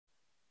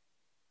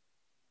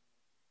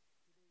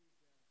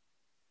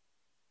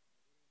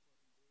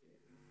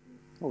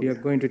We are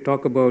going to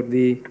talk about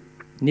the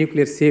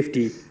nuclear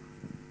safety.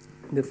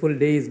 The full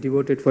day is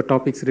devoted for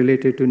topics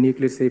related to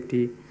nuclear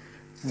safety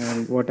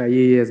and what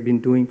IAEA has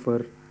been doing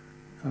for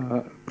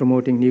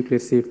promoting nuclear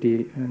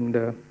safety and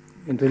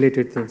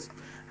related things.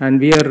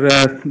 And we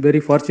are very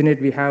fortunate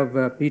we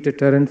have Peter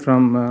TARREN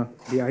from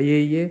the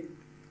IAEA.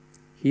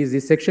 He is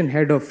the section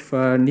head of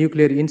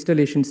nuclear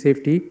installation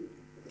safety.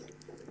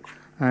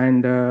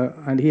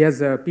 And he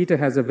has Peter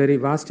has a very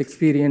vast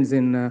experience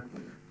in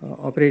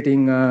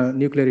operating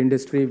nuclear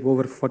industry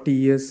over 40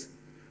 years,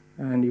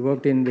 and he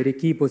worked in very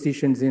key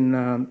positions in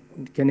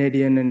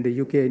Canadian and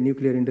the UK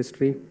nuclear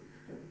industry.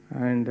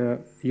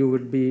 And you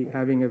would be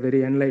having a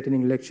very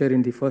enlightening lecture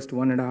in the first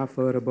 1.5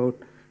 hours about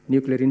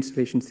nuclear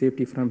installation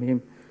safety from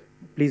him.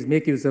 Please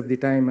make use of the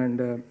time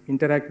and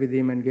interact with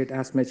him and get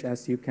as much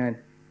as you can.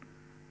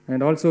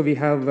 And also we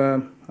have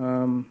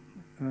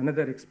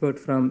another expert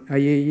from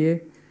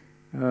IAEA,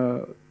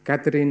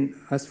 Catherine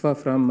Asfa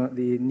from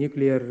the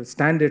nuclear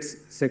standards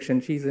section.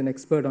 She's an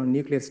expert on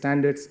nuclear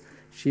standards.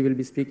 She will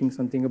be speaking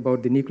something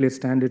about the nuclear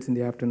standards in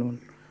the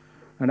afternoon.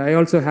 And I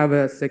also have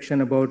a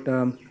section about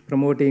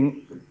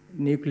promoting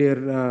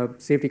nuclear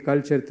safety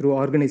culture through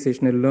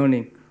organizational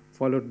learning,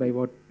 followed by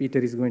what Peter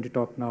is going to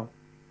talk now.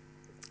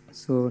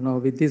 So now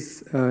with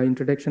this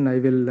introduction, I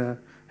will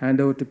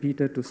hand over to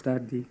Peter to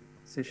start the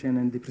session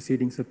and the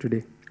proceedings of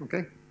today.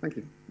 Okay, thank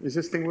you. Is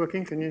this thing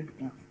working? Can you?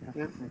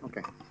 Yeah?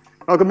 Okay.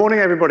 Well, good morning,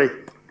 everybody.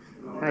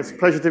 It's a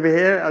pleasure to be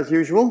here, as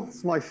usual.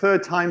 It's my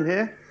third time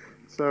here,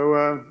 so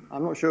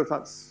I'm not sure if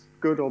that's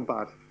good or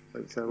bad,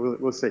 but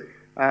we'll see.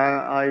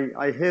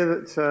 I hear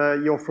that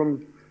you're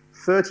from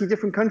 30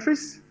 different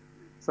countries,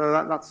 so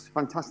that's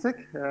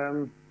fantastic.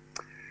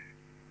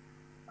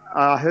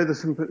 I heard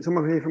there's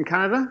someone here from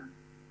Canada.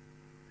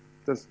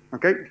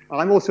 Okay,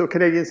 I'm also a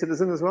Canadian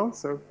citizen as well,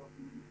 so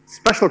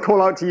special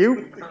call out to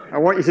you. I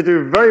want you to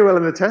do very well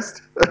in the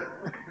test.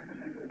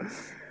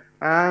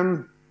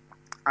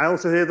 I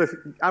also hear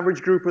the average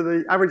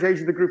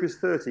age of the group is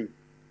 30.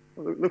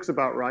 Well, it looks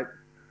about right.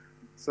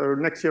 So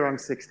next year I'm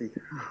 60,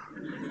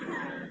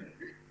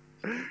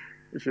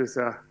 which is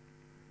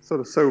sort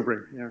of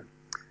sobering. Yeah.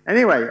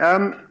 Anyway,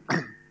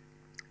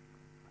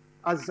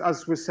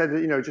 as was said,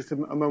 just a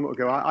moment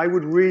ago, I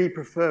would really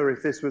prefer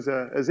if this was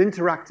as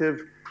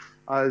interactive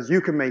as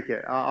you can make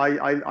it.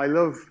 I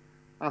love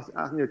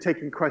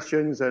taking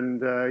questions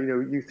and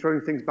you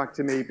throwing things back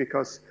to me,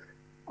 because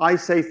I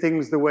say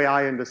things the way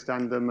I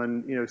understand them,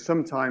 and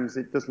sometimes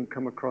it doesn't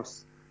come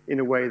across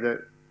in a way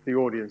that the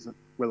audience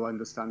will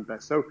understand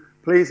best. So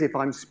please, if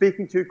I'm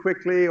speaking too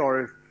quickly,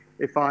 or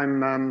if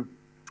I'm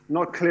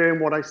not clear in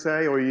what I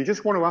say, or you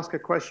just want to ask a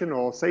question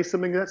or say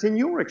something that's in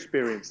your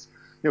experience,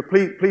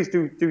 please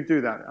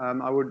do that.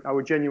 I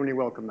would genuinely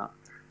welcome that.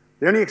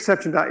 The only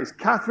exception to that is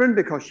Catherine,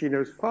 because she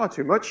knows far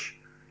too much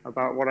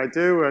about what I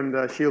do, and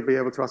she'll be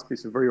able to ask me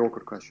some very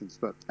awkward questions.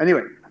 But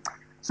anyway,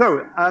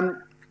 so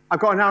I've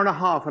got 1.5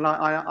 hours, and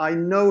I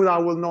know that I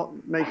will not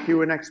make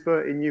you an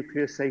expert in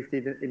nuclear safety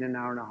in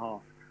 1.5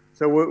 hours.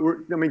 So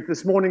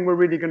this morning we're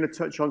really going to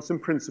touch on some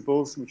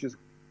principles, which is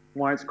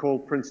why it's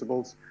called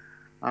principles.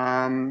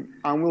 And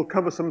we'll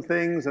cover some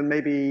things and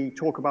maybe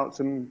talk about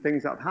some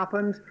things that have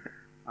happened.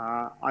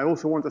 I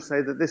also want to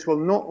say that this will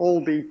not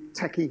all be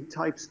techie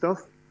type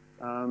stuff.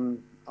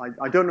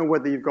 I don't know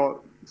whether you've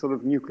got sort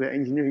of nuclear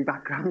engineering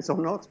backgrounds or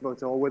not,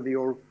 or whether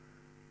you're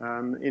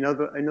in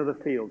other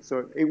fields.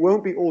 So it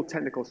won't be all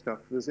technical stuff.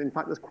 In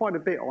fact, there's quite a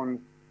bit on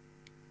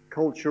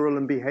cultural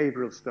and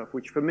behavioral stuff,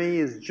 which for me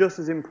is just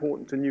as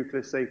important to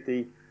nuclear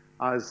safety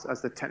as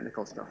the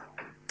technical stuff.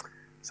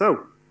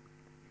 So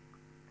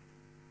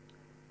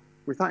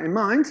with that in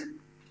mind,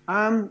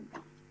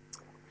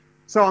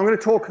 so I'm going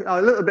to talk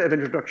a little bit of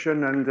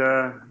introduction, and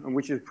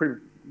which is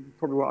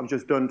probably what I've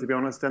just done, to be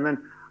honest. And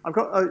then I've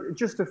got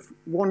just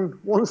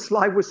one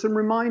slide with some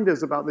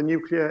reminders about the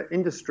nuclear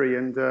industry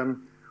and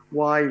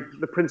why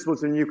the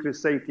principles of nuclear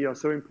safety are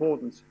so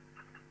important.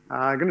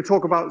 I'm going to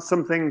talk about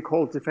something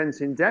called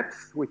defense in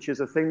depth, which is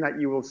a thing that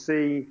you will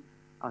see,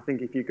 I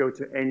think, if you go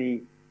to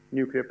any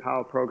nuclear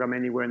power program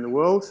anywhere in the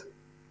world.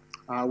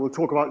 We'll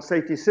talk about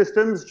safety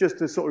systems, just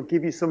to sort of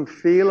give you some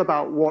feel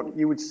about what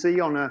you would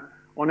see on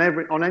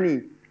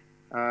any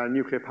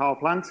nuclear power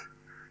plant.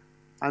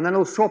 And then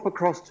I'll swap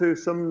across to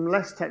some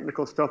less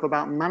technical stuff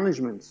about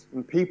management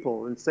and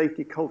people and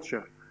safety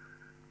culture.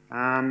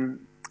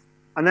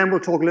 And then we'll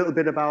talk a little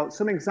bit about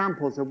some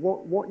examples of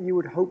what you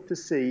would hope to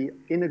see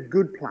in a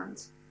good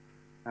plant,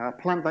 a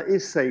plant that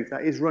is safe,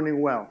 that is running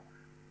well,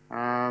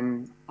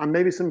 and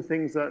maybe some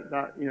things that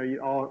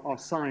are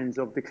signs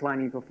of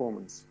declining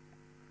performance.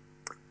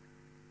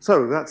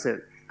 So that's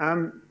it.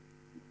 I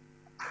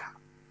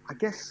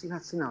guess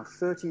that's enough.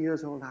 30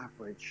 years old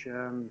average.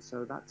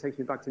 So that takes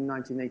me back to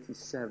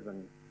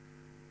 1987.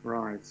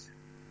 Right.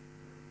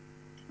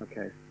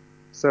 Okay.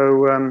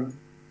 So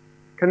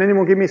can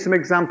anyone give me some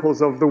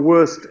examples of the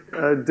worst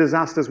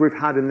disasters we've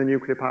had in the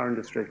nuclear power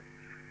industry?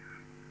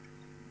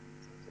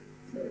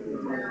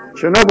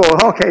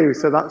 Chernobyl. Okay.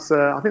 So that's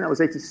I think that was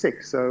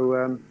 86.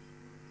 So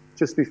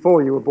just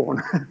before you were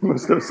born,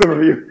 some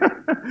of you.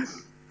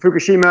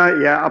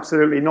 Fukushima, yeah,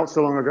 absolutely. Not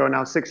so long ago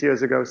now, 6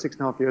 years ago,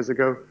 6.5 years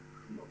ago.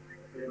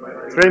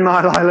 3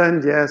 Mile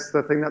Island, yes,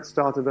 the thing that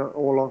started it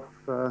all off.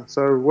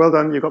 So well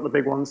done, you got the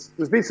big ones.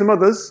 There's been some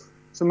others,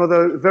 some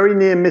other very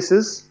near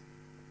misses.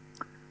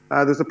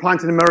 There's a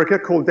plant in America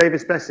called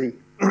Davis-Besse.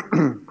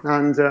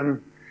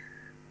 And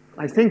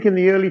I think in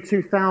the early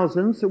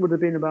 2000s, it would have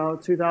been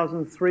about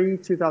 2003,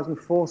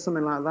 2004,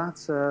 something like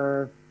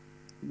that,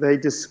 they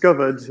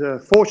discovered,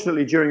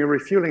 fortunately during a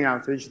refueling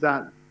outage,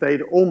 that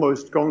they'd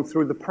almost gone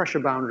through the pressure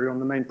boundary on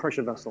the main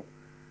pressure vessel,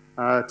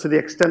 to the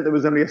extent there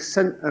was only of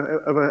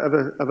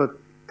a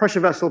pressure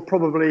vessel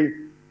probably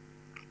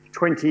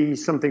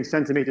 20-something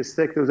centimeters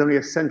thick, there was only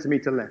a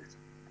centimeter left.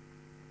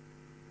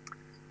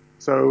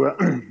 So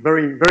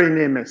very, very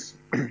near miss.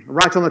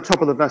 Right on the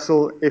top of the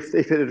vessel. If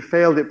it had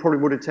failed, it probably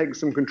would have taken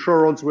some control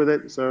rods with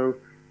it, so it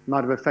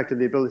might have affected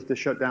the ability to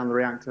shut down the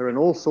reactor and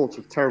all sorts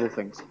of terrible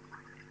things.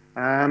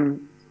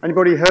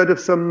 Anybody heard of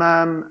some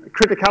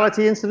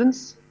criticality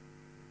incidents?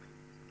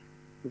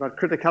 We've had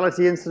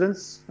criticality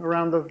incidents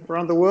around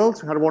the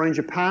world. We had one in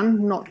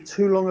Japan not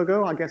too long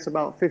ago, I guess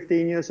about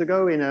 15 years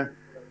ago,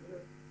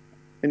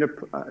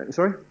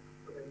 sorry?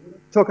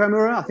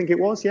 Tokamura, I think it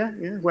was, yeah,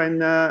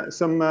 when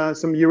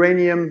some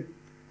uranium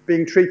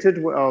being treated,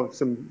 or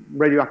some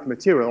radioactive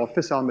material or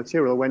fissile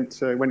material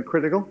went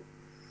critical.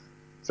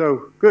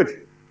 So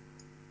good,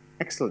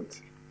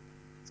 excellent.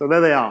 So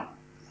there they are.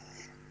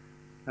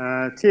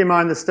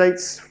 TMI in the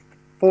States,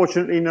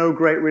 fortunately no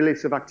great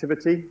release of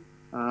activity,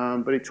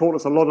 but it taught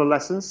us a lot of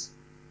lessons.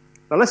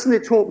 The lesson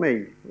it taught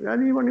me,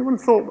 anyone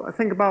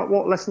think about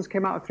what lessons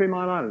came out of 3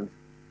 Mile Island?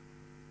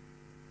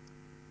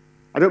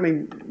 I don't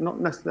mean not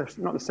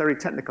necessarily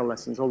technical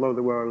lessons, although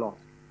there were a lot.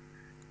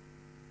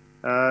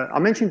 I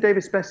mentioned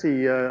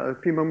Davis-Besse a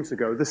few moments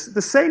ago. The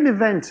same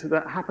event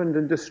that happened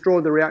and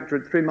destroyed the reactor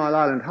at 3 Mile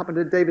Island happened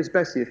at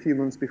Davis-Besse a few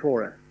months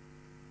before it,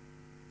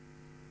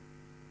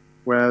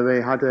 where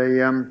they had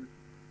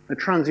a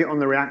transient on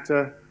the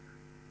reactor,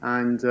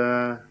 and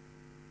the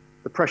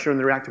pressure in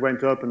the reactor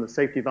went up and the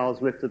safety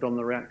valves lifted on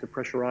the reactor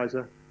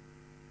pressurizer.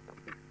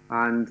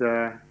 And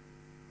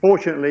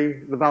fortunately,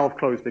 the valve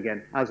closed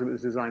again, as it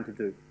was designed to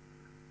do.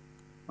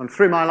 On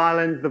 3 Mile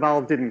Island, the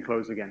valve didn't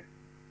close again.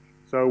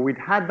 So we'd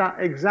had that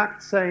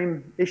exact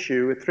same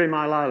issue at 3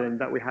 Mile Island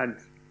that we had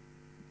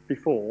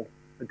before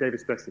at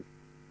Davis-Besse.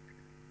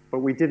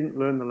 But we didn't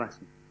learn the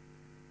lesson.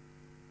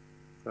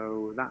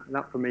 So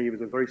that for me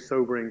was a very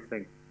sobering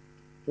thing.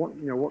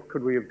 What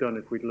could we have done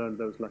if we'd learned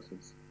those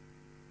lessons?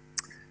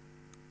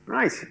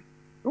 Right.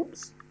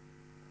 Oops.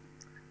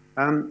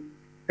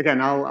 Again,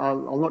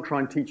 I'll not try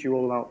and teach you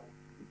all about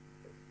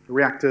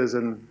reactors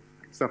and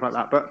stuff like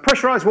that. But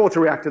pressurized water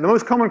reactor, the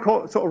most common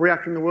sort of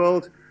reactor in the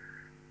world.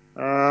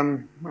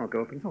 I'll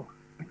go up and talk.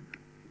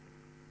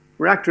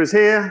 Reactor is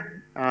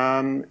here.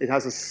 It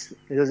has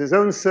its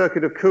own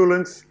circuit of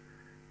coolant.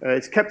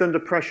 It's kept under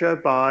pressure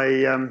by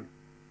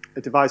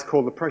a device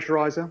called the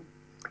pressurizer.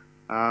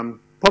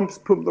 Pumps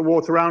pump the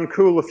water around,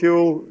 cool the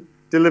fuel,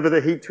 deliver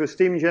the heat to a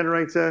steam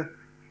generator.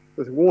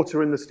 There's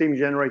water in the steam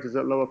generators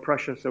at lower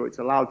pressure, so it's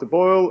allowed to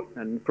boil.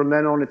 And from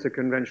then on, it's a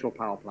conventional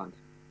power plant.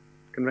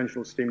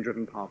 Conventional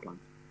steam-driven power plant.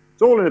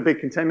 It's all in a big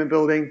containment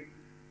building.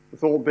 The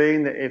thought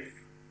being that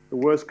if the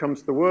worst comes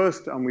to the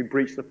worst and we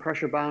breach the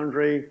pressure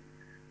boundary,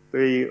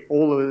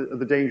 all of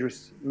the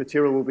dangerous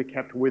material will be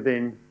kept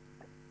within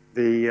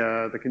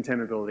the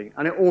containment building.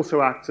 And it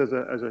also acts as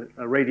a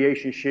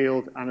radiation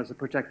shield and as a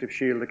protective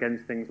shield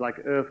against things like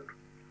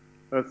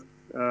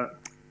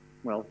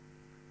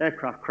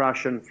aircraft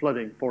crash and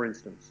flooding, for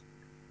instance.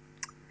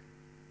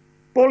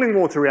 Boiling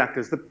water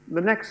reactors, the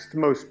next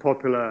most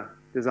popular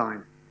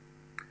design.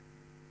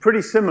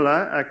 Pretty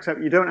similar,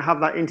 except you don't have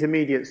that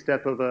intermediate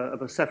step of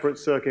a separate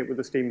circuit with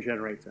a steam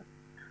generator.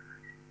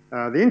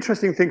 The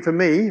interesting thing for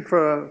me,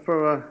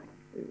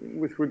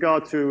 with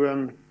regard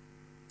to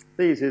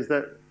these, is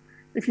that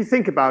if you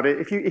think about it,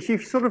 if you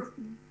sort of,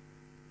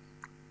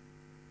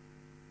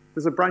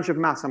 there's a branch of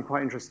maths I'm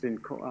quite interested in,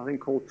 I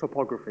think called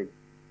topography.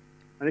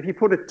 And if you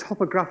put a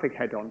topographic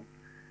head on,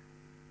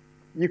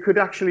 you could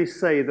actually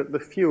say that the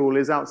fuel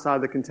is outside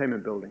the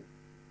containment building,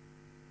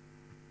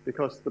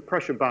 because the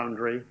pressure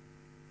boundary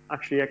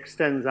actually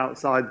extends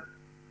outside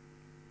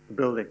the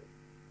building.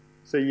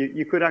 So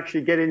you could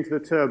actually get into the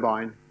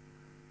turbine,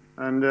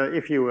 and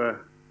if you were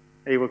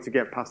able to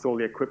get past all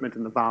the equipment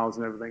and the valves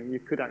and everything, you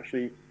could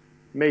actually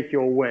make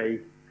your way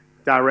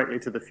directly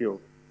to the fuel.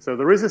 So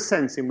there is a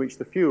sense in which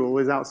the fuel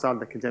is outside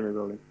the containment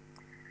building.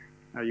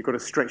 You've got to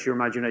stretch your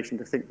imagination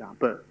to think that.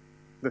 But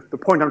the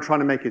point I'm trying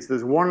to make is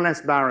there's one less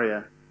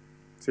barrier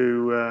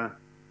to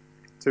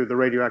the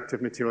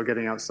radioactive material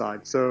getting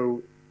outside.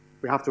 So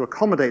we have to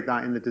accommodate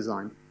that in the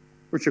design,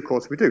 which of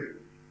course we do.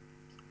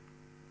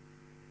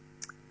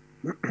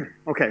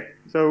 Okay,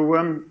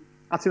 so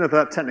that's enough of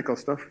that technical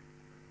stuff.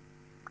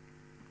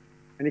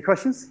 Any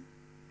questions?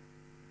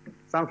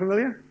 Sound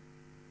familiar?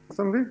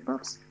 Some of you,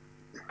 perhaps?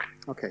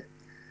 Okay.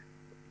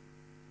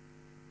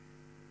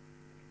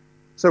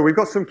 So we've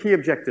got some key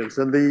objectives,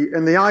 and the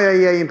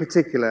IAEA in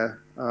particular,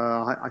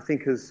 I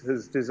think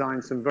has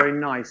designed some very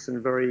nice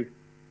and very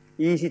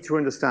easy to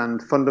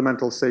understand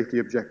fundamental safety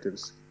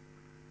objectives.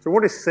 So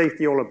what is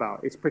safety all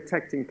about? It's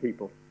protecting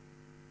people.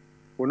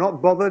 We're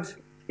not bothered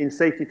in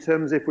safety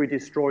terms if we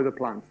destroy the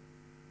plant.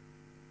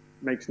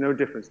 Makes no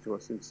difference to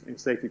us in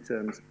safety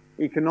terms.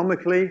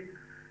 Economically,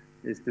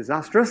 it's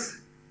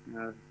disastrous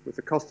with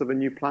the cost of a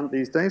new plant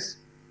these days.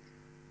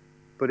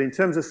 But in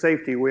terms of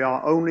safety, we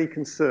are only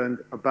concerned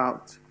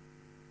about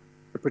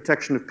the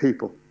protection of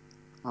people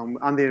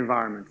and the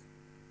environment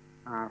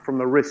from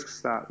the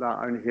risks that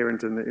are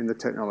inherent in the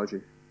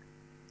technology.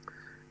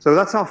 So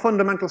that's our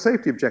fundamental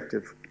safety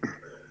objective.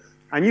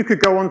 And you could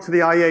go onto the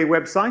IAEA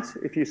website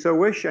if you so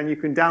wish, and you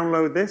can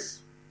download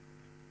this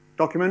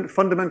document,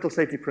 Fundamental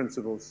Safety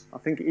Principles. I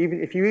think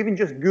if you even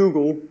just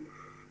Google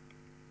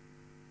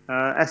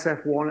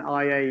SF1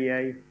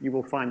 IAEA, you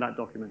will find that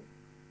document.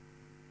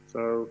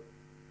 So,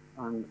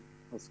 and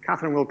as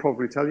Catherine will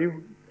probably tell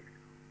you,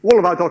 all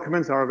of our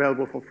documents are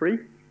available for free,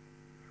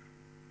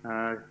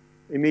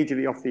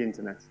 immediately off the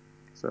internet.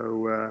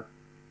 So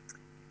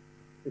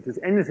if there's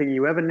anything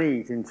you ever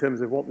need in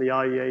terms of what the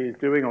IAEA is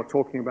doing or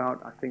talking about,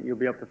 I think you'll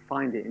be able to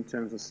find it in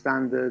terms of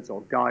standards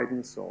or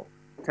guidance or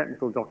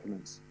technical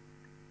documents.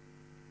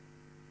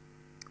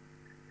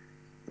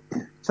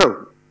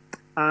 So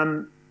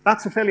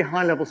that's a fairly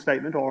high-level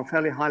statement or a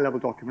fairly high-level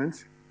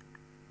document.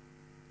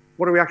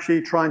 What are we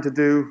actually trying to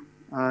do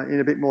in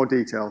a bit more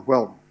detail?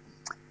 Well,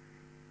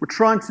 we're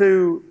trying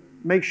to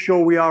make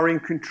sure we are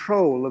in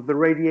control of the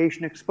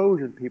radiation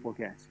exposure that people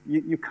get.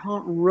 You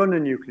can't run a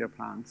nuclear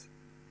plant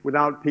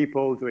without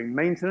people doing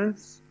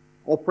maintenance,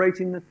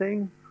 operating the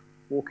thing,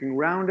 walking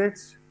around it,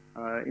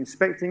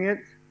 inspecting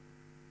it,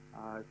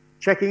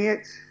 checking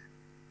it.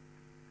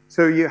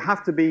 So you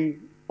have to be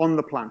on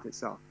the plant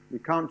itself. You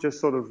can't just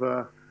sort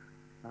of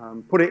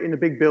put it in a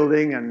big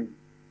building and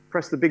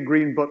press the big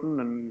green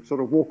button and sort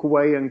of walk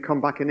away and come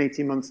back in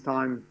 18 months'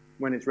 time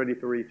when it's ready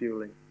for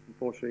refueling.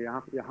 Unfortunately,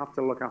 you have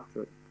to look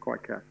after it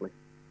quite carefully.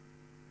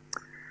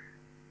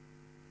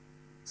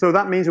 So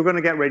that means we're going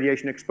to get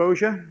radiation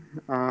exposure.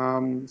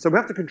 So we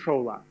have to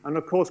control that. And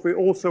of course, we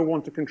also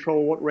want to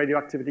control what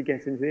radioactivity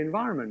gets into the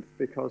environment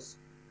because,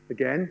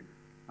 again,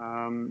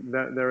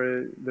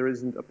 there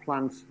isn't a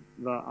plant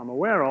that I'm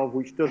aware of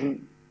which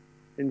doesn't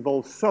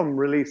involve some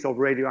release of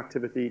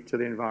radioactivity to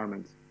the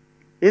environment.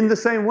 In the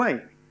same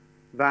way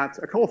that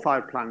a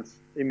coal-fired plant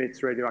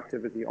emits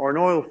radioactivity or an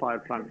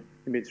oil-fired plant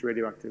emits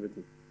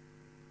radioactivity.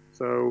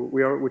 So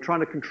we're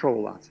trying to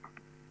control that.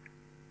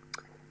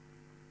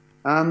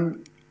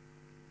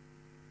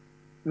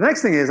 The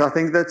next thing is, I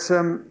think that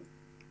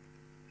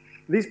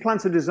these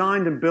plants are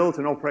designed and built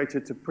and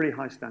operated to pretty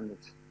high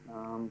standards.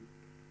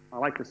 I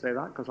like to say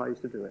that because I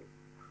used to do it.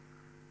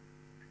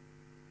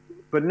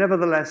 But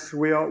nevertheless,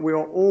 we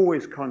are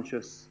always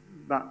conscious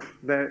that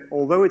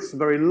although it's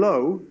very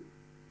low,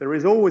 there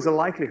is always a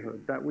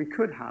likelihood that we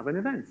could have an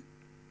event.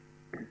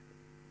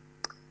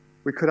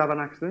 We could have an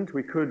accident.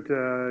 We could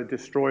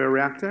destroy a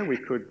reactor. We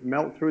could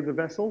melt through the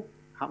vessel.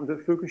 Happened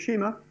at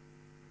Fukushima.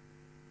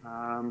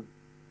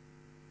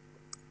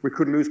 We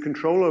could lose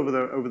control over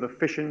the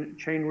fission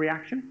chain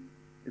reaction.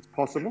 It's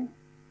possible.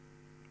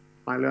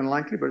 Highly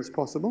unlikely, but it's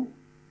possible.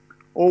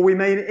 Or we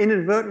may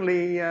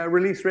inadvertently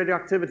release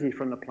radioactivity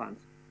from the plant.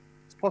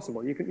 It's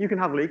possible. You can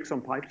have leaks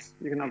on pipes.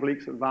 You can have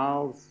leaks at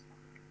valves.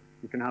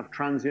 You can have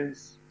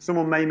transients.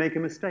 Someone may make a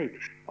mistake,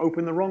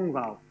 open the wrong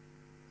valve.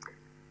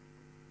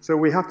 So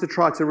we have to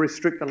try to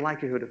restrict the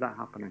likelihood of that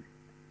happening.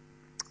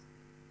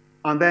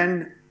 And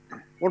then,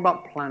 what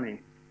about planning?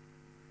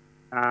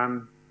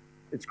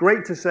 It's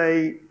great to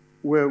say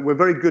we're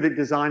very good at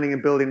designing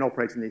and building and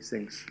operating these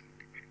things.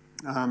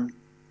 And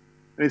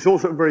it's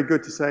also very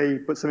good to say,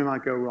 but something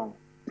might go wrong.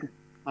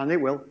 And it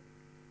will.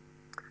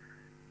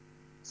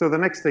 So the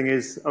next thing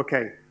is,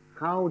 okay,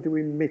 how do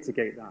we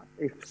mitigate that?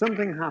 If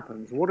something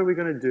happens, what are we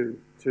going to do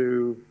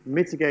to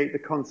mitigate the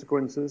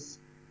consequences,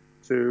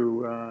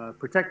 to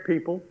protect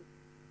people,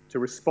 to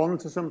respond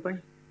to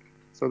something?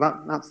 So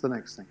that's the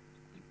next thing.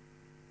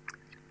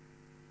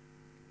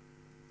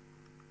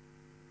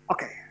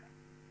 Okay.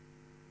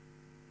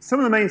 Some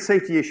of the main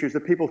safety issues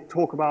that people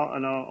talk about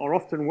and are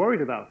often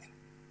worried about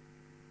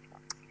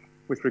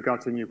with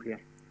regard to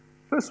nuclear.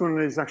 First one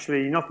is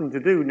actually nothing to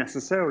do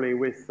necessarily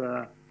with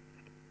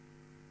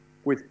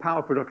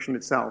power production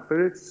itself, but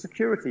it's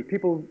security.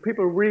 People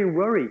really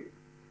worry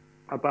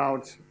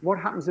about what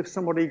happens if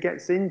somebody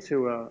gets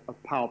into a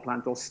power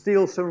plant or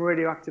steals some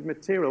radioactive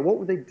material. What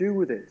would they do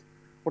with it?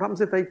 What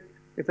happens if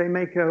they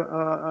make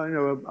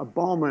a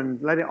bomb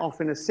and let it off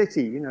in a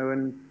city,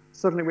 and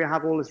suddenly we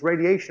have all this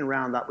radiation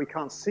around that we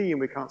can't see and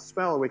we can't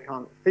smell, we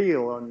can't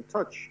feel and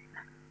touch,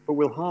 but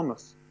will harm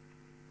us.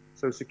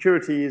 So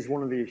security is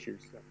one of the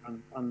issues,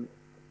 and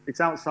it's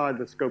outside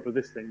the scope of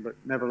this thing, but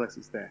nevertheless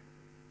it's there.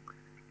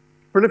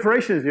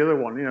 Proliferation is the other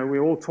one. We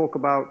all talk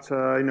about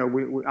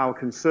our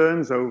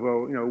concerns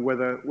over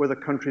whether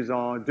countries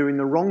are doing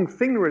the wrong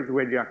thing with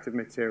radioactive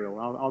material.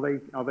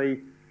 Are they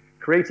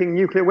creating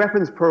nuclear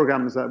weapons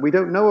programs that we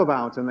don't know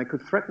about and they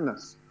could threaten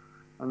us?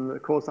 And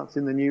of course that's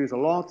in the news a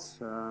lot.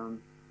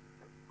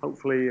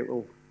 Hopefully it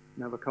will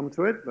never come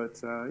to it, but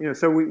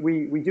so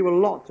we do a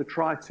lot to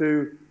try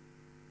to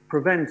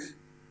prevent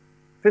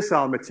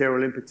fissile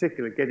material in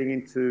particular getting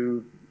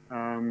into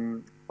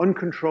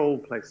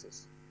uncontrolled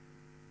places.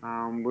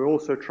 We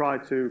also try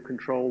to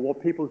control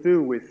what people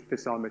do with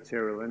fissile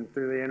material, and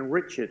do they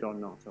enrich it or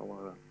not, or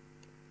whatever.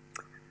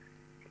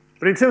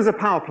 But in terms of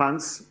power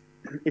plants,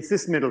 it's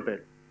this middle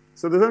bit.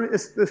 So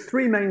there's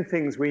three main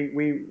things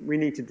we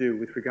need to do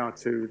with regard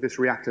to this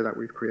reactor that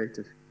we've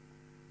created.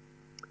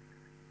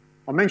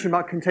 I mentioned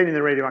about containing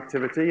the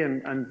radioactivity,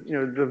 and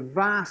the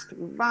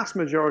vast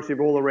majority of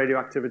all the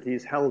radioactivity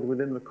is held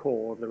within the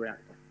core of the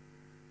reactor.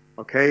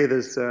 Okay,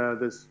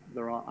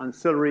 there are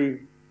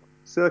ancillary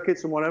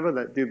circuits and whatever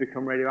that do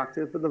become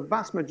radioactive, but the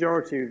vast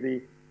majority of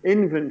the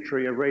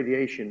inventory of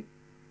radiation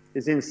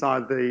is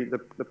inside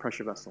the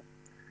pressure vessel.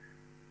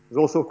 There's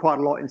also quite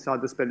a lot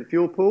inside the spent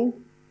fuel pool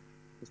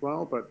as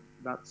well, but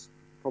that's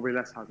probably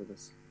less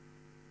hazardous.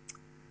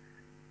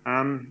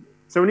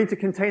 So we need to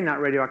contain that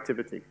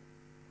radioactivity.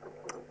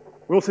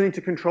 We also need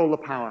to control the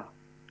power.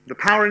 The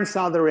power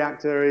inside the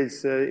reactor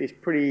is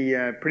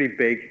pretty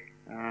big.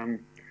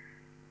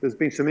 There's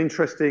been some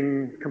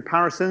interesting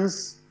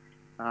comparisons,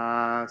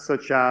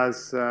 such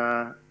as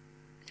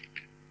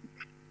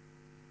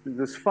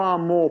there's far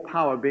more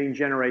power being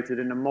generated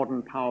in a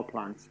modern power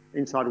plant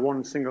inside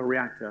one single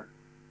reactor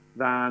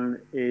than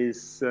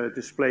is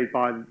displayed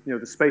by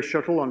the space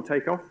shuttle on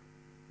takeoff.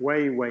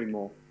 Way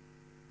more.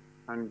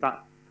 And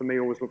that, for me,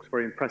 always looks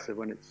very impressive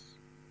when it's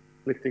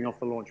lifting off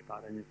the launch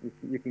pad, and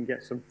you can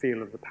get some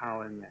feel of the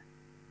power in there.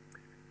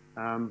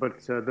 But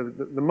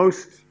the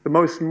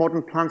most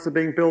modern plants are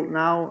being built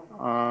now,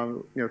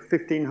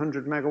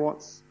 1,500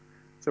 megawatts.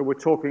 So we're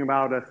talking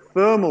about a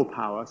thermal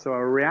power, so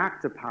a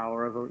reactor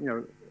power of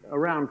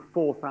around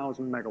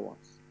 4,000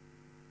 megawatts.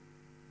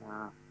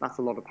 That's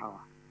a lot of power.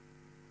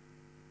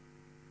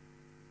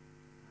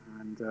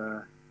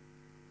 And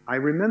I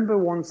remember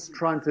once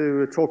trying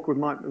to talk with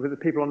the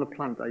people on the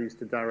plant I used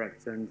to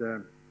direct,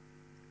 and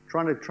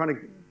trying to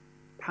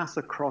pass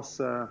across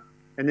an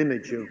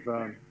image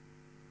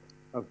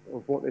of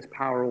what this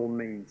power all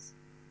means.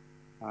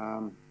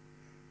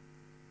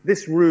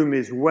 This room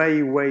is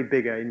way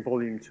bigger in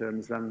volume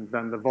terms than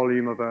the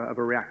volume of a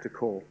reactor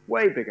core.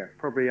 Way bigger,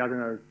 probably, I don't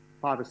know,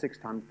 5 or 6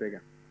 times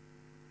bigger,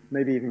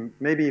 maybe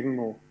even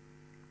more.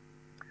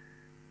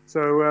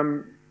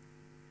 So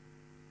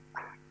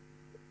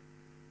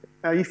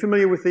are you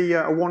familiar with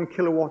a 1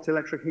 kilowatt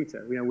electric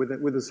heater?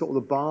 With the sort of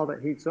the bar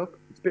that heats up.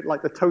 It's a bit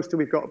like the toaster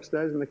we've got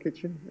upstairs in the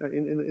kitchen,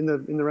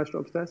 in the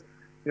restaurant upstairs.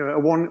 A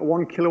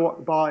 1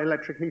 kilowatt bar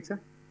electric heater.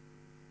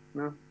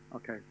 No,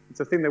 okay. It's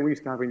a thing that we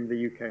used to have in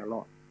the UK a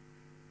lot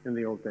in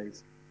the old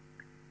days.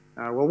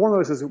 Well, one of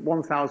those is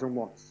 1,000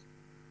 watts,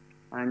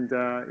 and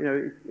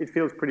it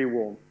feels pretty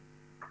warm.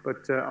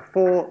 But a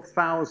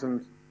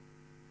 4,000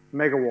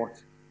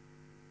 megawatt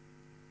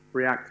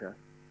reactor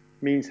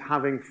means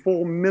having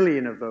 4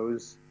 million of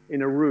those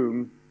in a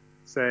room,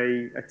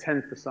 say a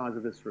tenth the size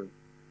of this room.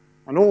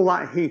 And all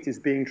that heat is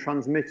being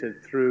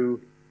transmitted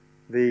through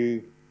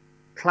the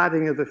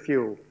cladding of the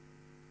fuel.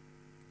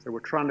 So we're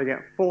trying to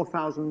get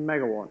 4,000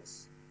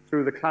 megawatts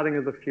through the cladding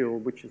of the fuel,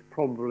 which is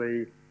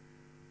probably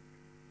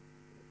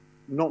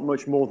not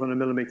much more than a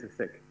millimeter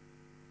thick.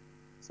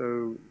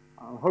 So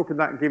I'm hoping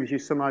that gives you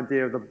some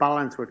idea of the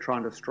balance we're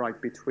trying to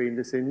strike between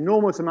this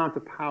enormous amount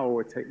of power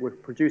we're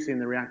producing in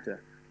the reactor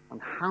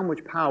and how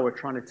much power we're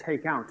trying to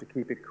take out to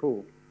keep it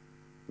cool.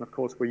 And of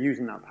course, we're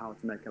using that power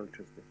to make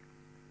electricity.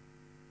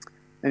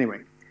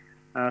 Anyway,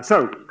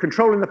 so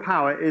controlling the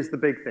power is the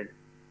big thing.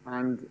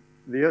 And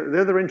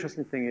the other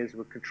interesting thing is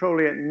we're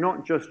controlling it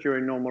not just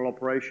during normal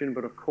operation,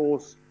 but of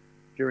course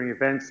during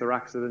events or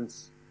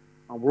accidents.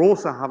 And we're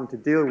also having to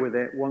deal with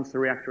it once the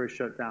reactor is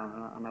shut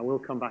down. And I will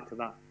come back to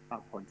that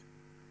point.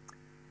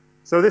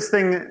 So this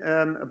thing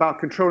about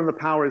controlling the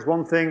power is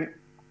one thing,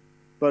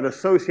 but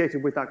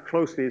associated with that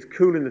closely is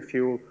cooling the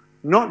fuel,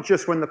 not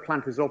just when the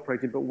plant is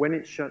operating, but when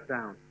it's shut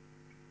down.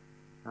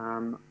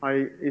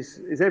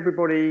 Is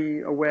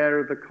everybody aware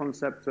of the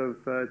concept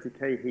of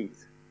decay heat?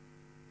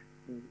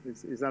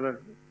 Is that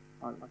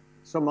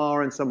some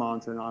are and some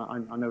aren't, and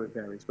I know it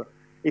varies, but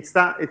it's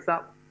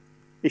that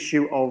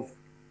issue of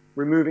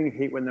removing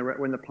heat when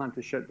the plant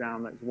is shut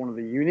down. That's one of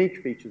the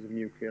unique features of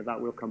nuclear that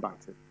we'll come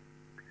back to.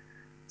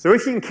 So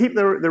if you can keep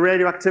the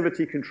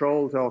radioactivity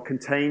controlled or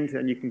contained,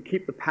 and you can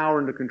keep the power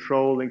under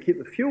control and keep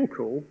the fuel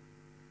cool,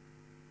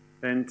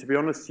 then to be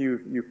honest,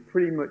 you've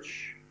pretty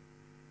much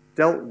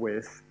dealt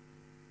with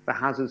the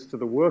hazards to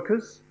the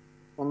workers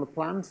on the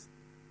plant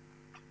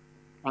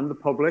and the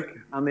public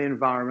and the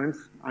environment,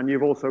 and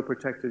you've also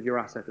protected your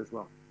asset as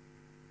well.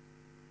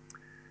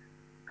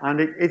 And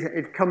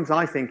it comes,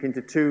 I think,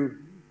 into two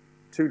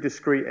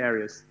discrete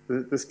areas.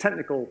 There's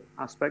technical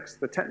aspects,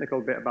 the technical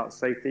bit about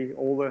safety,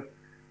 all the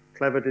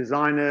clever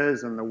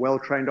designers and the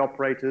well-trained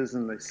operators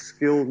and the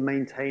skilled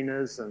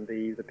maintainers and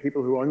the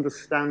people who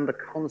understand the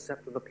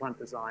concept of the plant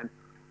design,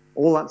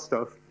 all that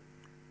stuff.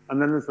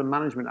 And then there's the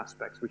management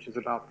aspects, which is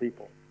about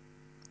people.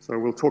 So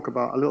we'll talk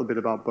a little bit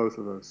about both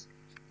of those.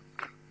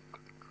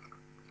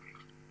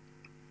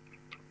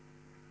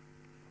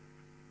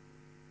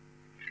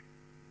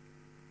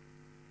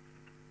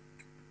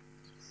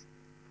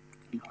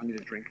 I need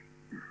a drink.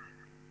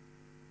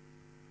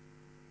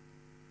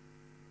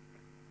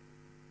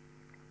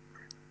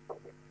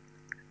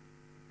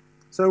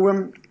 So,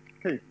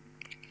 okay,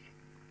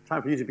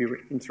 time for you to be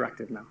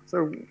interactive now.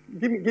 So,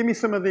 give me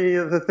some of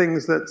the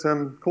things that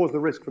cause the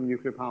risk from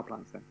nuclear power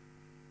plants then.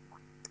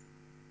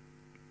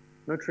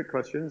 No trick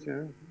questions, you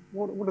know.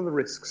 What are the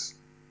risks?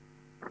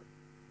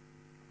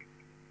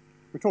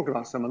 We talked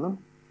about some of them.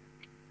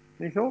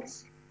 Any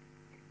thoughts?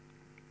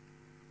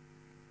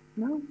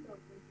 No?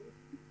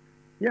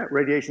 Yeah,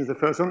 radiation is the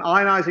first one.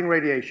 Ionizing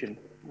radiation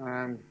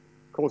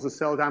causes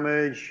cell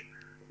damage,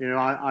 you know,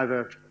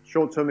 either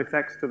short-term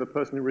effects to the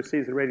person who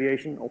receives the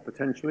radiation or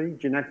potentially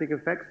genetic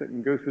effects that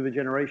can go through the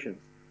generations.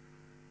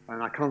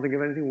 And I can't think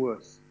of anything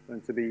worse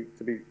than to be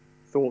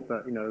thought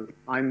that, you know,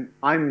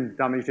 I'm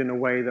damaged in a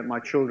way that my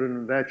children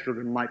and their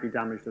children might be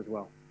damaged as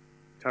well.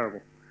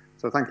 Terrible.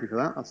 So thank you for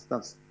that.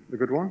 That's the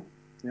good one.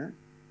 Yeah.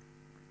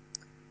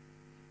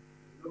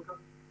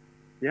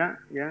 Yeah,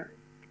 yeah.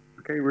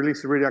 Okay,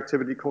 release of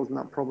radioactivity causing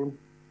that problem.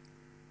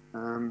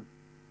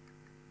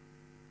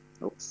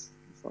 Oops,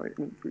 sorry,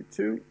 went through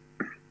two.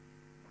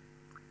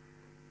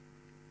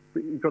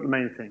 But you've got the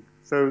main thing.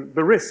 So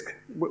the risk,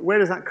 where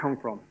does that come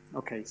from?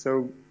 Okay,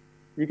 so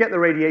you get the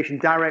radiation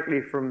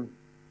directly from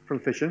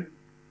fission.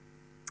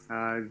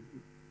 A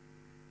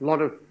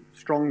lot of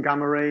strong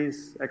gamma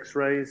rays,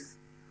 X-rays,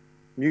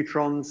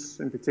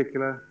 neutrons in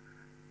particular.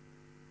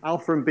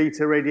 Alpha and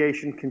beta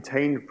radiation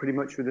contained pretty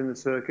much within the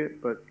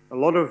circuit, but a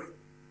lot of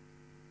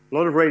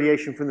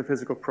radiation from the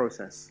physical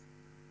process,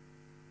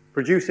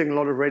 producing a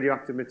lot of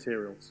radioactive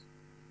materials,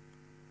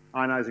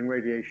 ionizing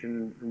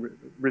radiation,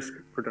 risk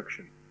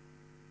production.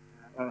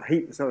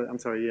 Heat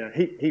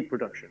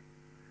production.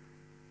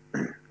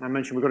 I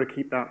mentioned we've got to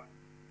keep that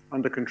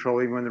under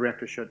control even when the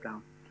reactor's shut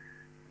down.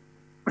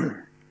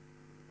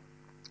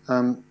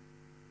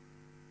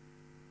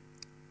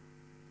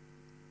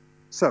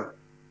 So,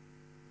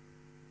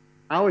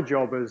 our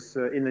job as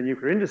in the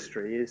nuclear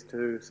industry is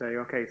to say,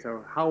 okay,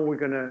 so how are we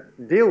going to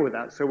deal with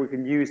that so we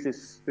can use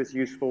this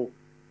useful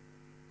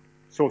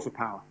source of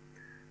power?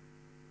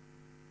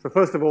 So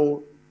first of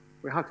all,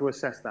 we have to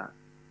assess that.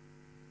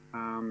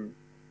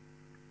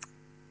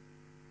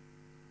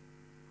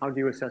 How do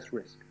you assess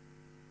risk?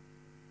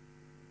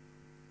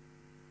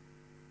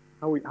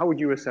 How would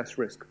you assess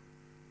risk?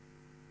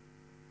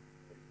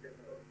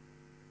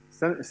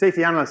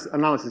 Safety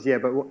analysis, yeah,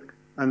 but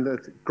and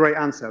that's a great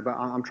answer. But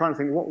I'm trying to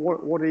think.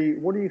 What do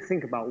you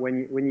think about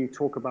when you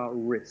talk about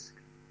risk?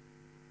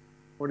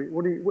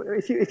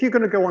 If you're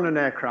going to go on an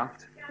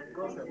aircraft?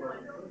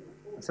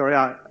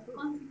 Sorry,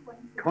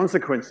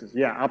 consequences.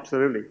 Yeah,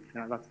 absolutely.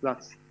 Yeah, that's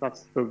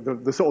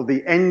the sort of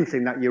the end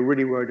thing that you're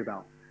really worried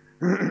about.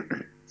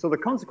 So the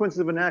consequences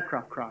of an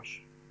aircraft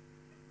crash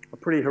are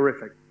pretty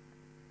horrific.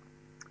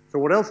 So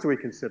what else do we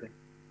consider?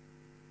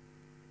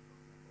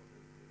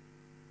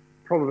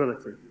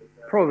 Probability.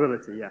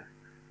 Probability, yeah.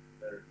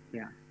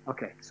 Yeah,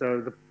 okay.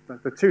 So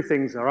the two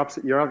things are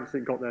you're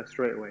absolutely got there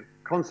straight away.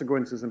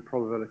 Consequences and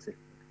probability.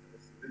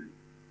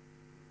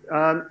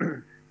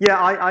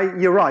 Yeah,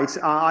 you're right.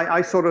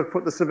 I sort of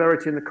put the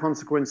severity and the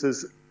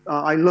consequences,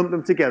 I lump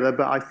them together,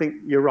 but I think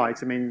you're right.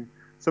 I mean,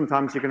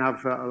 sometimes you can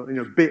have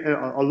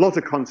a lot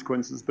of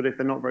consequences, but if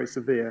they're not very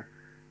severe,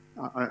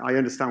 I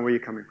understand where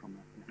you're coming from.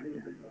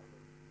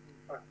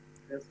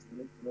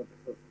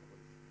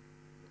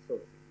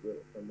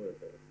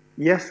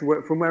 Yes,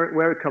 from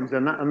where it comes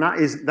in, and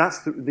that's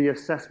the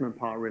assessment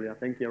part, really. I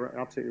think you're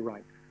absolutely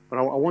right. But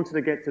I wanted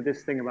to get to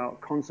this thing about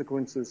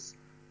consequences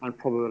and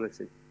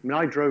probability. I mean,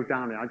 I drove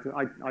down here.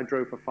 I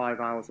drove for 5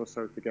 hours or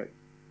so to get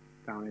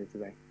down here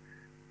today.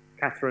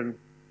 Catherine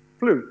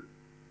flew,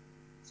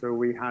 so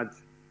we had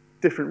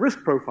different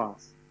risk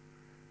profiles,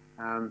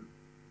 and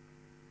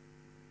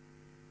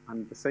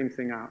the same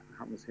thing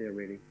happens here.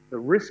 Really, the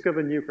risk of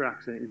a nuclear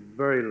accident is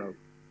very low,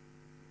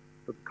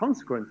 but the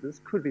consequences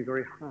could be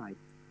very high.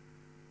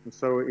 And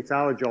so it's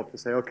our job to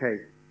say, okay,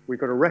 we've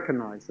got to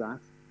recognize that.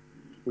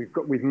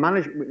 We've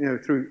managed,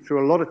 through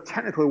a lot of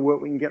technical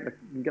work, we can get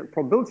the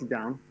probability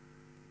down,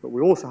 but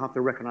we also have to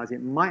recognize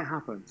it might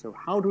happen. So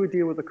how do we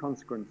deal with the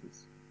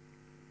consequences?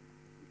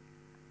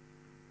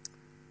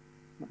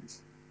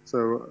 Nice.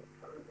 So,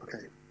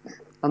 okay,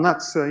 and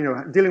that's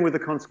dealing with the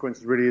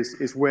consequences really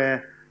is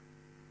where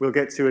we'll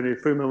get to in a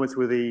few moments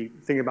with the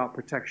thing about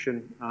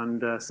protection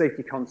and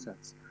safety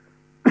concepts.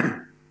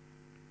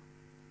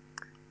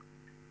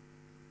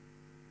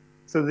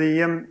 So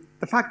the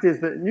fact is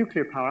that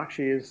nuclear power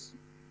actually is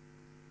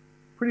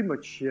pretty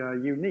much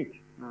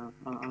unique, and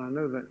I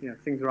know that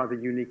things are either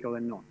unique or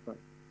they're not. But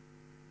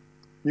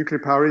nuclear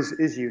power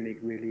is unique,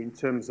 really, in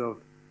terms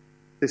of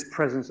this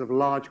presence of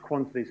large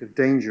quantities of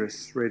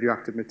dangerous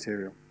radioactive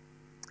material,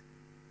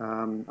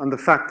 and the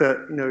fact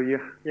that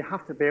you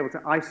have to be able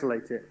to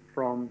isolate it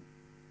from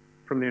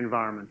the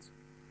environment.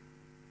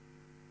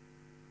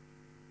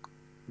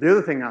 The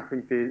other thing I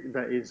think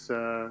that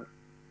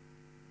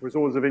was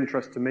always of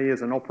interest to me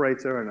as an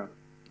operator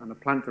and a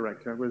plant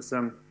director was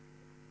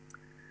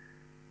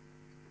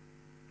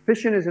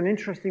Fission is an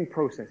interesting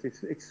process.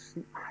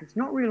 It's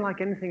not really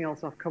like anything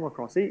else I've come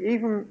across.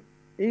 Even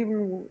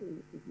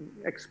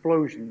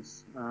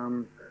explosions.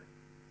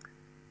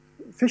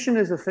 Fission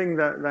is a thing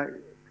that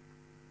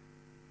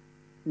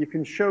you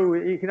can show.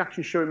 You can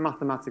actually show it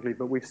mathematically,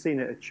 but we've seen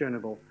it at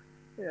Chernobyl.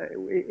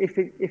 If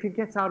it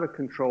gets out of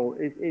control,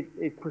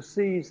 it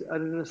proceeds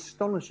at an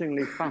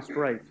astonishingly fast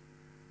rate.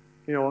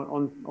 You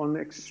know, on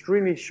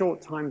extremely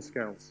short time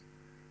scales.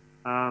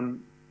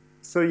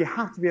 So you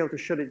have to be able to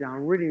shut it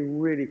down really,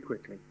 really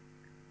quickly.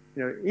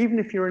 You know, even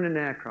if you're in an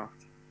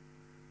aircraft,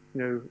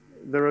 you know,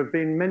 there have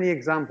been many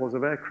examples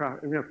of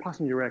aircraft, you know,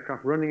 passenger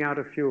aircraft running out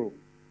of fuel,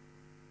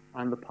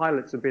 and the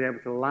pilots have been able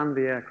to land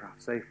the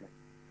aircraft safely.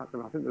 In fact,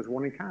 I think there's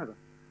one in Canada.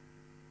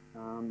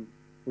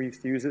 We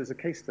used to use it as a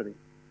case study.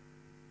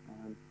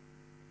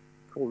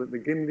 Called it the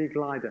Gimli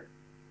glider,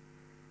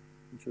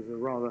 which is a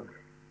rather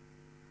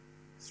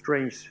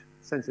strange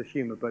sense of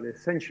humor, but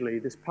essentially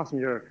this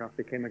passenger aircraft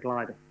became a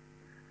glider.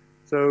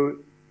 So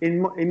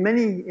in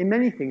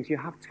many things, you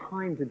have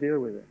time to deal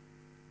with it.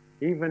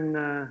 Even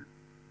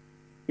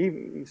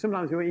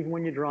sometimes, even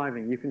when you're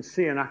driving, you can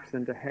see an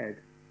accident ahead,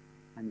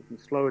 and you can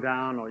slow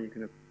down, or you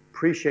can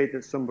appreciate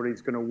that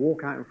somebody's going to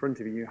walk out in front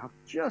of you. You have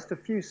just a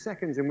few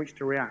seconds in which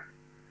to react.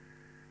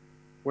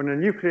 When a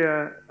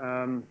nuclear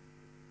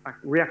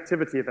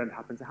reactivity event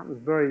happens, it happens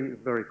very,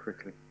 very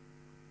quickly.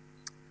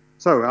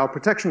 So our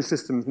protection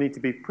systems need to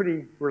be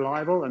pretty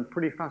reliable and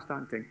pretty fast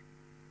acting.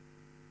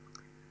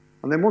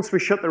 And then once we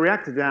shut the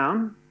reactor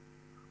down,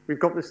 we've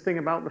got this thing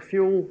about the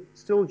fuel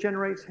still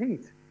generates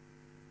heat.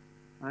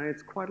 And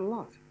it's quite a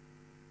lot.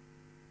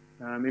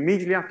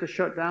 Immediately after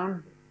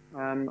shutdown,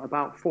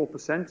 about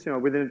 4%, you know,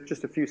 within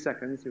just a few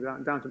seconds, you're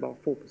down to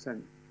about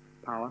 4%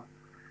 power.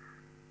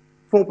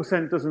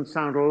 4% doesn't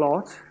sound a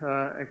lot,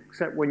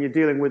 except when you're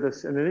dealing with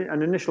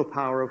an initial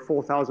power of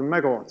 4,000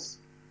 megawatts.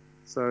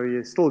 So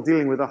you're still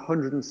dealing with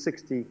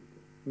 160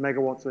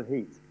 megawatts of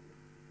heat.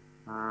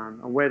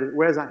 And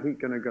where's that heat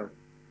going to go?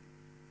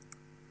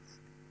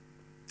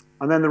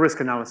 And then the risk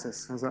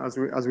analysis, as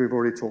we've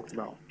already talked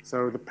about.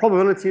 So the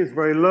probability is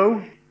very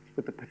low,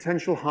 but the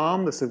potential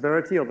harm, the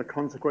severity, or the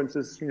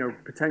consequences, you know,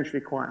 potentially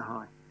quite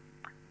high.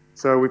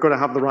 So we've got to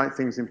have the right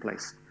things in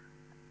place.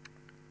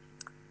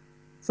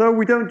 So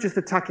we don't just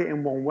attack it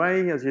in one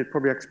way, as you'd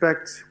probably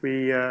expect.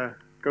 We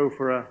go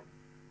for a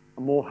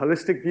more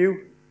holistic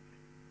view.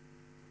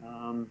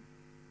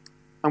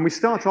 And we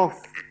start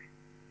off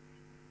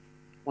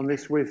on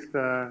this with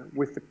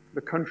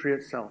the country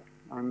itself.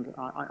 And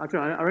I don't know,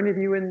 are any of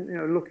you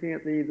looking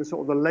at the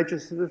sort of the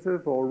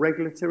legislative or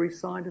regulatory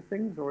side of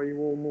things, or are you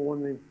all more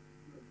on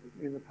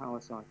the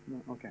power side?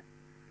 No? Okay.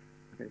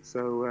 Okay.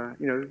 So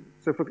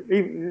so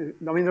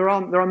I mean, there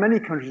are many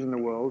countries in the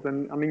world,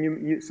 and I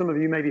mean, some of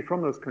you may be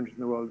from those countries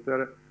in the world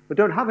that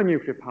don't have a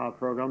nuclear power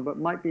program, but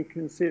might be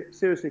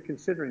seriously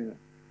considering it.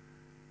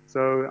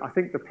 So I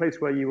think the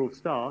place where you will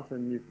start,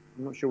 and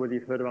I'm not sure whether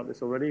you've heard about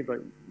this already, but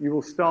you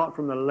will start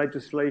from the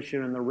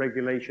legislation and the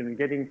regulation and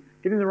getting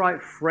the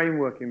right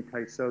framework in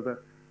place so that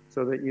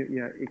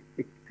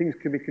things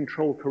can be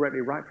controlled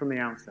correctly right from the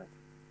outset.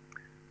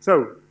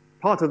 So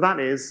part of that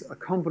is a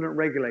competent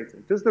regulator.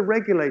 Does the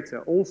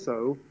regulator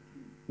also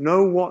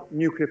know what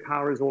nuclear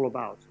power is all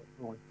about?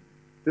 Or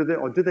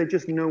do they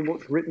just know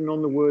what's written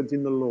on the words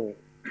in the law?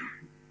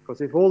 Because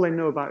if all they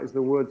know about is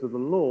the words of the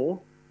law,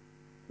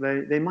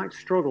 they might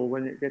struggle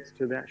when it gets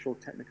to the actual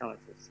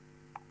technicalities.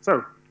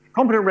 So,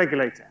 competent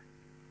regulator.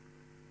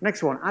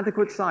 Next one,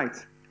 adequate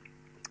site.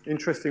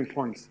 Interesting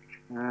point.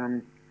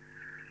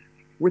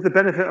 With the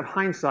benefit of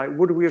hindsight,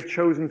 would we have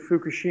chosen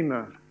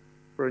Fukushima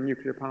for a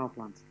nuclear power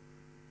plant?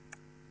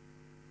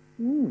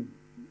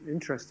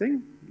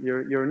 Interesting.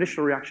 Your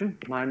initial reaction,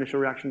 my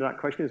initial reaction to that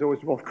question is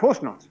always, well, of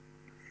course not.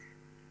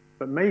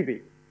 But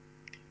maybe.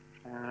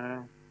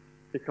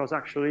 Because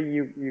actually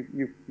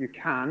you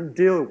can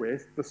deal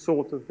with the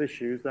sort of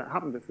issues that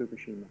happened at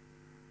Fukushima.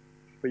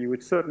 But you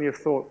would certainly have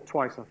thought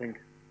twice, I think,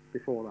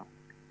 before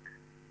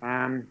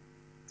that.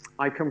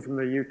 I come from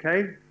the UK,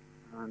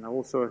 and I'm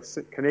also a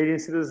Canadian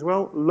citizen as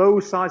well. Low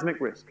seismic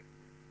risk.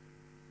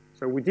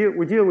 So we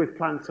deal with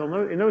plants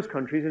in those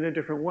countries in a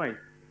different way.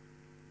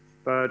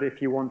 But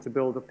if you want to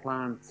build a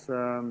plant,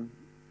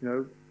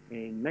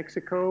 in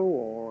Mexico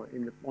or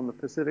on the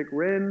Pacific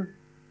Rim,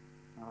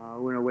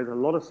 with a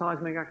lot of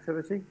seismic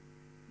activity,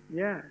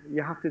 yeah,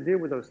 you have to deal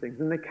with those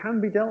things, and they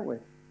can be dealt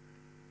with.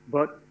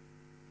 But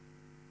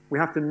we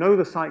have to know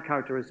the site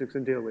characteristics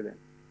and deal with it.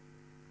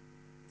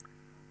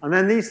 And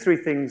then these three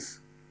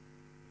things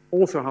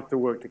also have to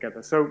work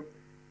together. So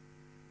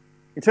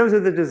in terms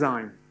of the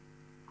design,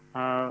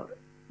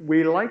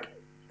 we like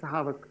to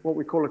have what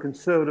we call a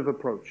conservative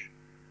approach.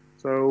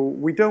 So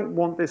we don't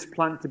want this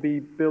plant to be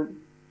built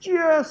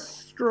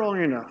just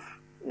strong enough.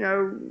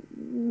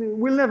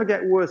 We'll never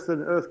get worse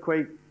than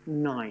earthquake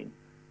 9.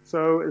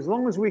 So as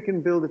long as we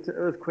can build it to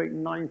earthquake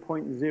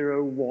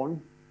 9.01,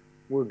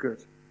 we're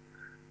good.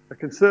 A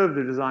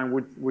conservative design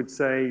would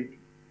say,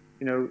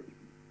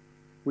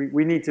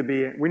 we need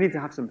to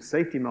have some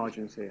safety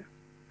margins here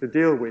to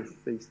deal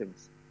with these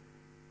things.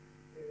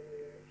 Could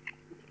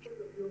you put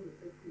the fuel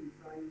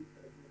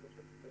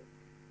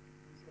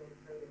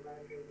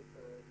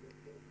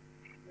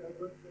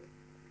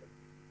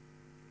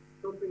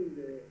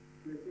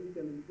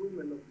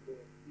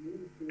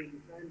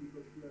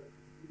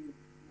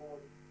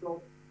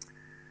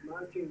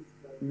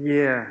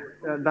Yeah,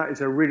 that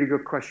is a really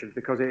good question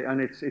because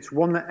it's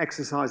one that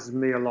exercises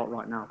me a lot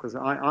right now because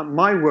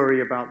my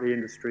worry about the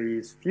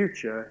industry's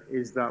future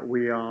is that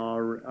we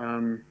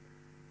are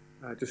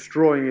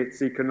destroying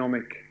its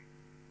economic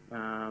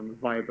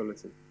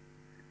viability.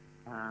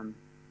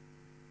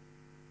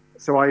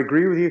 So I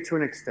agree with you to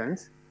an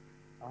extent.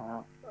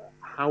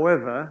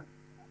 However,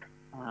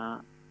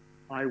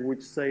 I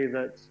would say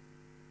that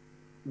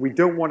we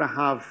don't want to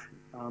have,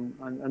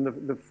 and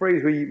the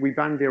phrase we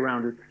bandy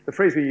around, the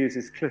phrase we use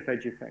is cliff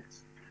edge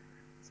effects.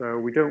 So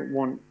we don't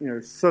want,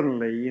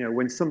 suddenly,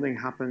 when something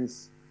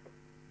happens,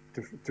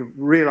 to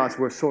realize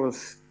we're sort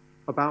of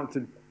about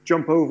to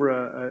jump over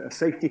a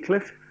safety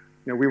cliff.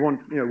 We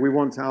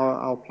want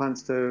our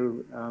plants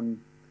to,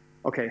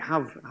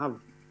 have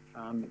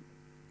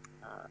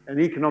an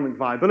economic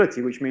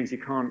viability, which means you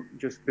can't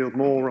just build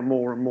more and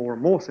more and more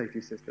and more safety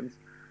systems.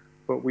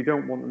 But we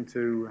don't want them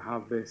to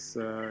have this,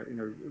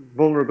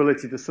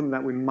 vulnerability to something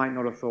that we might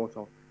not have thought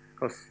of.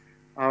 Because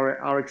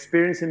our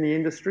experience in the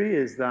industry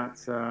is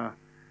that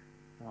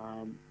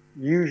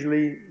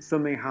usually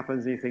something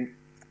happens and you think,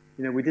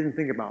 we didn't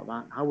think about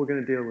that. How are we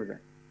going to deal with it?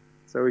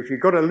 So if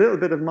you've got a little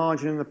bit of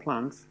margin in the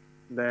plant,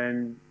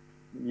 then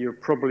you're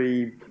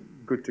probably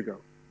good to go.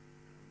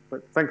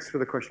 But thanks for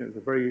the question. It's a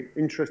very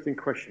interesting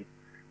question.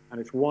 And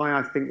it's why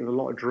I think there's a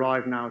lot of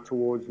drive now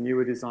towards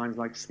newer designs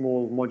like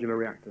small modular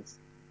reactors.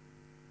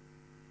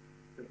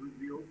 It would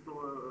be also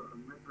a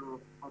matter of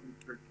public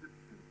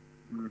perception,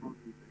 not only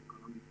the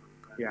economic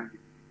value. Yeah.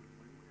 Because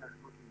when we are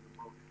talking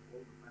about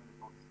all the time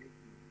about safety,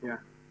 Yeah.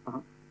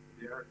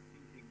 they are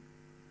thinking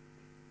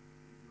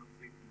it's not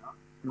safe enough.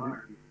 Why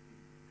are we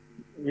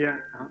thinking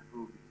Yeah.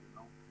 improve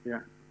it,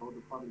 Yeah. About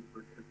the public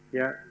perception.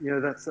 Yeah.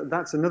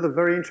 That's another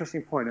very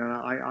interesting point. And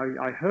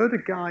I heard a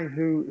guy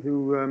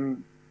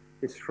who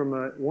is from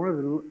one of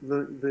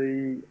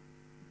the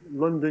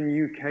London,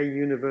 UK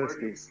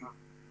universities.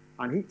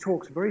 And he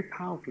talks very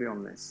powerfully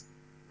on this,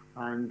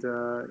 and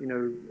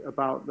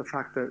about the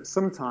fact that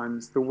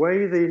sometimes the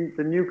way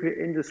the nuclear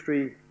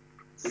industry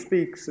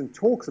speaks and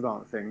talks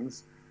about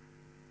things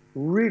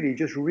really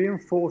just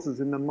reinforces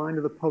in the mind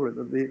of the public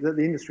that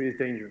the industry is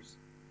dangerous,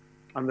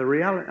 and the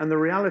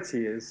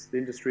reality is the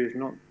industry is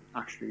not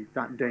actually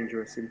that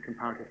dangerous in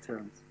comparative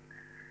terms.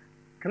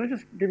 Can I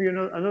just give you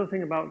another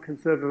thing about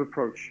conservative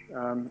approach?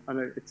 And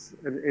it's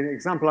an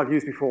example I've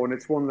used before, and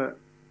it's one that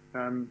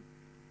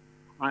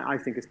I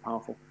think is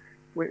powerful.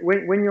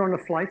 When you're on a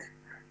flight,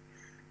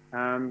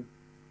 how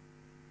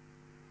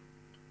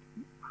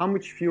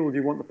much fuel do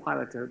you want the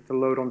pilot to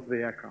load onto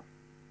the aircraft?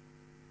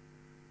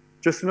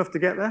 Just enough to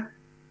get there?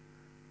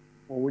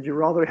 Or would you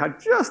rather it had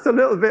just a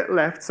little bit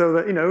left so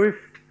that,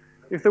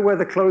 if the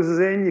weather closes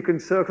in, you can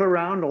circle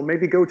around or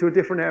maybe go to a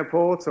different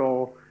airport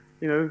or,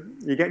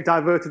 you get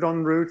diverted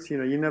en route,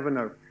 you never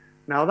know.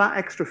 Now, that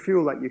extra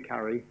fuel that you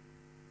carry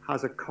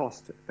has a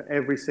cost for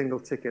every single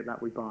ticket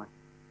that we buy.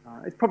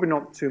 It's probably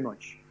not too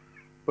much,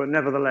 but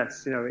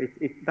nevertheless,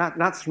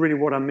 that's really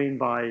what I mean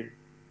by,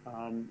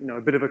 a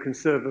bit of a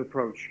conservative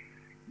approach.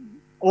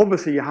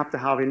 Obviously, you have to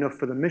have enough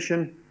for the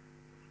mission,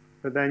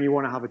 but then you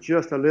want to have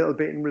just a little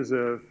bit in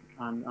reserve,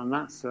 and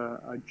that's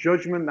a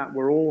judgment that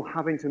we're all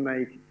having to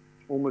make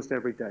almost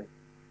every day.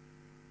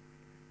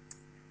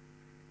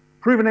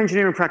 Proven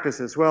engineering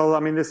practices. Well,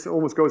 this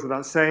almost goes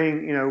without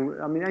saying.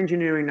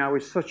 Engineering now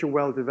is such a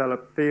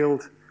well-developed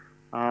field.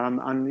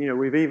 And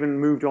we've even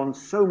moved on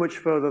so much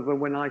further than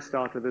when I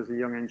started as a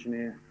young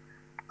engineer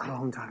a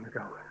long time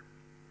ago.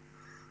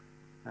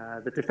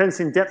 The defense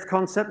in depth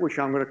concept, which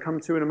I'm going to come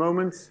to in a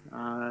moment.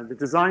 The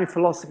design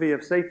philosophy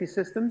of safety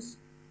systems,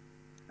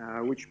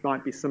 which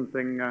might be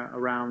something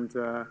around,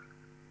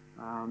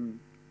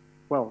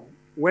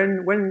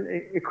 when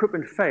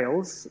equipment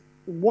fails,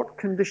 what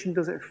condition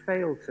does it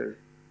fail to?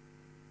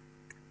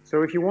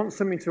 So if you want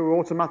something to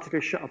automatically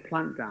shut a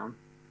plant down,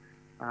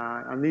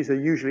 and these are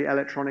usually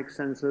electronic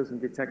sensors and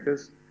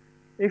detectors.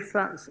 If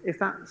that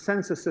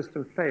sensor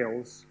system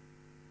fails,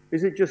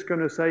 is it just going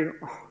to say,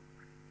 "Oh,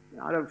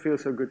 I don't feel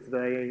so good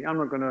today. I'm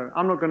not going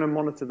to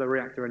monitor the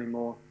reactor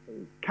anymore.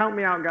 Count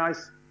me out,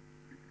 guys"?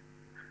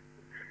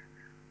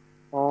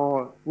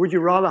 Or would you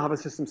rather have a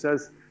system that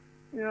says,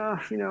 "Yeah,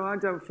 I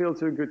don't feel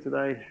too good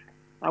today.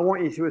 I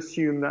want you to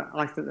assume that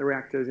I think the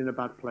reactor is in a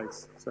bad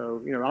place.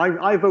 So,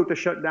 I vote to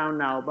shut down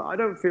now, but I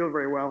don't feel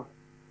very well."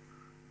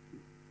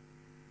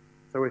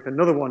 So if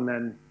another one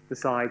then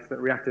decides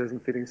that reactor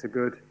isn't feeling so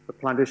good, the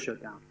plant is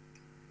shut down.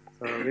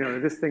 So,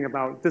 this thing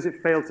about, does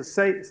it fail to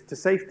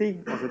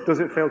safety, or does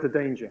it fail to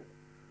danger?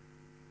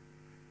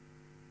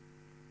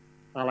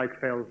 I like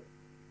fail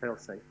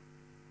safe.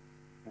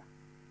 I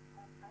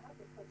have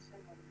a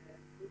question on the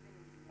proven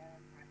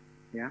engineering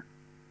practice. Yeah.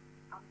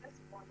 I'm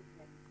just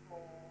wondering, for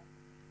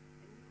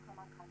a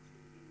newcomer country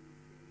in,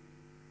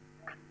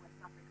 say, West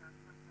Africa,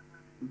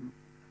 Sub-Saharan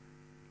Africa,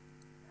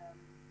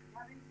 we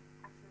haven't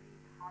actually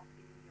had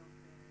any of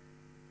the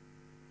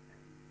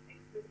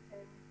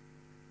existing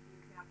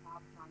nuclear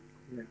power plants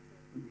operated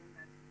within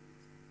that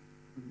region.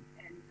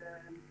 And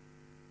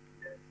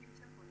the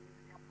future for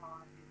nuclear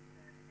power is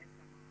the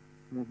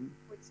SMRs,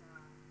 which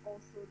are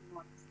also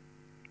not,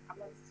 I'm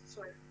not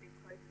sure if it's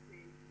correct to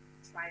say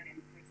tried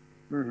and tested.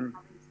 Mhm.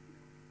 Haven't,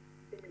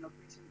 been in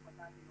operation for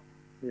that long.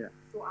 Yeah.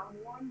 So I'm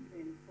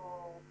wondering,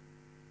 for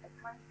a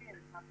country in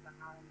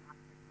sub-Saharan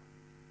Africa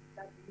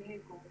that may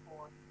go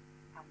for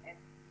an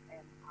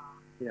SMR,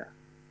 Yeah.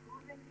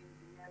 proven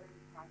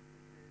engineering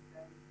practices,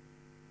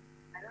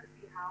 I don't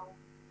see how,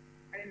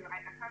 I don't know,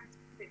 I can't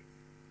fit.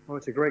 Oh,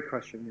 it's a great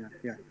question.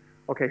 Yeah.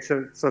 Okay,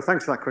 so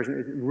thanks for that question.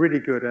 It's really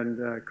good, and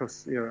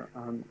because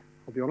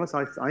I'll be honest,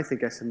 I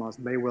think SMRs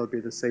may well be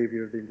the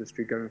savior of the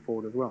industry going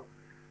forward as well,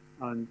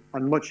 and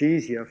much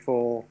easier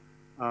for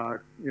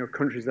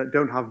countries that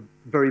don't have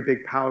very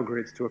big power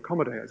grids to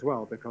accommodate as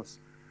well, because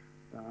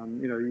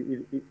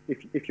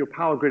if your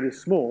power grid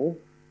is small,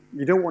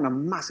 you don't want a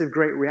massive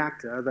great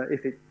reactor that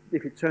if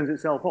it turns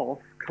itself off,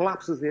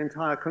 collapses the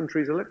entire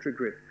country's electric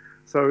grid.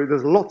 So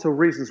there's lots of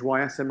reasons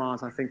why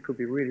SMRs, I think, could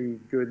be really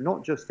good,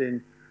 not just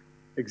in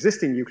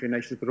existing nuclear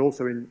nations, but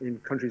also in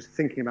countries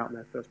thinking about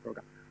their first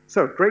program.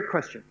 So, great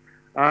question.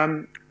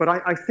 But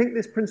I think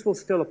this principle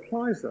still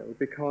applies, though,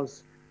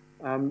 because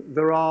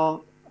there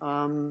are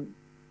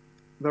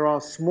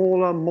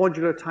smaller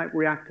modular type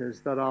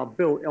reactors that are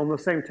built on the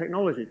same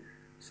technology.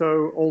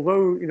 So,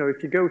 although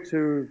if you go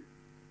to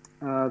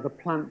the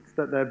plant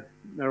that they're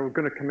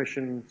going to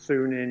commission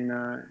soon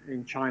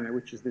in China,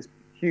 which is this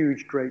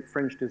huge, great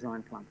French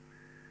design plant,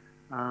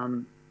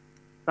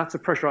 that's a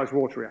pressurized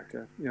water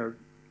reactor.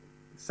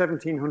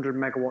 1,700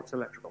 megawatts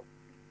electrical,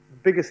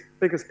 biggest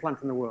plant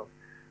in the world.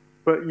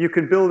 But you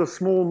can build a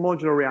small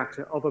modular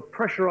reactor of a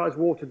pressurized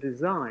water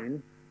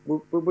design,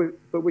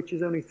 but which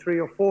is only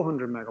 300 or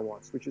 400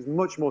 megawatts, which is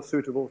much more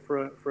suitable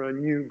for a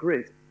new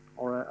grid,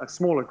 or a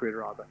smaller grid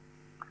rather.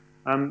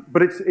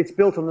 But it's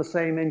built on the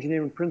same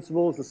engineering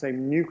principles, the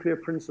same nuclear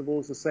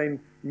principles,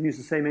 use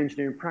the same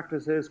engineering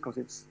practices, because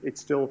it's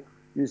still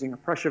using a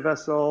pressure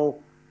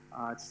vessel,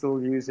 it's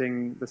still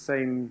using the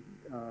same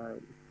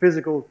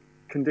physical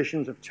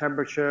conditions of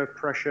temperature,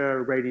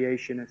 pressure,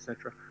 radiation,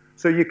 etc.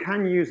 So you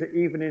can use it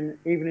even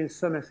in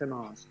some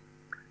SMRs.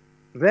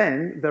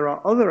 Then there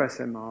are other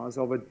SMRs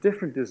of a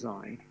different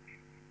design.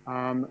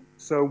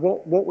 So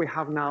what we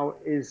have now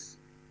is,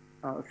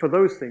 for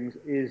those things,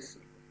 is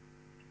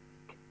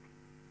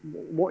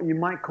what you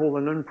might call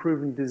an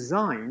unproven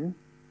design,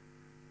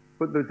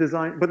 but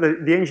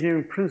the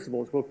engineering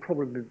principles will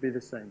probably be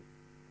the same.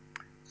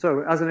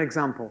 So as an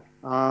example,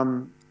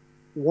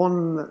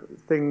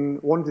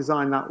 one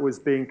design that was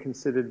being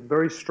considered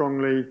very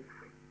strongly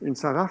in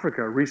South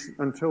Africa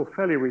until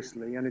fairly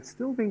recently, and it's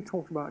still being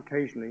talked about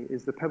occasionally,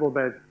 is the pebble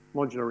bed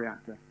modular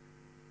reactor.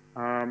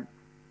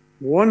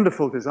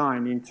 Wonderful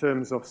design in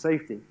terms of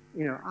safety,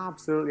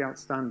 absolutely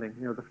outstanding.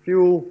 The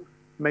fuel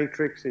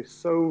matrix is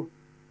so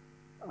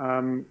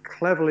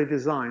cleverly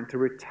designed to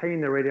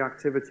retain the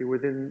radioactivity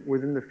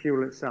within the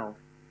fuel itself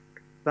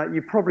that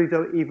you probably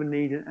don't even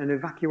need an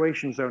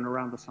evacuation zone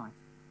around the site.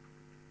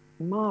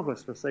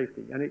 Marvelous for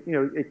safety, and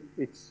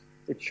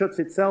it shuts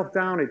itself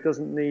down. It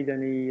doesn't need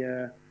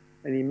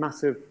any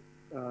massive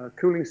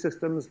cooling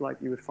systems like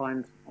you would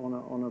find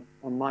on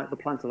the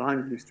plant that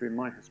I'm used to in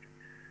my history.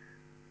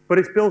 But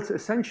it's built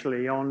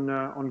essentially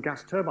on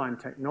gas turbine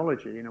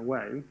technology in a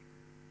way,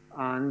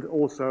 and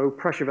also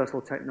pressure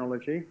vessel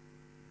technology,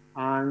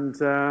 and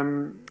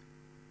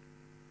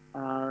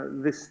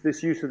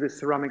this use of this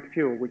ceramic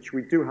fuel, which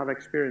we do have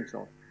experience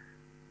of.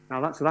 Now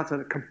that's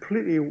a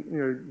completely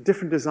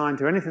different design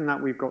to anything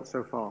that we've got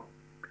so far.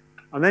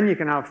 And then you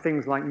can have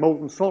things like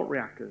molten salt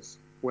reactors,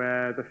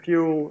 where the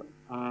fuel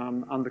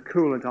and the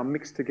coolant are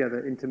mixed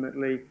together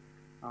intimately.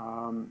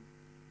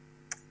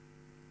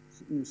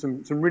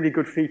 Some really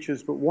good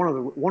features, but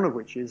one of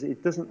which is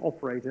it doesn't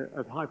operate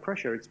at high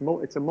pressure. It's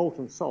a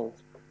molten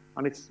salt,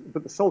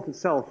 but the salt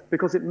itself,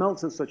 because it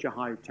melts at such a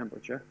high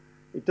temperature,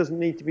 it doesn't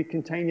need to be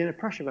contained in a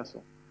pressure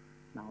vessel.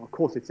 Now, of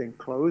course, it's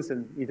enclosed,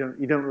 and you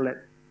don't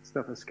let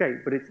stuff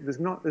escape, but there's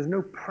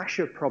no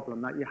pressure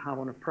problem that you have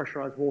on a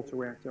pressurized water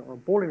reactor or a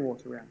boiling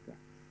water reactor.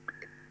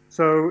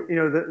 So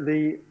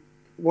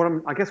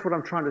I guess what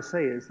I'm trying to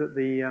say is that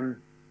the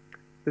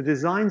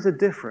designs are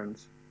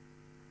different,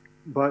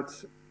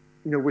 but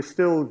we're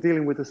still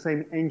dealing with the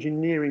same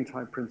engineering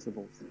type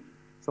principles.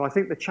 So I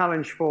think the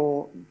challenge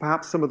for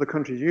perhaps some of the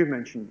countries you've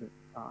mentioned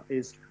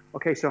is,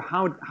 okay, so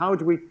how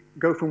do we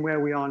go from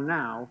where we are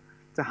now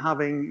to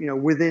having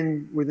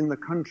within the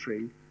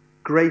country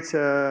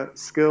greater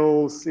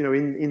skills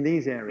in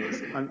these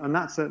areas? And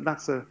that's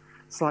a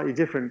slightly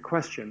different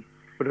question,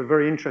 but a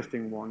very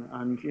interesting one.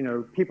 And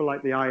people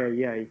like the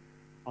IAEA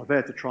are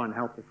there to try and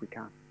help if we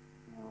can.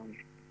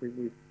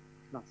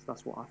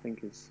 That's what I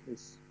think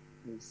is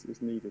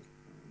needed.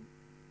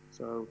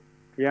 So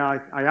yeah,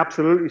 I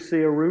absolutely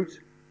see a route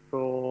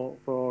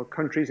for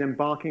countries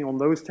embarking on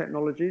those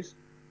technologies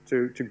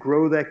to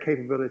grow their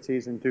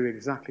capabilities and do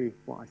exactly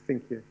what I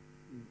think you're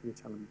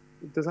telling me.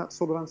 Does that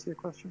sort of answer your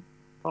question?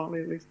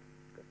 Partly, at least.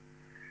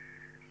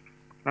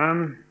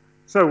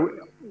 So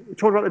we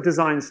talked about the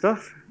design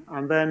stuff,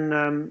 and then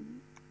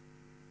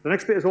the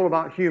next bit is all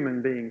about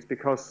human beings,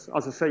 because,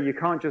 as I say, you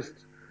can't just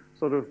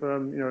sort of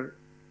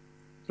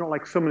not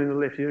like someone in the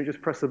lift. You don't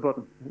just press the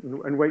button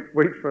and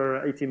wait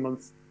for 18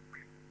 months.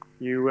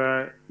 You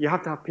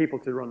have to have people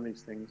to run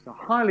these things. They're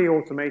highly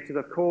automated,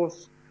 of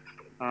course,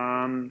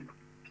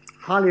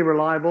 highly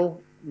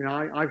reliable. You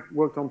know, I've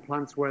worked on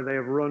plants where they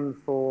have run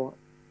for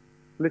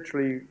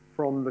literally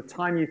from the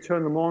time you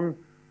turn them on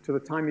to the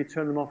time you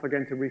turn them off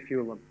again to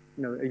refuel them.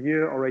 You know, a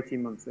year or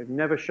 18 months. They've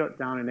never shut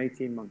down in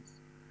 18 months.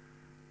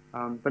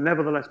 But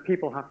nevertheless,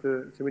 people have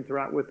to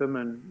interact with them,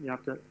 and you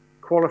have to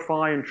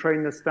qualify and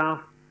train the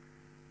staff.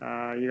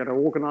 You got to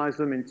organize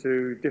them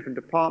into different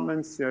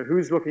departments. You know,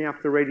 who's looking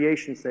after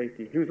radiation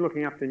safety? Who's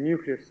looking after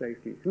nuclear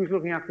safety? Who's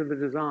looking after the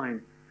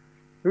design?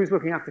 Who's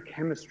looking after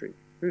chemistry?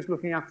 Who's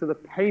looking after the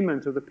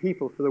payment of the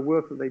people for the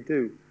work that they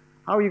do?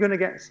 How are you going to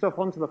get stuff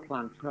onto the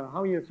plant?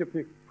 How is your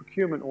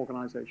procurement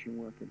organization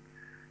working?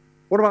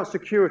 What about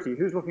security?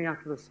 Who's looking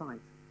after the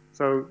site?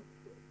 So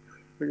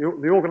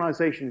the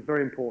organization is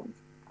very important.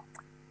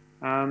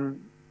 And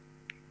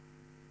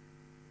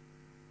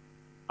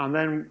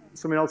then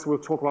something else we'll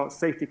talk about,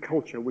 safety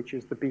culture, which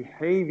is the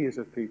behaviors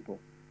of people.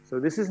 So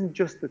this isn't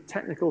just the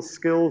technical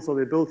skills or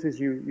the abilities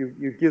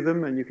you give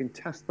them and you can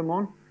test them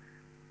on.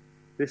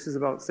 This is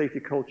about safety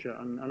culture,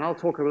 and I'll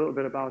talk a little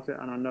bit about it,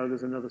 and I know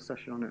there's another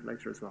session on it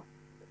later as well.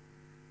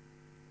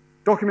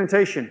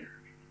 Documentation.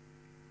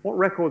 What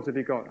records have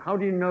you got? How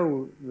do you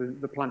know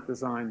the plant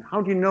design?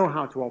 How do you know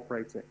how to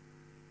operate it?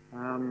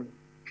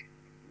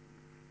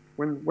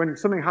 When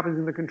something happens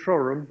in the control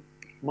room,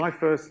 my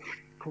first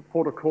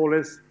port of call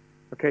is,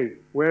 okay,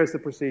 where's the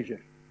procedure?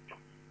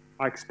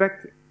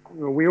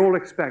 We all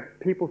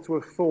expect people to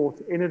have thought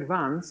in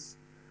advance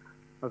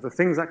of the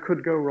things that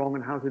could go wrong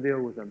and how to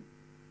deal with them.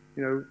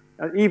 You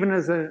know, even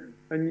as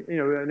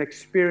an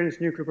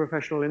experienced nuclear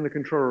professional in the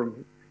control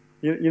room,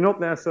 you're not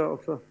there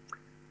sort of,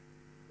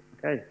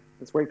 okay,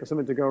 let's wait for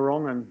something to go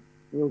wrong and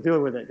we'll deal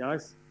with it,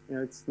 guys. You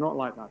know, it's not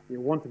like that. You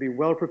want to be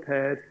well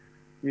prepared,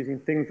 using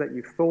things that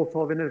you've thought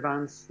of in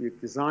advance. You've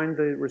designed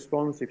the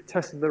response. You've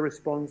tested the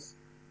response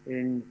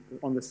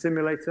on the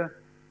simulator.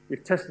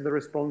 You've tested the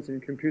response in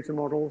computer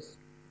models,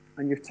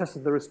 and you've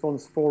tested the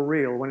response for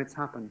real when it's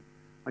happened.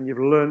 And you've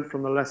learned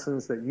from the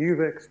lessons that you've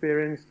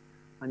experienced,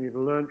 and you've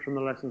learned from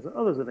the lessons that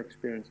others have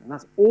experienced. And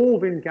that's all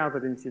been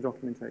gathered into your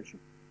documentation.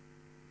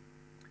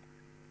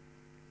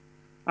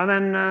 And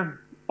then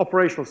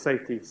operational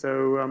safety.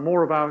 So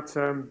more about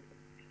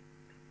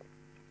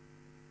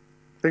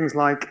things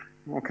like,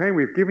 okay,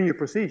 we've given you a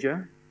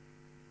procedure,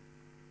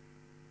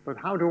 but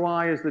how do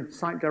I, as the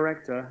site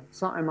director,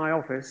 sat in my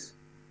office,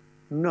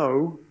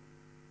 know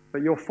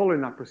that you're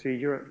following that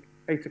procedure at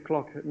 8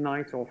 o'clock at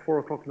night or 4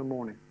 o'clock in the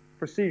morning?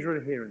 Procedural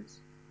adherence.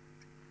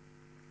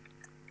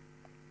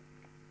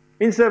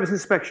 In-service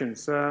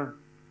inspections,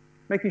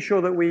 making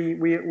sure that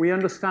we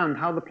understand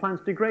how the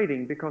plant's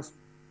degrading, because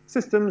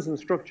systems and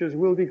structures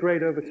will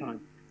degrade over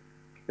time.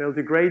 They'll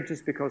degrade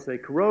just because they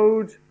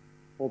corrode,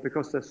 or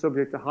because they're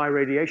subject to high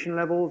radiation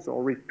levels,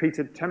 or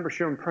repeated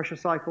temperature and pressure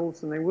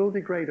cycles, and they will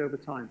degrade over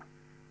time.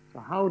 So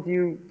how do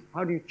you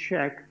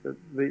check that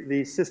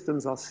these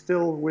systems are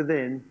still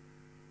within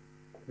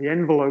the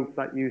envelope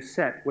that you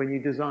set when you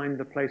designed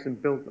the place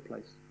and built the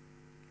place?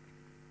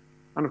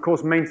 And of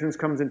course, maintenance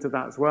comes into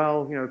that as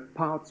well. You know,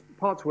 parts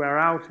wear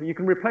out. You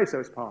can replace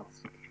those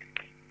parts.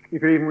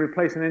 You could even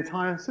replace an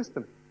entire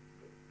system.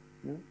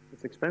 You know,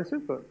 it's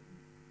expensive, but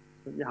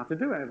you have to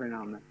do it every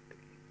now and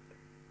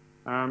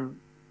then.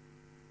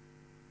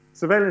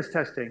 Surveillance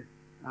testing.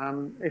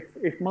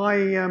 If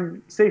my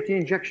safety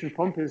injection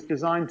pump is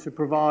designed to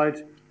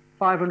provide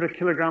 500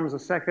 kilograms a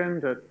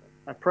second at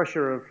a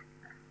pressure of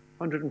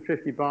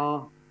 150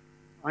 bar,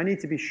 I need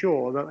to be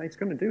sure that it's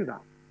going to do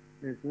that.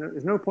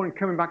 There's no point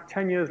coming back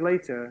 10 years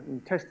later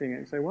and testing it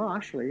and say, well,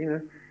 actually, you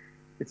know,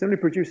 it's only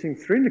producing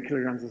 300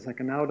 kilograms a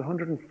second now at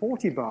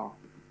 140 bar.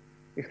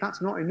 If that's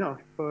not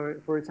enough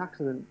for its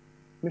accident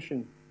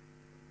mission.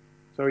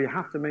 So you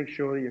have to make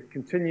sure that you're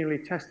continually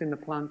testing the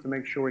plant to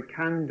make sure it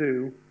can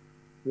do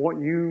what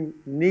you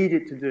need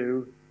it to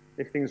do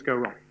if things go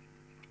wrong.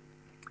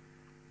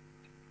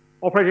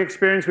 Operating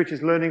experience, which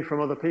is learning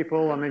from other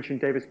people. I mentioned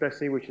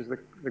Davis-Besse, which is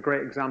the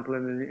great example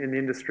in the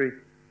industry.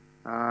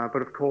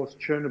 But of course,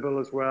 Chernobyl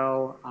as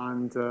well,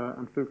 and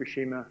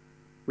Fukushima.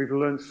 We've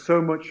learned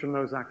so much from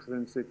those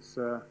accidents. It's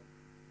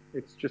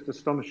just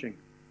astonishing.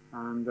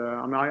 And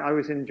I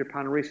was in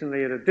Japan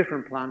recently at a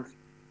different plant,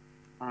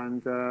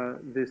 and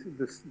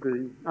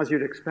as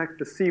you'd expect,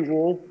 the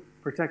seawall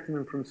protecting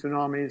them from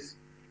tsunamis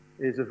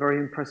is a very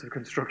impressive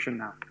construction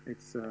now.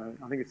 It's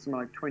I think it's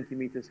something like 20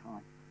 meters high.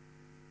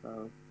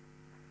 So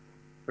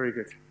very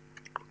good.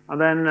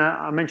 And then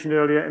I mentioned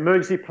earlier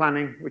emergency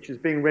planning, which is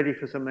being ready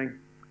for something,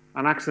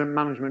 and accident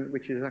management,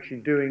 which is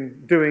actually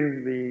doing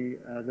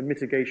the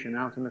mitigation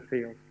out in the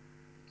field.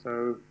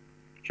 So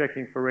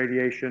checking for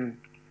radiation,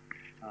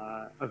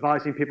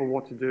 advising people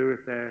what to do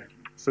if they're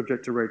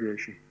subject to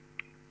radiation,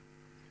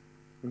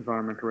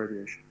 environmental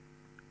radiation.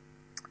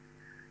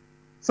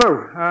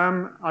 So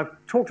I've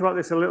talked about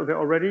this a little bit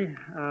already,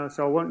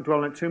 so I won't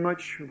dwell on it too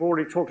much. We've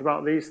already talked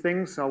about these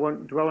things, so I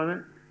won't dwell on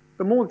it.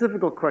 The more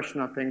difficult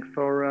question, I think,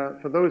 for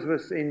those of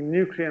us in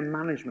nuclear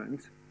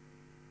management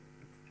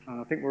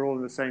I think we're all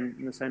in the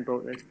same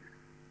boat.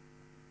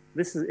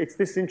 It's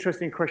this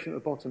interesting question at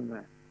the bottom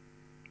there,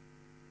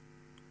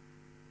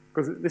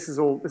 because this is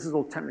all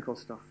technical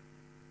stuff.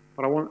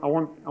 But I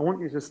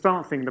want you to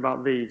start thinking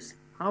about these.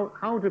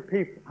 How do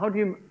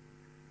you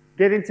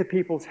get into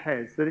people's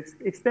heads that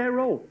it's their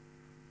role?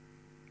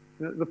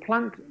 The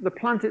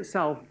plant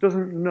itself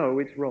doesn't know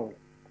its role.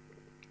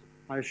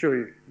 I assure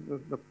you,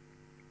 the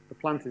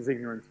plant is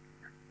ignorant.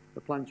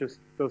 The plant just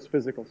does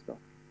physical stuff.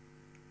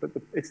 But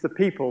it's the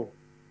people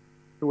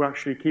who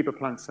actually keep a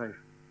plant safe.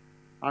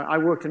 I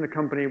worked in a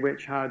company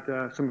which had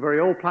some very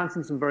old plants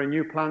and some very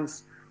new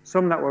plants,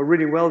 some that were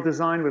really well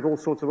designed with all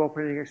sorts of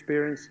operating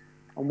experience,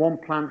 and one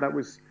plant that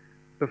was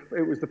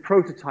the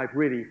prototype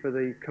really for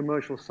the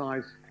commercial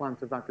size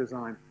plant of that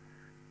design.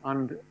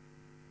 And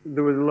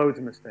there were loads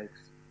of mistakes.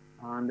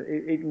 And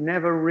it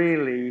never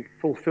really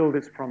fulfilled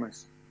its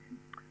promise.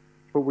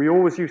 But we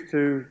always used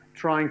to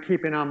try and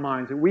keep in our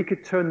minds that we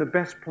could turn the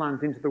best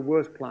plant into the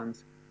worst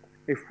plant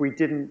if we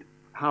didn't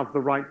have the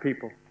right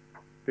people.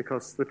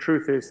 Because the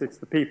truth is, it's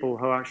the people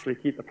who actually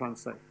keep the plant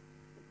safe.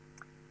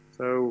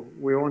 So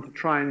we want to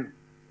try and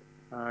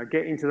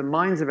get into the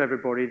minds of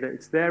everybody that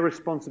it's their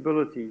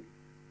responsibility,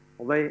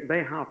 or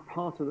they have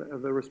part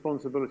of the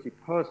responsibility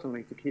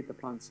personally to keep the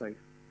plant safe.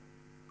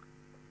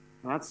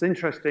 Now, that's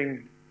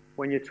interesting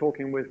when you're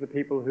talking with the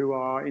people who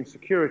are in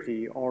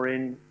security or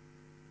in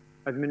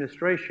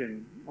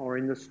administration or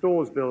in the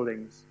stores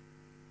buildings.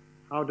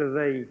 How do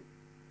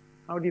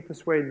you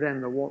persuade them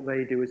that what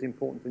they do is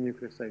important to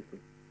nuclear safety?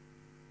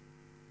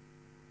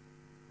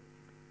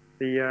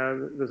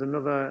 There's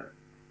another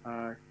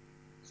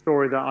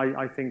story that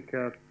I think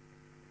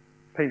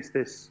paints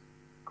this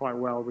quite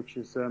well, which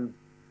is from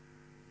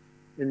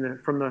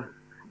the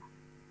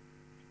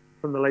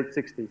late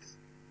 60s,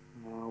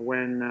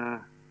 when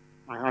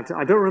I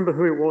don't remember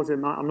who it was.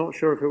 I'm not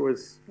sure if it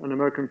was an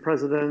American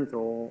president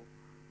or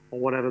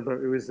whatever, but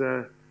it was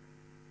a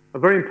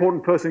very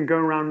important person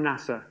going around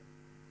NASA,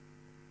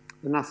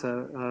 the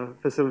NASA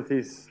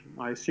facilities,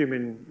 I assume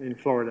in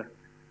Florida,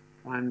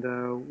 and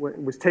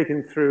was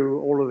taken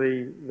through all of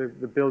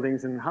the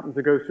buildings and happened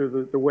to go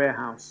through the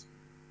warehouse,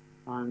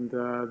 and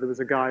there was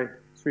a guy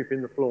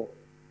sweeping the floor.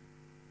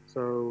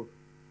 So,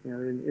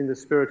 in the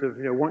spirit of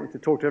wanting to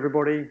talk to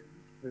everybody,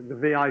 the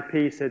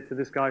VIP said to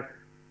this guy,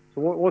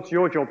 "So what's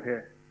your job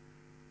here?"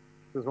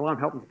 He says, "Well, I'm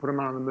helping to put a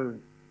man on the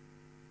moon."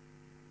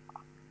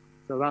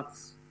 So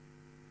that's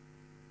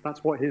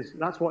what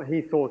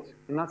he thought,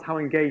 and that's how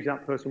engaged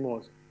that person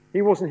was.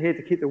 He wasn't here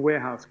to keep the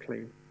warehouse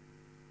clean.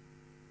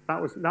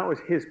 That was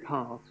his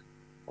part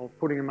of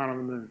putting a man on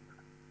the moon,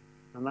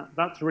 and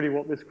that's really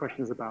what this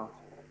question is about.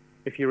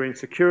 If you're in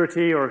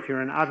security, or if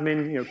you're in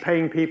admin,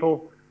 paying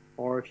people,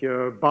 or if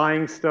you're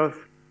buying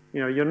stuff,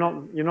 you're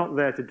not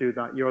there to do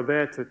that. You're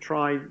there to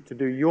try to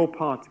do your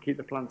part to keep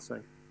the plant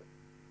safe.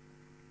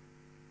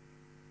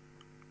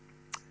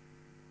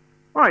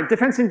 All right,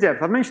 defense in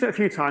depth. I've mentioned it a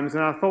few times,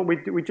 and I thought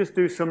we'd just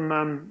do some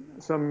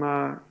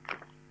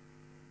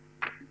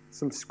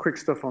quick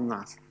stuff on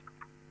that.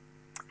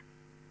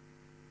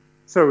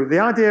 So the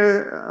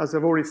idea, as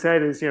I've already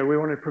said, is we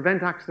want to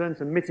prevent accidents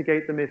and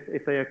mitigate them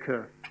if they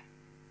occur.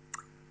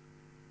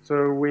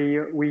 So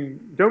we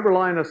don't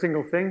rely on a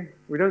single thing.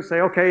 We don't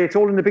say, okay, it's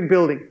all in the big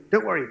building.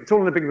 Don't worry, it's all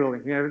in the big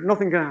building.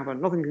 Nothing can happen,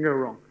 nothing can go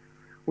wrong.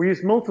 We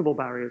use multiple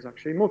barriers,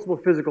 actually, multiple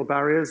physical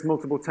barriers,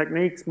 multiple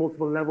techniques,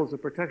 multiple levels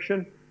of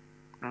protection.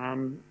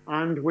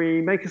 And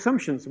we make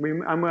assumptions.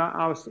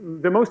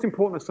 The most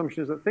important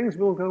assumption is that things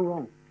will go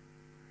wrong.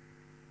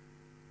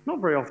 Not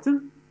very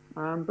often,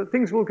 but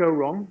things will go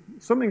wrong.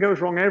 Something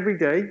goes wrong every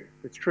day.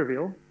 It's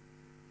trivial.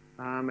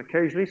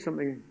 Occasionally,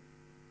 something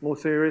more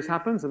serious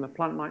happens, and the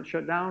plant might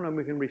shut down, and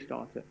we can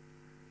restart it.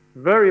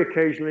 Very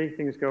occasionally,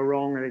 things go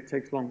wrong, and it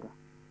takes longer.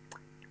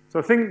 So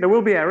I think there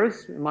will be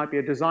errors. It might be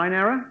a design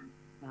error.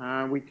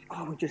 We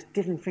just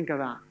didn't think of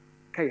that.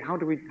 Okay, how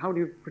do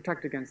you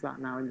protect against that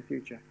now in the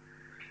future?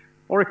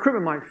 Or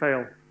equipment might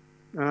fail.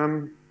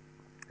 A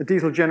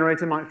diesel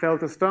generator might fail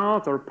to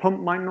start, or a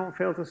pump might not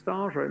fail to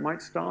start, or it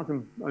might start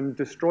and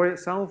destroy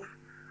itself.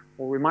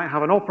 Or we might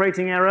have an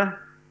operating error.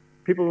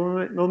 People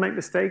will make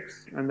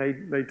mistakes, and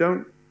they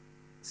don't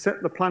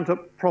set the plant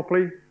up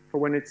properly for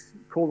when it's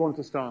called on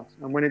to start.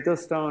 And when it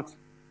does start,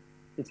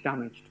 it's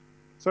damaged.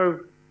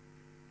 So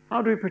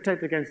how do we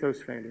protect against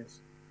those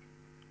failures?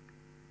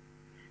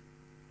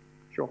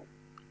 Sure.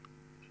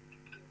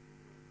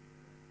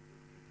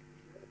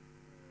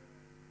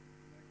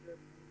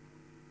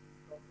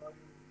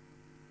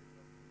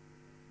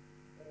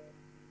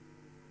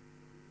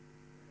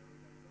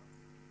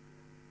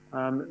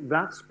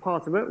 That's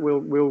part of it.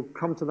 We'll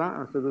come to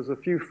that. So there's a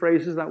few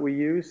phrases that we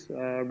use.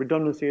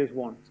 Redundancy is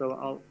one.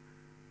 So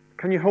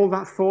can you hold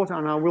that thought,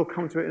 and I will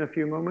come to it in a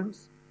few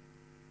moments?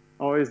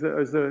 Or is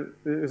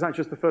that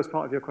just the first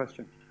part of your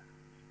question?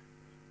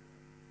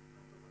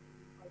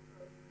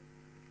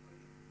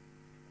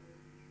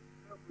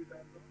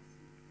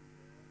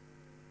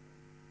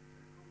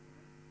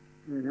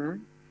 Mm-hmm.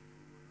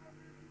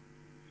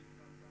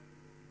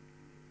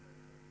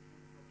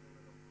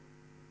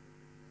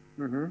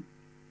 Mm-hmm.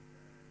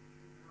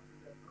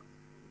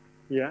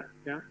 Yeah,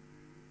 yeah.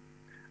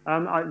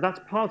 That's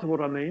part of what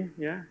I mean,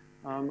 yeah.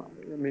 I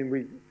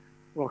mean,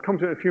 I'll come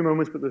to it in a few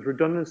moments, but there's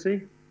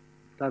redundancy,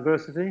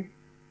 diversity,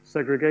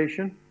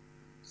 segregation,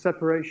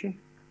 separation.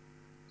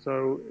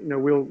 So, you know,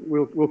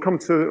 we'll come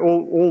to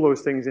all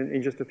those things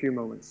in just a few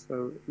moments.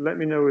 So let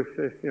me know if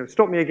you know,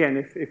 stop me again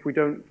if we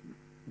don't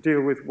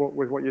deal with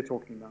what you're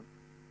talking about.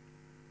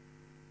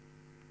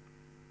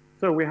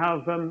 So we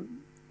have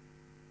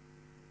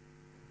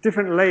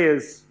different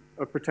layers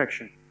of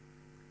protection.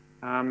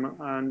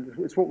 And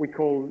it's what we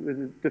call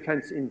the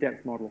defense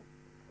in-depth model.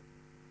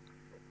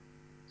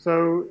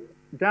 So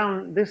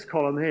down this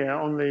column here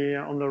on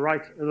the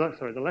right,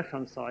 sorry, the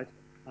left-hand side,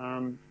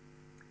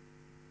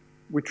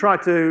 we try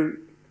to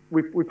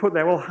we put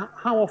there. Well,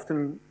 how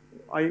often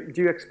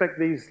do you expect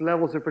these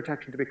levels of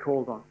protection to be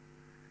called on?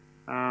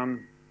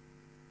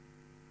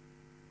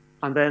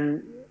 And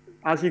then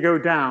as you go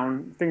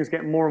down, things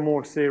get more and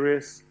more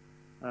serious.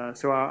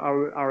 So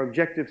our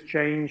objectives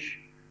change.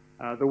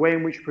 The way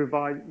in which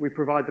we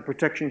provide the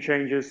protection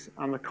changes,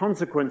 and the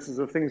consequences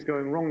of things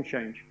going wrong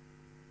change.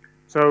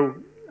 So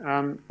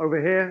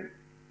over here,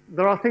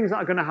 there are things that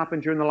are going to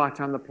happen during the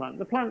lifetime of the plant.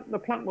 The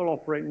plant will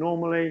operate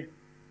normally,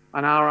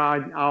 and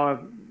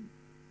our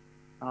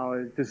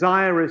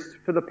desire is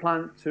for the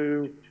plant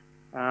to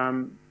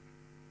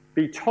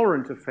be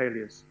tolerant of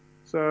failures.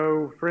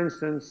 So, for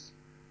instance,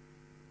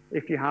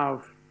 if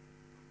you're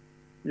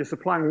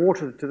supplying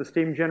water to the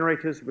steam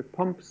generators with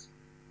pumps,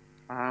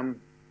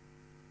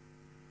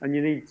 and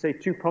you need, say,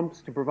 2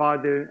 pumps to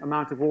provide the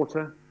amount of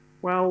water.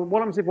 Well, what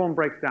happens if one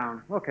breaks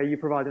down? Okay, you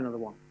provide another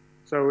one.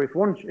 So if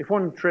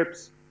one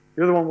trips,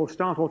 the other one will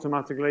start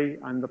automatically,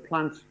 and the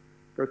plant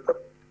goes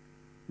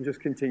and just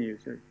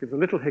continues. It gives a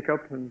little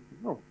hiccup, and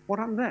oh, what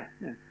happened there?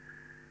 Yeah.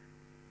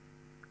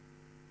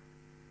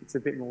 It's a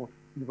bit more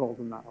involved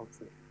than that,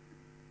 obviously.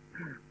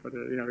 But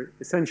you know,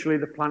 essentially,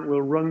 the plant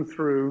will run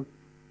through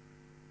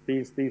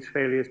these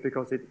failures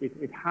because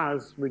it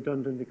has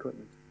redundant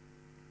equipment.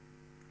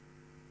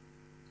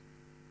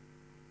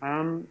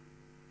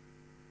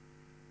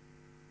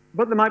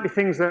 But there might be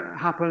things that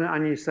happen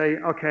and you say,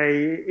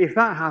 okay, if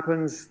that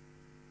happens,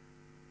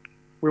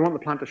 we want the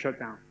plant to shut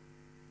down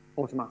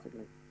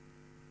automatically.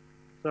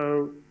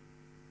 So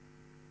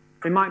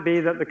it might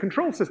be that the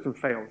control system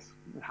fails.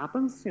 It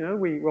happens, you know,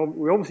 we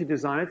obviously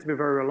design it to be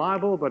very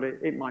reliable, but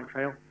it might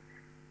fail.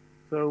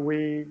 So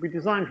we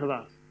design for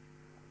that.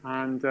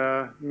 And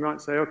you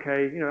might say,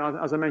 okay, you know,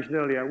 as I mentioned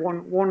earlier,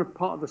 one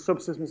part of the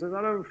subsystem says,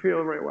 I don't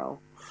feel very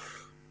well.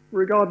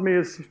 Regard me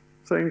as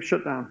saying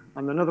shut down,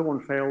 and another one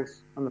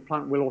fails, and the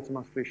plant will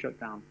automatically shut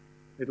down.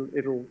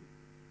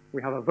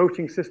 We have a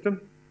voting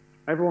system.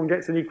 Everyone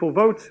gets an equal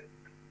vote,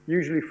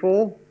 usually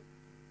 4.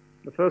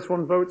 The first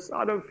one votes,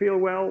 I don't feel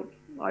well,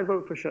 I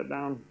vote for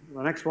shutdown.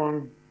 The next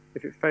one,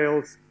 if it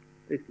fails,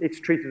 it's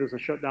treated as a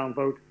shutdown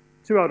vote.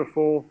 2 out of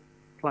 4,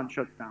 plant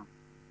shuts down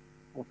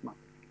automatically.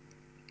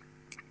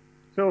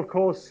 So of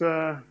course,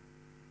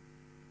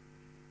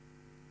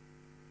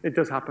 it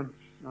does happen.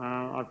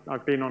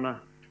 I've been on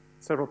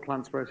several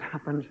plants where it's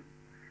happened,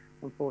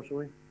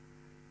 unfortunately.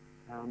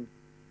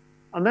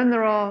 And then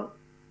there are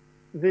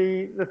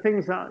the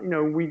things that, you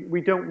know,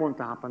 we don't want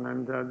to happen,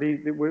 and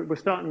we're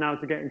starting now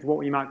to get into what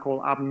we might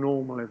call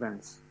abnormal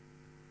events.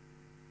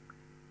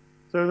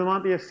 So there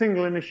might be a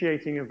single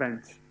initiating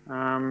event.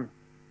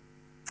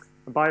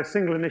 By a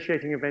single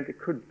initiating event, it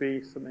could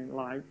be something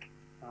like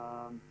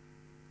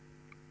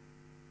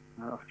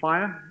a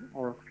fire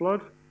or a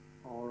flood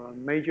or a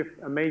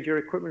major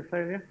equipment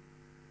failure.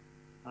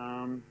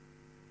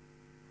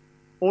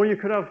 Or you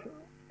could have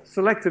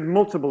selected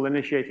multiple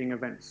initiating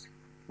events.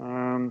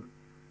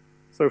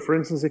 So for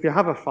instance, if you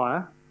have a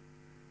fire,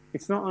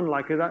 it's not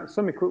unlikely that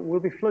some equipment will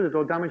be flooded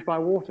or damaged by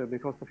water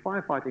because the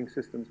firefighting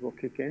systems will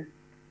kick in,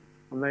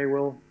 and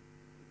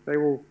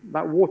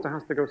that water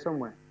has to go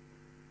somewhere.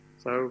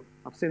 So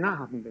I've seen that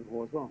happen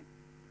before as well.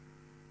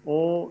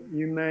 Or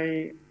you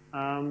may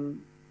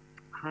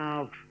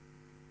have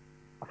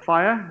a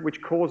fire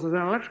which causes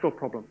an electrical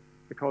problem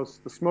because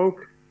the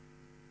smoke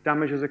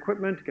damages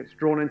equipment, gets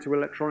drawn into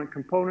electronic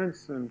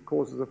components, and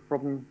causes a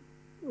problem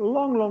a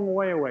long, long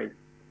way away.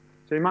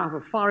 So you might have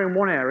a fire in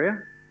one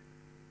area,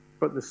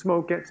 but the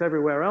smoke gets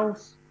everywhere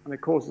else, and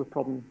it causes a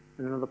problem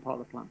in another part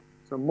of the plant.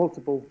 So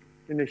multiple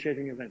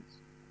initiating events.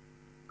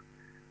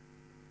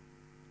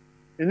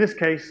 In this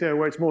case,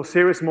 where it's more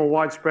serious, more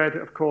widespread,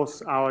 of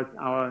course,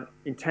 our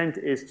intent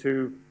is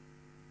to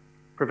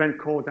prevent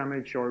core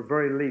damage, or at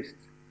very least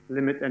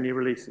limit any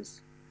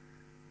releases.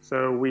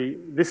 So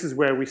this is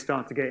where we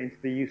start to get into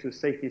the use of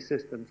safety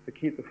systems to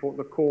keep the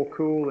core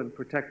cool and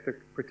protect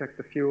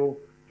the fuel,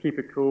 keep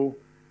it cool,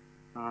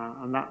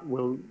 and that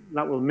will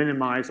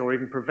minimize or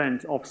even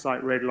prevent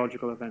off-site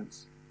radiological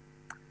events.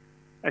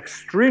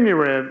 Extremely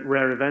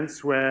rare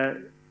events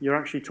where you're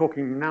actually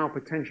talking now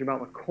potentially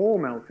about the core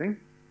melting.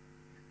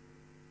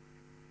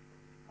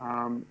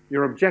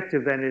 Your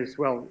objective then is,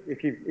 well,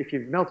 if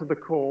you've melted the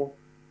core,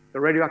 the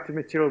radioactive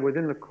material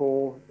within the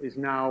core is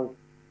now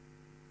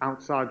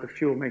outside the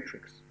fuel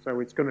matrix, so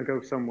it's going to go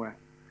somewhere.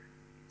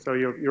 So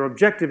your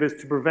objective is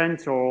to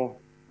prevent or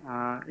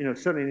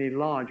certainly need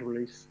large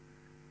release,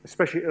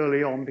 especially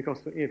early on,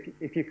 because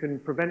if you can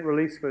prevent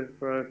release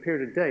for a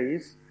period of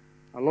days,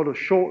 a lot of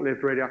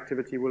short-lived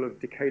radioactivity will have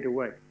decayed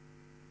away.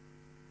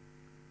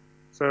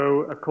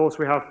 So, of course,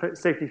 we have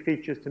safety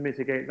features to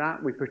mitigate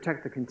that. We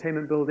protect the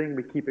containment building.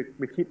 We keep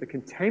the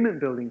containment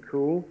building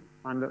cool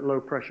and at low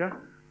pressure,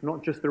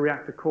 not just the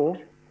reactor core.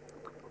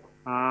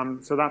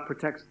 So that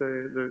protects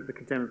the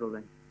containment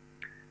building.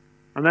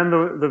 And then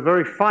the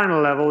very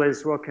final level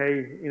is,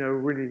 okay,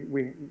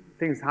 really,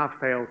 things have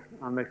failed,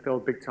 and they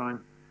failed big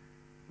time,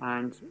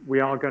 and we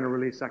are going to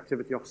release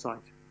activity off-site.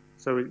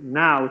 So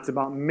now it's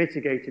about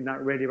mitigating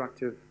that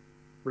radioactive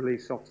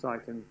release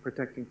off-site and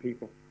protecting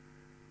people.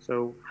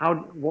 So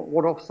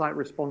what off-site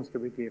response do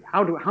we give?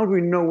 How do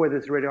we know where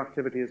this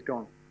radioactivity has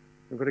gone?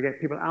 We've got to get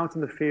people out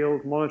in the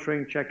field,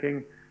 monitoring,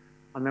 checking,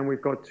 and then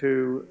we've got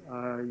to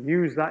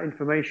use that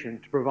information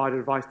to provide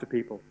advice to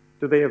people.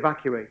 Do they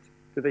evacuate?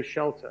 Do they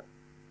shelter?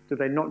 Do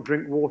they not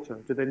drink water?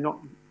 Do they not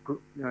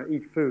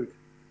eat food?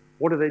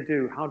 What do they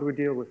do? How do we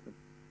deal with them?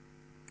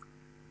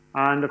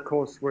 And of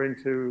course, we're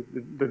into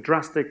the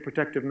drastic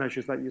protective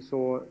measures that you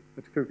saw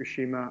at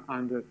Fukushima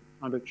and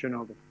at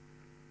Chernobyl.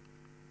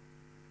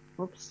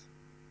 Oops.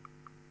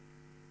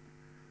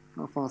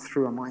 How far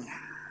through am I?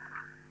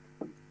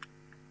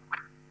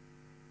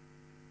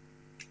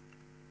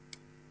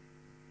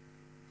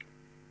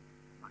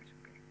 Right,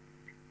 okay.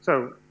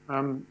 So,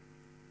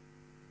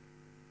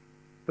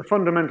 the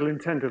fundamental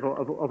intent of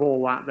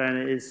all that then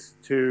is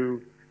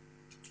to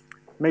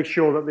make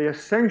sure that the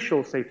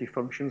essential safety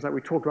functions that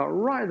we talked about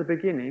right at the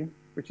beginning,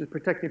 which is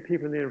protecting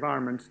people in the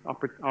environment,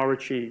 are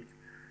achieved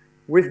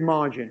with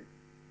margin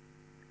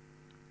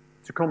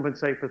to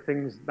compensate for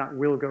things that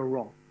will go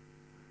wrong.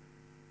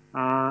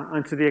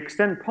 And to the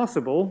extent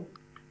possible,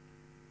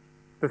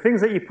 the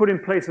things that you put in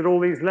place at all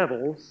these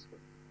levels,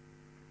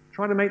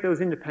 try to make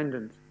those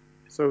independent,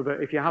 so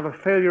that if you have a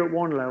failure at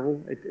one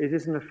level, it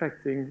isn't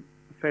affecting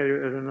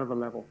failure at another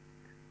level.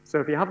 So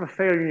if you have a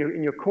failure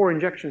in your core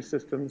injection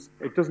systems,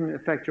 it doesn't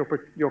affect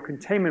your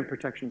containment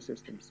protection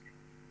systems.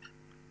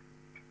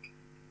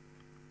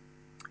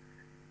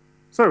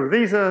 So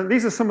these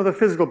are some of the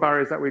physical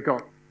barriers that we've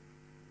got.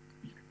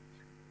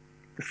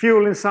 The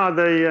fuel inside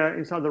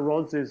the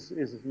rods is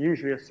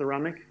usually a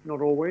ceramic,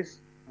 not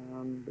always,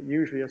 but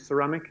usually a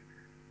ceramic.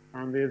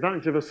 And the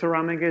advantage of a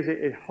ceramic is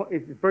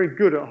it's very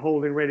good at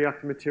holding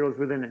radioactive materials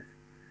within it.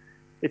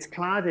 It's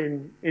clad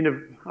in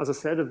as I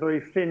said, a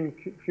very thin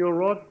fuel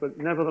rod, but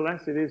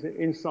nevertheless, it is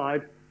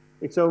inside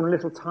its own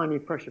little tiny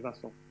pressure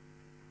vessel.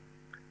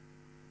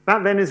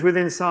 That then is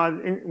within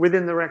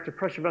the reactor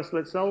pressure vessel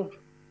itself,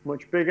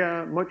 much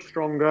bigger, much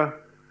stronger,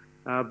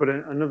 but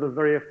another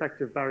very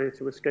effective barrier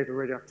to escape of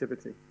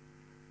radioactivity.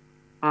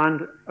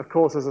 And of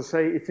course, as I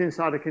say, it's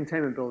inside a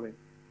containment building.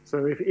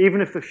 So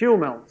even if the fuel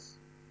melts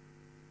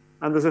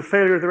and there's a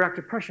failure of the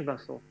reactor pressure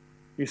vessel,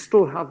 you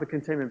still have the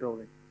containment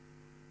building.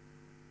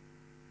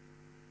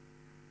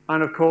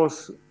 And of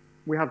course,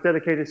 we have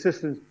dedicated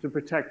systems to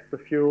protect the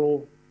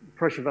fuel, the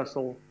pressure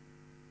vessel,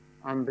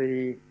 and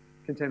the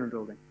containment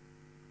building.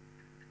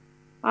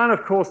 And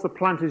of course, the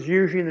plant is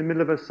usually in the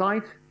middle of a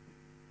site,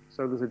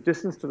 so there's a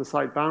distance to the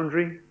site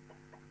boundary.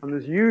 And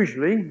there's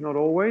usually, not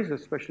always,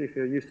 especially if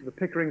you're used to the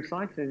Pickering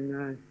site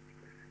in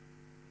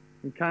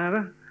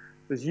Canada,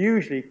 there's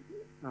usually,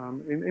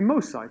 in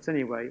most sites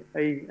anyway,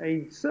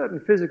 a certain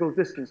physical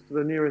distance to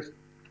the nearest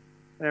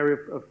area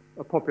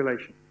of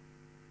population.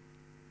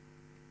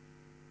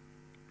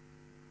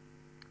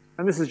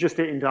 And this is just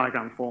it in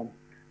diagram form.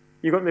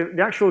 You've got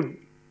the actual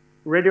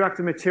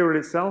radioactive material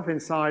itself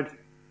inside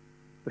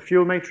the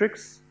fuel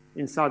matrix,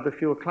 inside the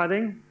fuel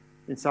cladding,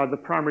 inside the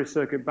primary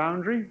circuit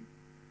boundary,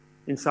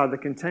 inside the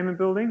containment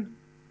building,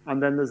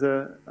 and then there's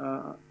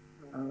a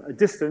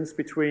distance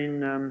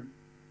between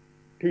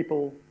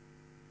people,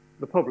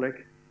 the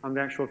public, and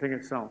the actual thing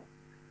itself.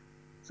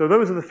 So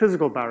those are the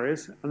physical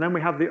barriers, and then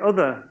we have the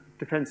other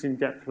defense in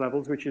depth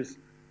levels, which is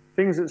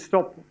things that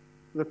stop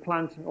the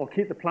plant or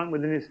keep the plant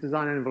within its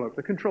design envelope,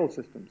 the control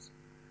systems.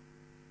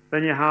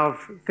 Then you have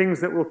things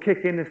that will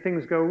kick in if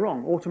things go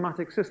wrong,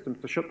 automatic systems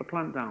to shut the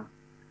plant down.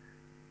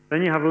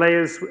 Then you have a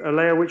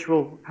layer which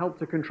will help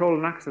to control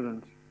an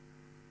accident.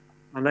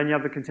 And then you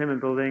have the containment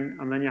building,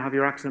 and then you have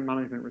your accident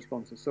management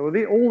responses. So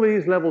all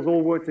these levels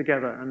all work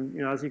together, and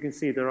as you can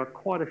see, there are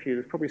quite a few.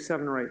 There's probably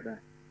 7 or 8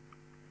 there.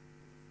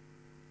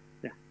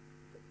 Yeah.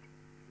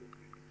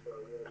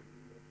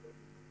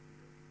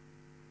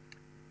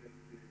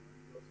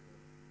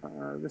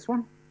 This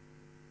one?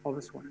 Oh,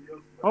 this one.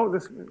 Oh,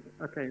 this.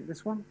 Okay,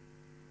 this one.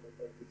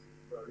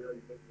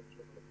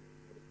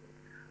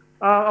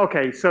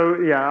 Okay, so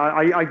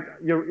yeah,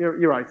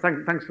 you're right.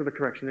 Thanks for the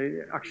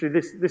correction. Actually,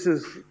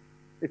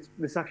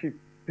 this actually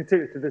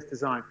particular to this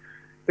design.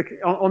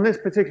 On this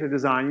particular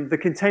design, the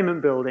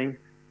containment building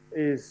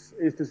is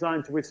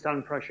designed to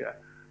withstand pressure,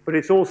 but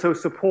it's also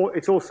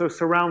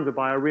surrounded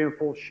by a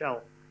reinforced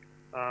shell.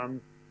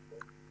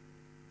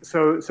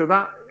 So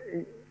that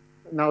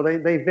now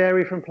they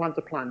vary from plant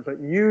to plant, but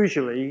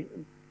usually,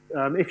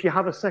 if you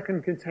have a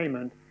second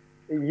containment,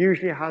 it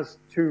usually has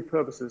 2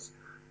 purposes.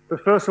 The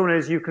first one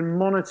is you can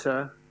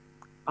monitor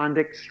and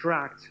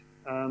extract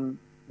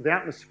the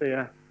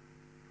atmosphere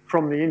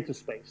from the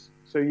interspace.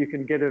 So you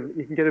can get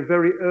a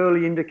very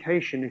early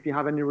indication if you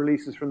have any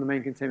releases from the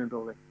main containment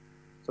building.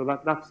 So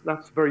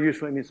that's very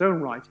useful in its own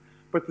right.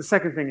 But the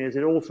second thing is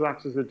it also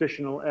acts as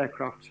additional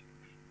aircraft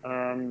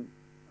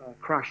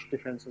crash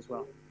defense as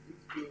well.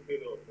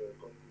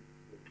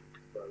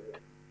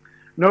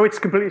 No, it's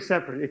completely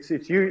separate.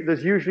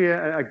 There's usually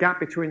a gap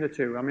between the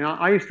two. I mean,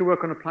 I used to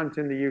work on a plant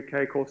in the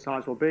UK called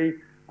Sizewell B,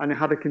 and it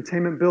had a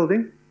containment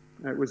building.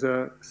 It was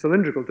a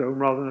cylindrical dome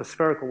rather than a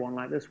spherical one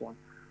like this one.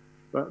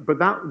 But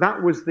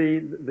that was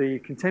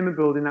the containment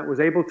building that was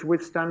able to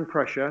withstand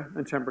pressure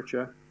and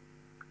temperature.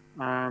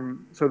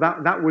 So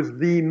that was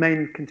the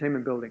main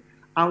containment building.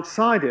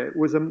 Outside it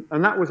was, and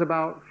that was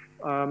about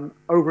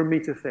over 1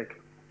 meter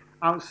thick.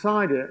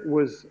 Outside it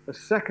was a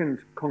second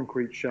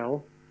concrete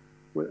shell,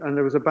 and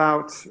there was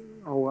about,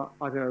 I don't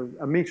know,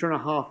 1.5 meter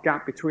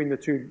gap between the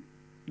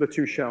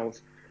two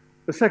shells.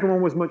 The second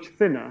one was much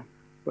thinner,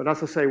 but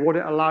as I say, what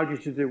it allowed you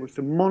to do was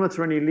to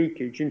monitor any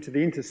leakage into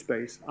the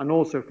interspace and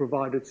also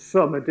provided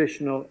some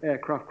additional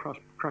aircraft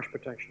crash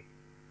protection.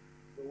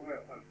 So why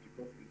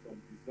because in some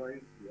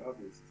designs you have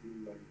a steel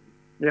lining?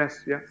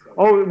 Yes, yeah.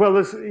 Oh, well,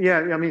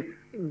 I mean,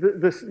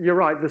 you're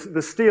right.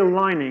 The steel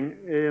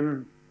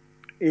lining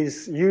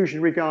is usually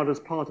regarded as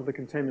part of the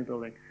containment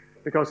building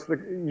because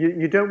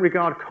you don't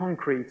regard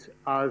concrete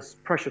as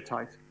pressure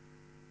tight.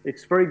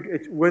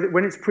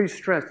 When it's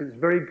pre-stressed, it's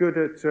very good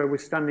at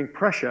withstanding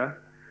pressure,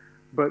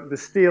 but the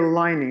steel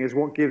lining is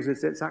what gives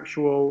it its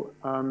actual,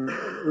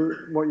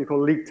 what you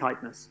call leak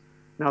tightness.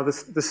 Now,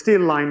 the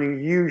steel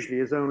lining usually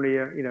is only,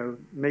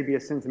 maybe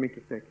 1 centimeter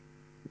thick.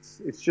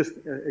 It's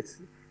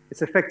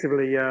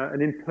effectively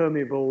an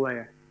impermeable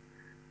layer.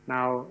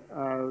 Now,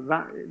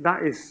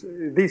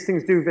 these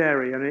things do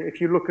vary. And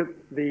if you look at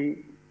the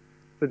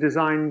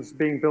designs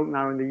being built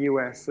now in the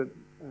US, the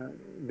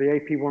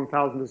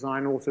AP1000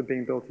 design also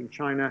being built in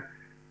China,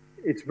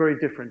 it's very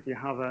different.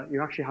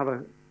 You actually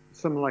have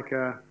something like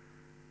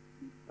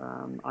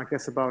I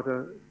guess about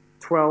a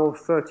 12,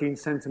 13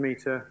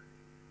 centimeter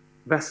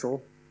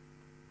vessel,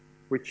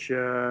 which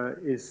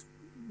is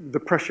the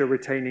pressure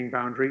retaining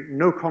boundary,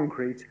 no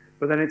concrete,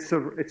 but then it's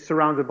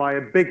surrounded by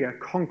a bigger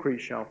concrete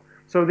shell.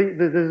 So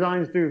the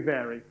designs do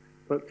vary,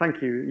 but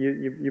thank you.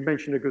 You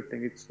mentioned a good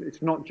thing.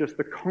 It's not just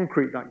the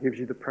concrete that gives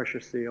you the pressure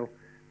seal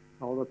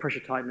or the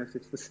pressure tightness,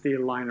 it's the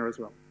steel liner as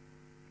well.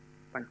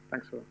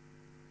 Thanks for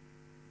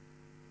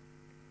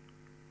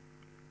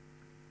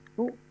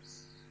that.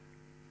 Oops.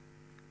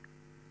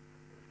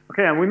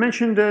 Okay, and we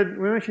mentioned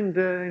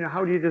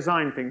how do you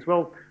design things?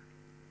 Well,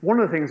 one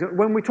of the things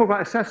when we talk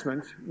about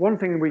assessment, one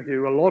thing we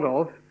do a lot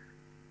of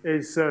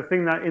is a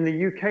thing that in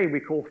the UK we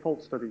call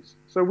fault studies.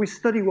 So we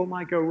study what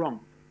might go wrong.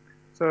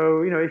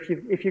 So if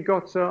you've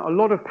got a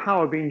lot of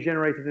power being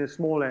generated in a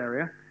small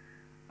area,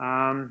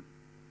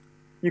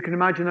 you can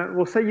imagine that.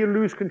 Well, say you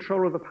lose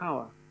control of the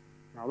power.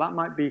 Now that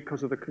might be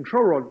because of the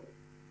control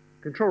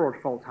rod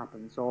fault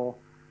happens, or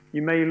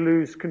you may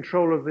lose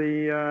control of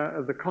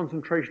the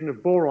concentration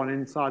of boron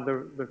inside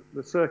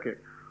the circuit.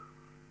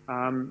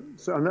 And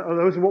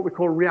those are what we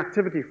call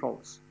reactivity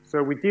faults.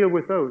 So we deal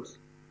with those.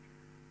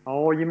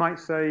 Or you might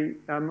say,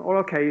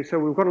 okay, so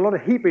we've got a lot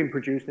of heat being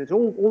produced, and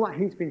all that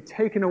heat's been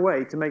taken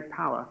away to make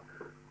power.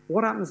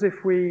 What happens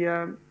if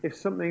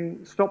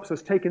something stops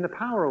us taking the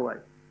power away?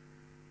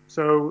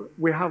 So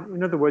we have,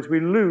 in other words,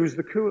 we lose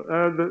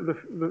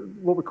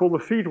what we call the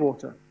feed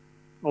water,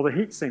 or the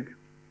heat sink.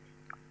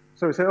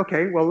 So we say,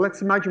 okay, well,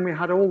 let's imagine we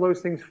had all those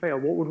things fail.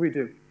 What would we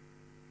do?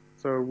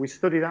 So we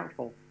study that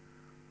fault.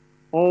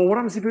 Or what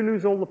happens if we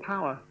lose all the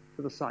power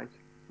to the site,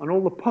 and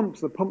all the pumps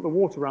that pump the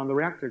water around the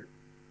reactor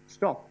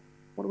stop?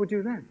 What do we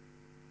do then?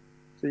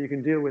 So you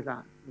can deal with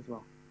that as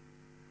well.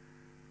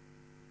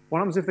 What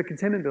happens if the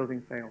containment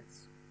building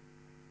fails?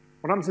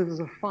 What happens if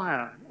there's a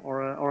fire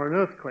or an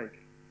earthquake?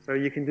 So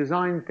you can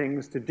design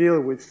things to deal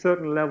with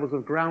certain levels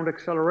of ground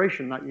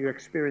acceleration that you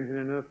experience in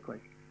an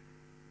earthquake.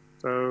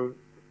 So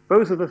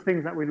those are the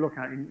things that we look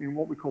at in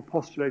what we call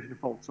postulated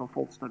faults or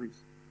fault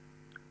studies.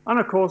 And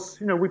of course,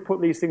 we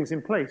put these things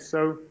in place.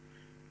 So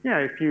yeah,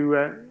 if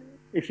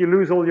you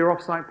lose all your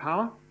off-site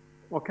power,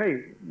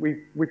 okay,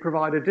 we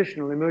provide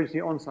additional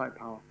emergency on-site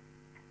power.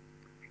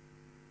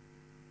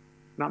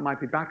 That might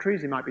be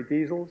batteries, it might be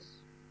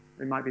diesels,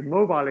 it might be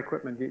mobile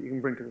equipment that you can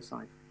bring to the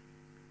site.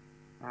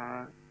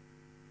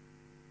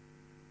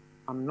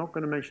 I'm not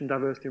going to mention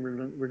diversity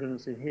and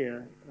redundancy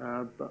here,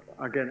 but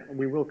again,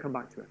 we will come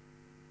back to it.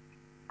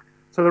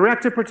 So the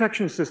reactor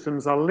protection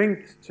systems are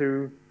linked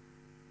to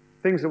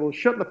things that will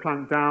shut the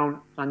plant down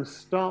and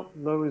start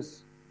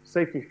those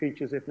safety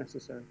features if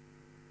necessary.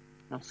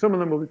 Now, some of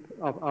them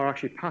are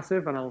actually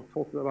passive, and I'll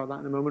talk about that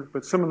in a moment,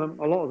 but a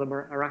lot of them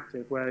are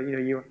active, where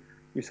you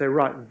say,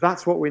 right,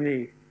 that's what we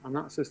need, and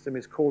that system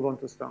is called on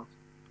to start.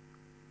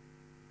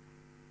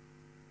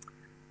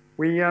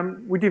 We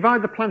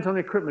divide the plant and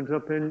the equipment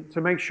up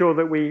to make sure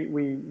that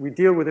we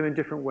deal with them in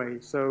different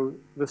ways. So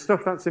the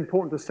stuff that's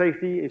important to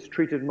safety is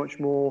treated much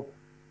more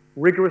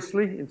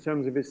rigorously in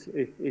terms of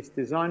its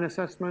design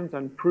assessment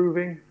and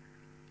proving.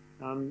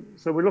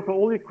 So we look at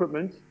all the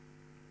equipment,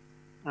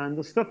 and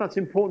the stuff that's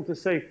important to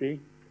safety,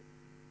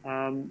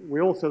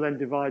 we also then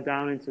divide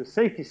down into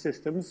safety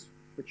systems,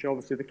 which are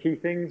obviously the key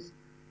things,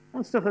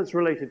 and stuff that's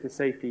related to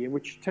safety, and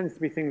which tends to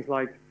be things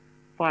like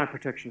fire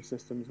protection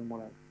systems and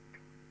whatever.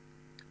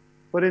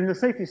 But in the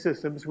safety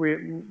systems,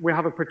 we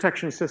have a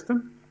protection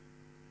system.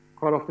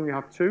 Quite often we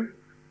have two.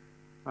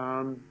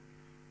 And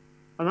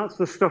that's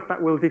the stuff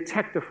that will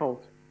detect a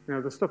fault. You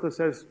know, the stuff that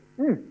says,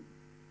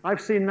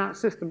 I've seen that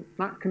system,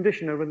 that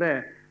condition over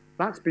there.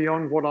 That's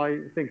beyond what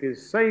I think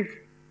is safe.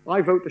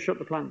 I vote to shut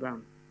the plant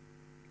down.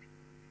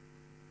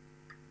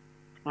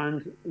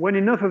 And when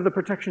enough of the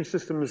protection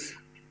systems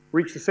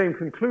reach the same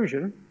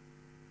conclusion,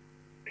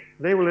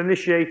 they will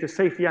initiate a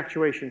safety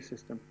actuation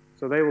system.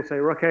 So they will say,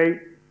 okay,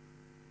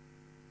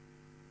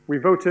 we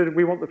voted,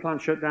 we want the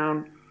plant shut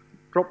down,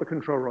 drop the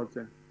control rods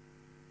in.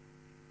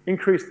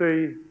 Increase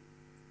the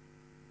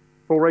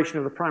fulguration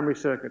of the primary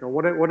circuit, or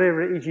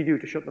whatever it is you do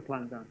to shut the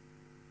plant down.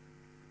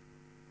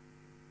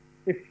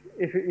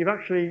 If you've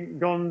actually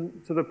gone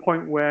to the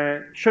point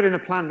where shutting the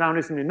plant down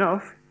isn't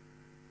enough,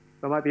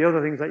 there might be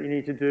other things that you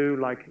need to do,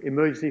 like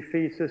emergency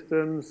feed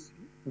systems,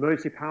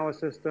 emergency power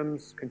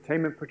systems,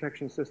 containment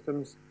protection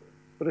systems.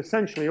 But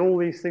essentially, all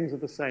these things are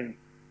the same.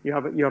 You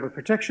have a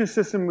protection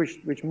system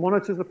which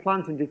monitors the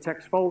plant and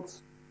detects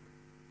faults.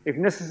 If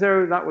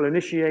necessary, that will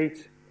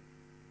initiate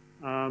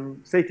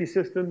safety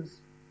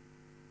systems.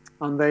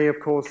 And they, of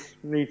course,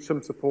 need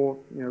some support,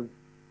 you know,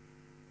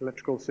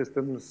 electrical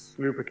systems,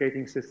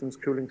 lubricating systems,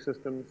 cooling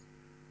systems.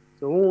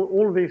 So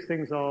all of these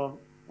things are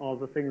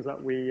the things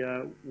that we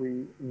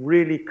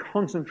really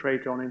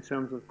concentrate on in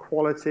terms of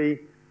quality,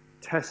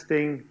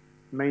 testing,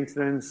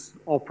 maintenance,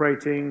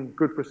 operating,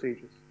 good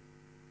procedures.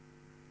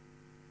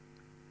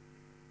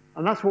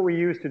 And that's what we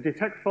use to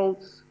detect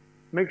faults,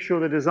 make sure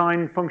the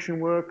design function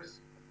works,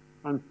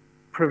 and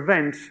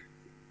prevent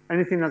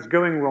anything that's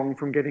going wrong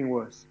from getting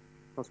worse.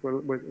 That's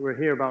what we're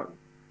here about.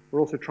 We're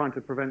also trying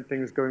to prevent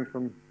things going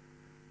from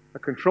a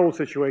controlled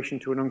situation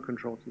to an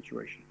uncontrolled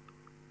situation.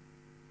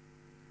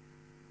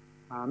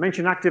 I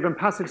mentioned active and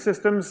passive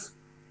systems.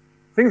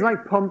 Things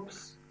like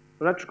pumps,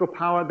 electrical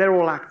power, they're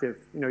all active.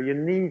 You know, you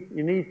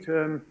need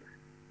to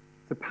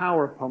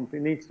power a pump.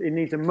 It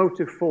needs a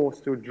motive force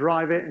to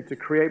drive it and to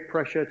create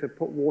pressure to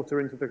put water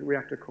into the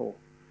reactor core.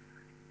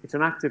 It's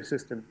an active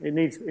system. It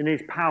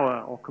needs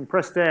power or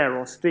compressed air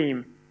or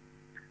steam.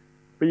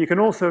 But you can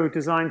also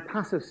design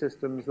passive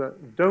systems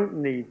that don't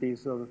need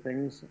these other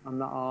things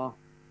and that are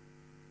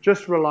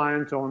just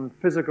reliant on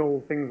physical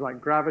things like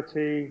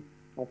gravity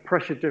or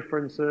pressure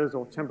differences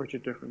or temperature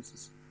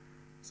differences.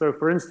 So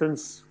for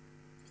instance,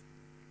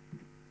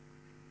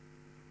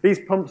 these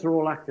pumps are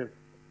all active.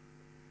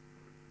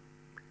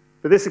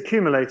 But this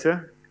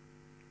accumulator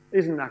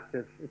isn't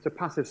active. It's a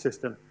passive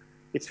system.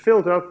 It's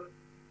filled up.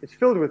 It's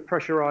filled with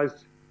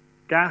pressurized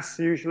gas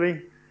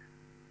usually,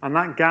 and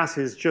that gas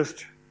is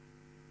just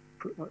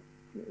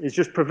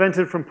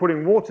prevented from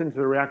putting water into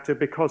the reactor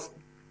because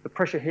the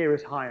pressure here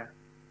is higher.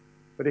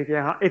 But if you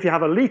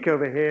have a leak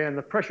over here and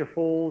the pressure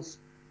falls,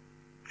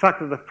 the fact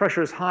that the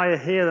pressure is higher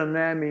here than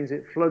there means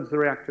it floods the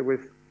reactor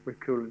with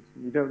coolant.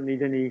 You don't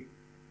need any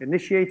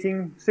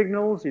initiating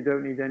signals. You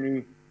don't need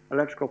any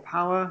electrical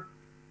power.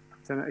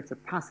 It's a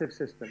passive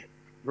system,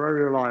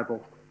 very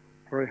reliable,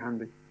 very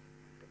handy.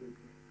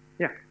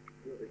 Yeah.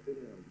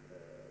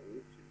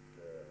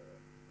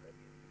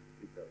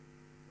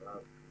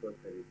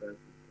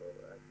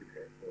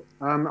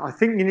 I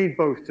think you need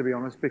both, to be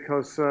honest,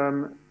 because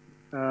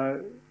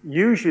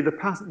usually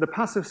the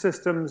passive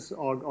systems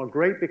are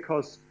great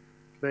because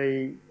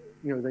they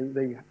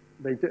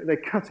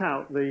cut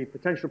out the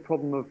potential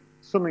problem of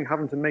something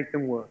having to make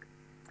them work.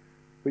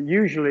 But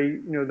usually,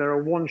 they're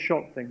a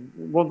one-shot thing.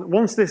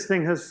 Once this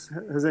thing has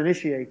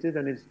initiated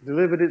and it's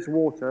delivered its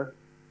water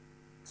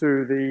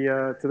to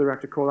the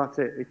reactor core, that's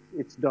it.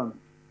 It's done.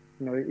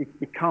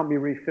 It can't be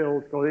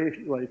refilled. Well,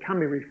 it can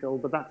be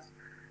refilled, but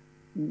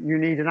you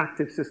need an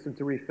active system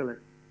to refill it.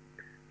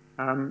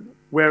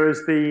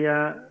 Whereas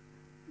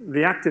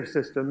the active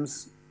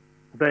systems,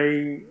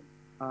 they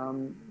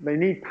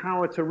need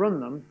power to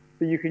run them,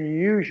 but you can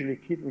usually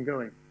keep them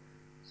going.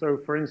 So,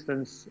 for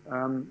instance,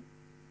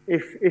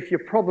 if your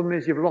problem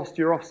is you've lost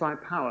your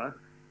off-site power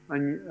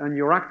and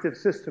your active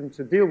system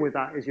to deal with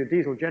that is your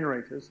diesel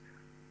generators,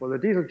 well, the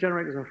diesel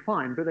generators are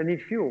fine, but they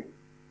need fuel.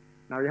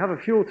 Now, you have a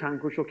fuel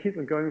tank which will keep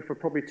them going for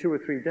probably 2 or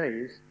 3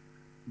 days,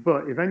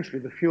 but eventually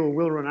the fuel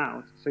will run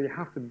out, so you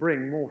have to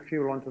bring more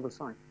fuel onto the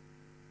site.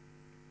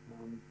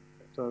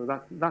 So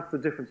that's the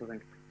difference, I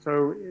think.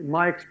 So in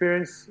my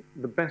experience,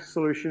 the best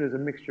solution is a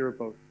mixture of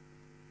both.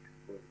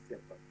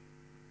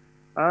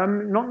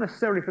 Not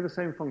necessarily for the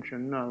same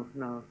function, no.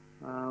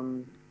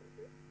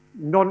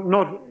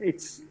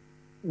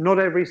 Not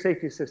every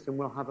safety system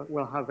will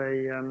have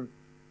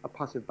a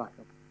passive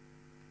backup.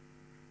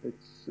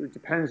 It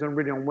depends on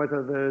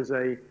whether there's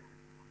if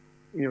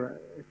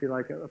you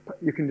like,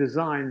 you can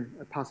design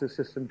a passive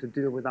system to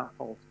deal with that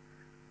fault.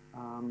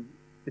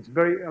 it's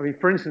very, I mean,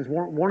 for instance,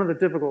 one of the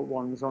difficult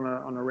ones on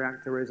a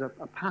reactor is a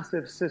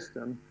passive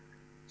system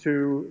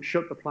to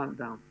shut the plant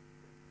down.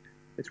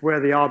 It's where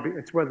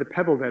the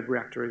pebble bed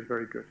reactor is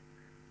very good.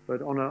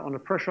 But on a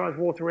pressurized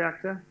water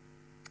reactor,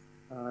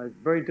 it's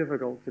very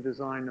difficult to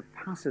design a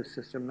passive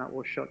system that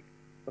will shut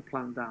the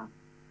plant down.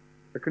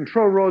 The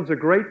control rods are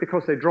great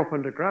because they drop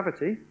under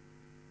gravity,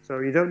 so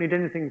you don't need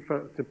anything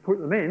to put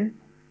them in,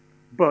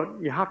 but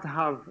you have to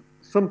have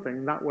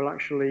something that will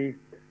actually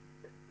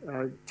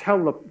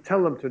tell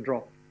them to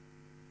drop.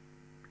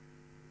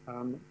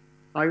 One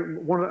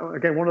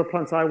of the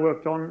plants I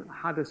worked on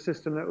had a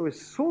system that was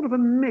sort of a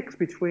mix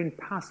between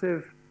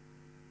passive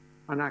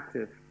and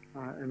active,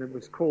 and it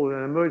was called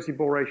an emergency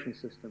boration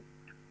system.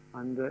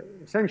 And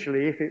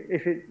essentially, if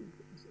it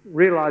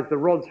realized the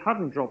rods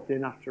hadn't dropped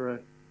in after a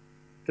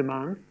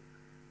demand,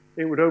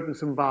 it would open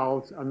some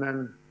valves, and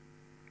then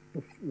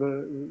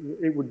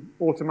it would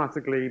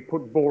automatically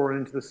put boron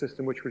into the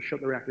system, which would shut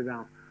the reactor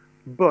down.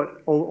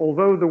 But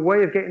although the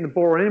way of getting the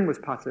boron in was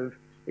passive,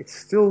 it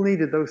still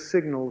needed those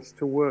signals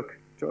to work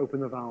to open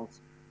the valves.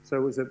 So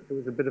it was a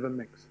bit of a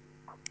mix.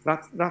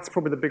 That's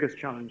probably the biggest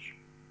challenge.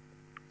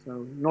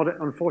 So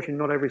unfortunately,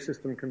 not every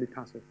system can be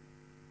passive.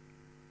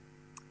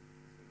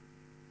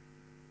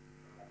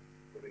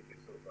 For the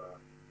case of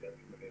the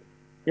accumulator,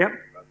 Yep. the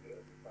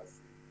passive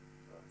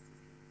system,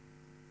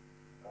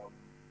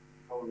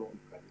 how long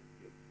can it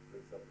take? For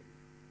example,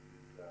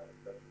 if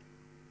that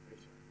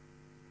pressure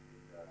in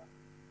the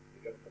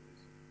reactor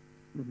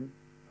position,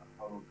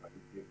 how long can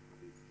it take for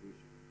the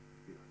situation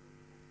to be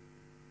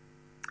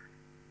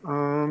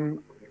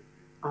handled?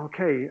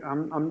 Okay,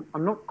 I'm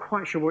not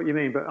quite sure what you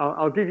mean, but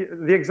I'll give you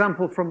the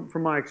example from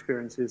my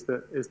experience is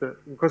that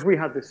because we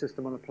had this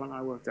system on the plant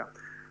I worked at,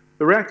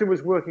 the reactor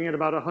was working at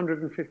about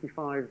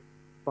 155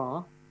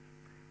 bar.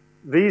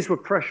 These were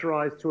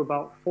pressurized to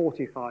about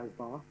 45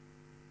 bar.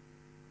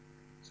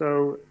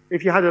 So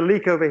if you had a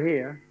leak over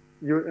here,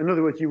 in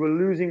other words, you were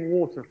losing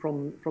water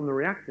from the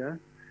reactor,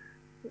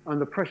 and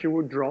the pressure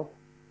would drop,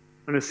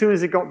 and as soon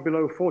as it got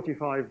below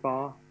 45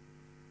 bar,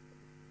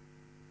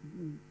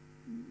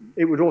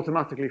 it would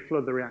automatically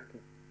flood the reactor.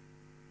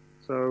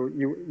 So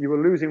you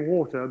were losing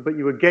water, but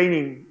you were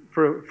gaining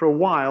for a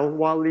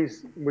while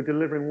these were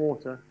delivering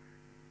water.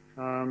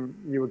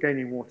 You were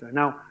gaining water.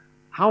 Now,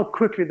 how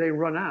quickly they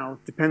run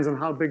out depends on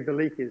how big the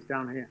leak is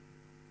down here.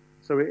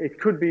 So it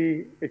could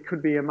be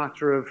a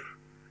matter of,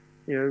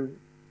 I don't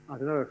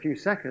know, a few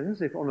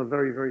seconds if on a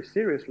very, very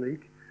serious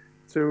leak,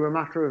 to a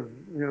matter of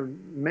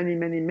many,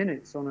 many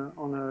minutes on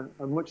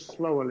a much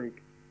slower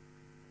leak.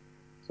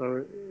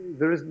 So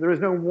there is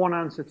no one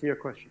answer to your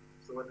question.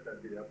 So what can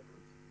be the approach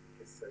in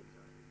this section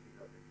if you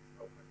have any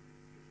how can the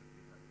situation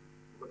be handled?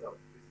 Because I've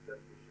visited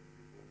patient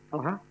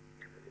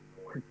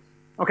before.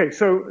 Okay,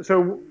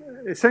 so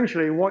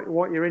essentially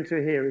what you're into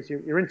here is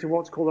you're into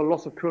what's called a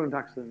loss of coolant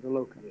accident, a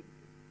LOCA.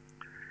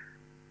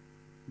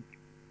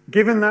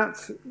 Given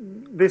that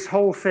this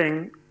whole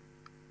thing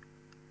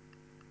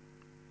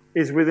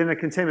is within a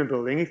containment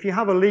building, if you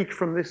have a leak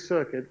from this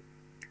circuit,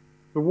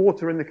 the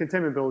water in the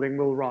containment building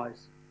will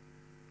rise.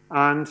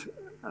 And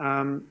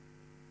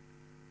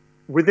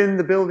within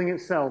the building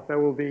itself, there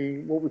will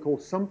be what we call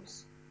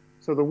sumps.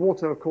 So the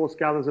water, of course,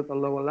 gathers at the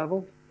lower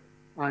level,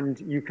 and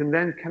you can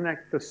then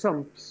connect the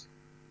sumps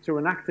to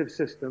an active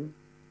system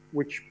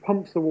which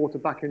pumps the water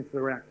back into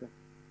the reactor.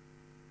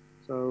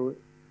 So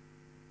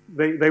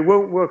they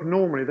won't work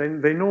normally.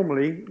 They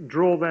normally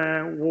draw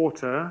their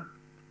water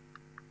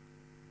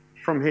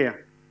from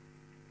here.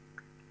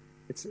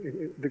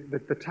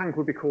 The tank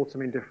would be called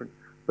something different.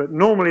 But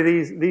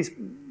normally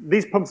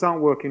these pumps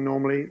aren't working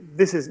normally.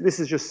 This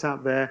is just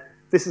sat there.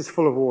 This is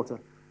full of water.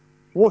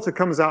 Water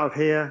comes out of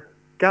here,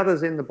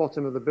 gathers in the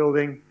bottom of the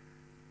building.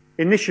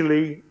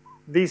 Initially,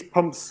 these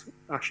pumps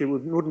actually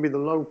wouldn't be the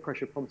low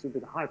pressure pumps, it would be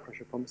the high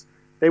pressure pumps.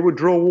 They would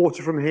draw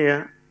water from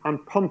here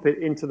and pump it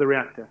into the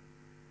reactor.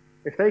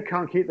 If they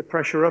can't keep the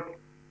pressure up,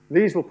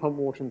 these will pump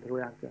water into the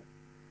reactor.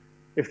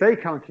 If they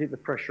can't keep the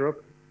pressure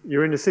up,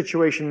 you're in a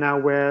situation now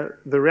where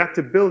the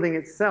reactor building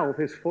itself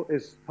has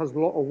a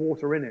lot of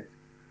water in it.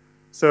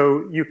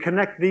 So you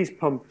connect these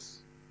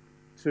pumps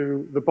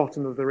to the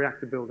bottom of the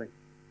reactor building.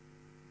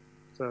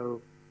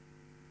 So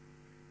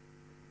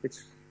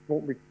it's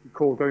what we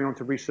call going on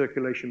to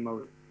recirculation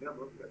mode. Yeah, I'm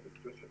looking at the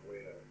situation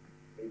where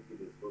maybe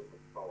there's loss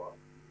of power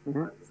and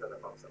this other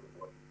pumps are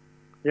not working.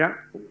 Yeah.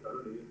 So you can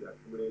only use the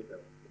accumulator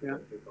to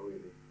take away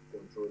the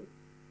control.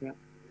 Yeah.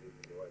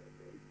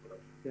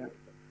 Yeah.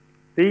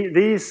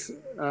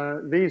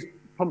 These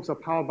pumps are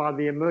powered by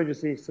the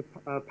emergency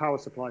power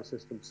supply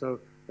system. So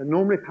they're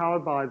normally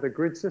powered by the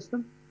grid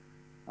system.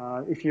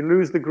 If you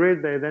lose the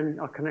grid, they then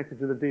are connected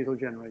to the diesel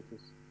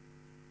generators.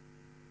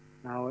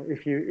 Now,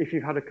 if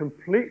you've had a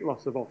complete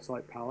loss of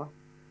off-site power,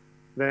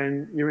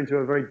 then you're into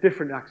a very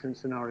different accident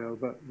scenario.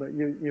 But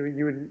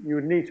you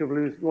would need to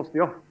have lost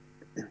the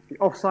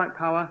off-site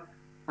power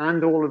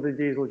and all of the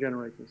diesel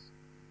generators.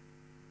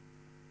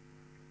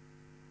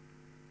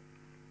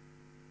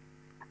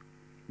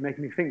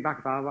 Making me think back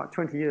about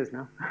 20 years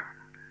now,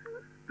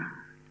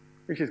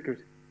 which is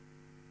good.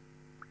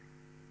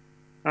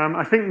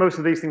 I think most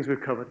of these things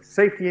we've covered.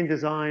 Safety in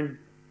design,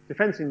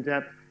 defense in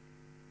depth,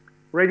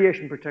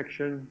 radiation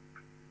protection,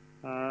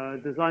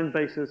 design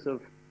basis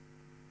of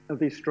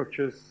these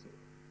structures.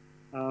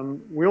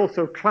 We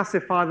also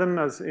classify them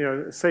as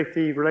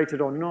safety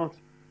related or not,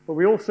 but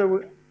we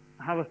also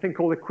have a thing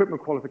called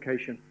equipment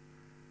qualification.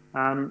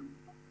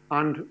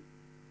 And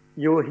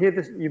you'll hear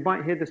this, you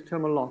might hear this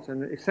term a lot,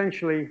 and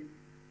essentially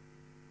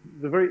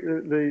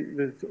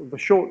the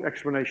short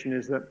explanation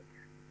is that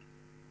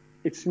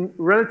it's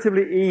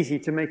relatively easy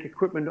to make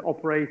equipment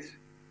operate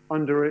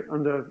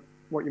under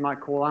what you might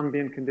call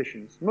ambient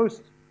conditions.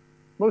 Most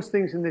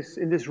things in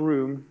this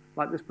room,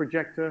 like this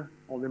projector,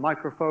 or the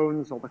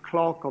microphones, or the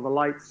clock, or the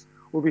lights,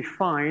 will be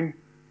fine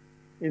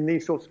in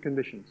these sorts of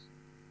conditions.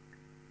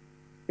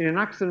 In an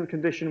accident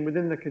condition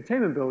within the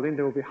containment building,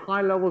 there will be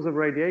high levels of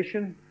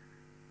radiation,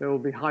 there will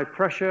be high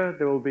pressure,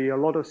 there will be a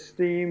lot of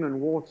steam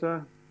and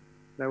water,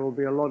 there will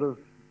be a lot of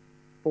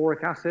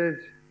boric acid.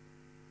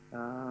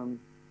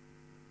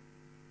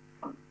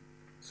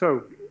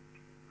 So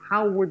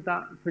how would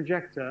that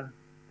projector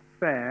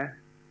fare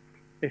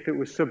if it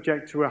was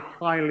subject to a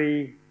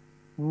highly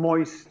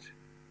moist,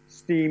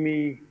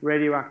 steamy,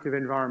 radioactive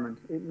environment?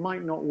 It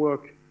might not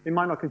work. It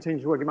might not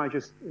continue to work. It might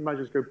just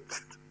go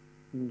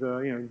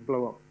and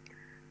blow up.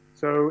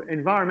 So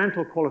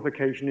environmental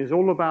qualification is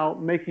all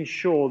about making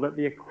sure that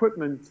the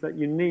equipment that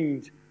you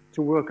need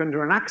to work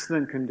under an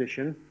accident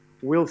condition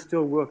will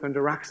still work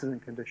under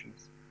accident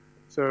conditions.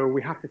 So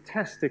we have to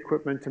test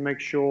equipment to make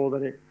sure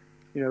that it,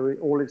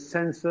 all its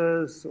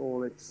sensors,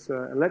 all its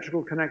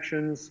electrical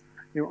connections,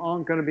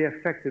 aren't going to be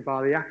affected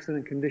by the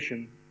accident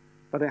condition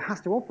that it has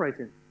to operate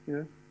in,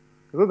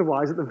 Because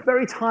otherwise, at the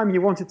very time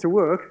you want it to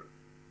work,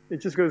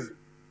 it just goes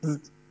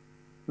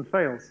and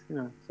fails,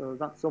 So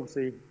that's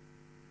obviously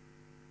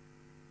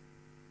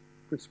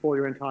could spoil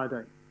your entire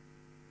day.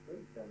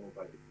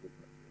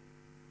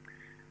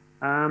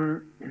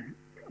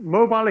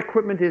 Mobile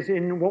equipment is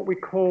in what we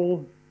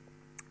call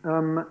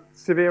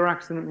severe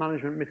accident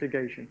management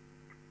mitigation.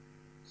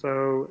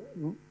 So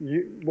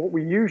what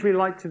we usually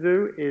like to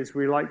do is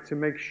we like to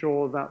make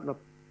sure that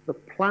the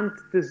plant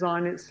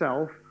design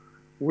itself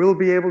will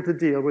be able to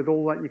deal with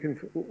all that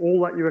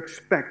you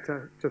expect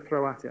to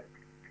throw at it.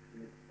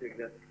 Take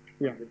that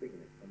Yeah. from the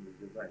beginning, from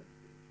the design.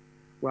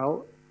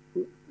 Well,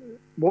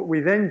 what we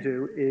then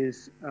do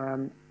is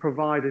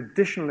provide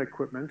additional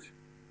equipment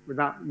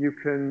that you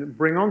can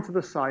bring onto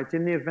the site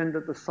in the event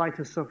that the site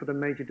has suffered a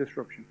major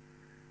disruption.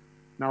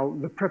 Now,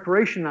 the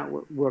preparation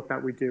work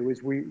that we do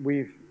is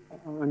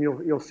and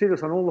you'll see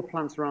this on all the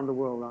plants around the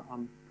world,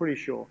 I'm pretty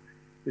sure,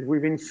 is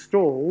we've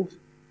installed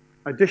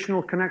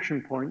additional connection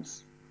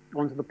points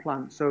onto the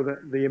plant so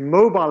that the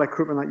mobile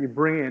equipment that you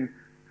bring in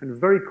can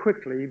very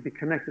quickly be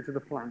connected to the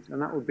plant.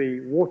 And that would be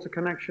water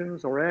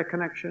connections or air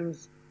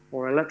connections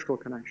or electrical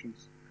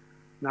connections.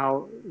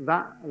 Now,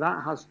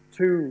 that has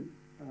two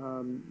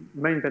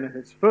main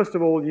benefits. First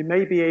of all, you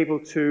may be able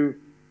to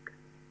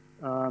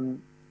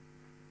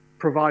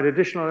provide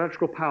additional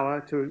electrical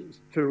power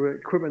to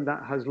equipment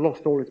that has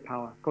lost all its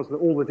power because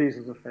all the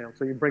diesels have failed.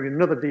 So you bring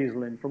another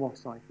diesel in from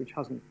off-site, which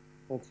hasn't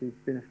obviously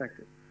been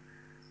affected.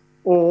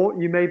 Or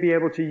you may be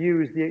able to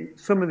use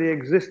some of the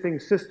existing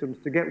systems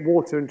to get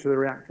water into the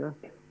reactor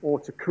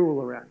or to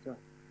cool the reactor.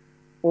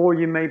 Or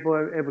you may be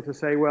able to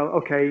say, well,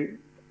 okay,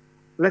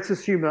 let's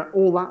assume that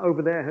all that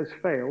over there has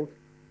failed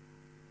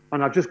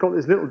and I've just got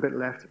this little bit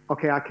left.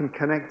 Okay, I can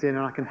connect in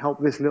and I can help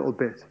this little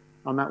bit,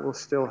 and that will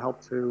still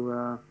help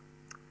to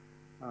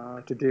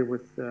deal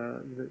with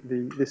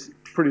this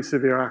pretty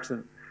severe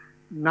accident.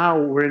 Now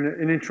we're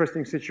in an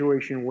interesting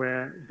situation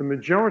where the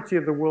majority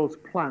of the world's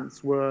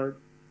plants were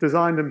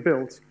designed and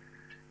built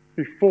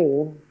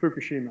before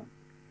Fukushima.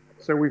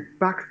 So we've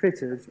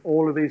backfitted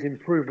all of these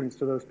improvements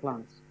to those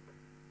plants.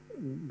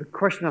 The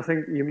question I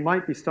think you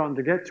might be starting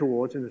to get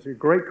towards, and it's a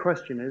great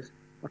question, is,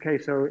 okay,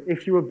 so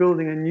if you were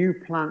building a new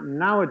plant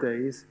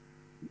nowadays,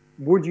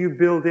 would you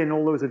build in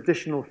all those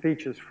additional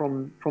features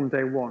from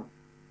day one?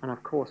 And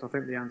of course, I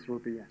think the answer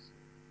would be yes.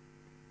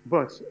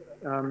 But,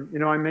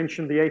 I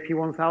mentioned the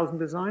AP1000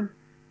 design.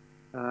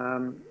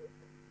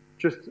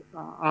 Just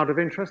out of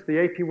interest, the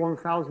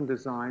AP1000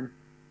 design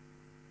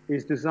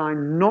is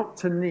designed not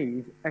to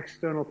need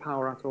external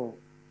power at all.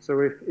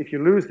 So if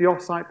you lose the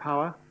off-site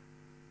power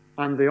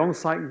and the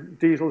on-site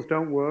diesels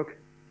don't work,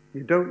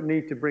 you don't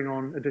need to bring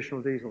on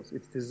additional diesels.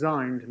 It's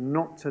designed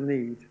not to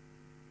need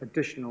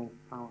additional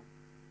power.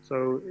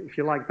 So if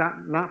you like,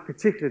 that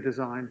particular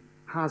design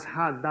has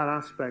had that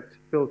aspect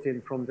built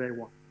in from day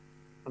one.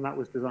 And that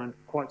was designed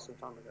quite some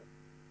time ago.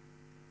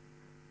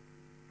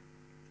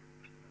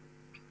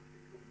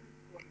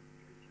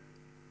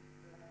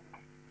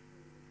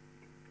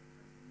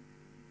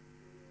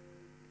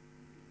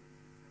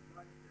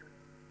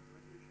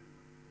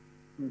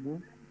 Mm-hmm.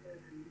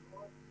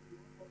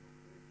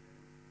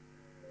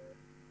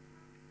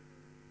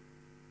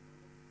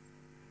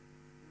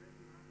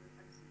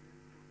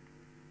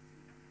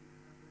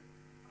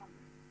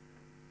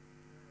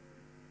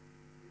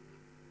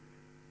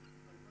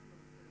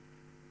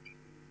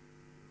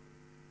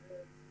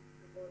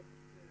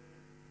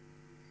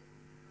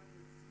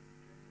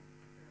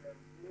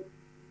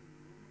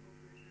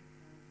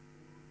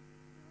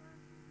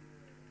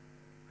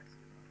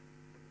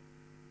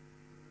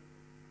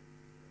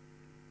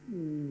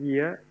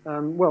 Yeah,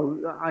 well,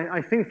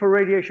 I think for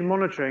radiation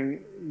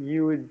monitoring,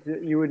 you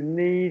would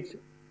need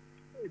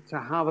to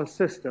have a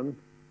system,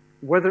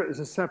 whether it's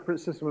a separate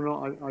system or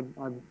not,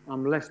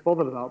 I'm less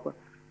bothered about,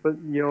 but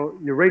your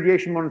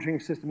radiation monitoring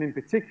system in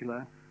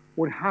particular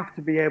would have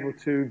to be able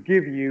to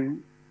give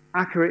you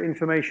accurate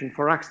information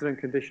for accident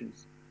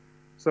conditions.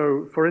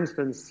 So, for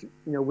instance,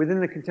 within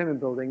the containment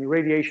building,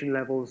 radiation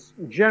levels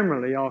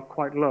generally are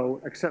quite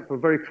low, except for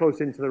very close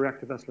into the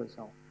reactor vessel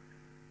itself.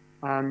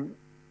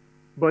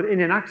 But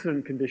in an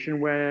accident condition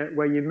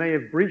where you may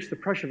have breached the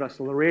pressure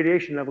vessel, the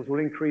radiation levels will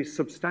increase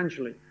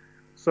substantially.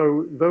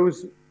 So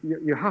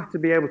you have to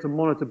be able to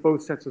monitor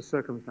both sets of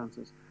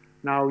circumstances.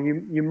 Now,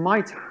 you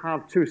might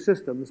have two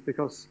systems,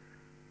 because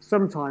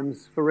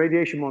sometimes for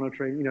radiation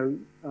monitoring,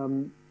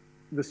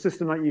 the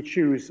system that you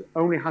choose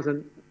only has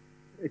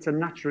it's a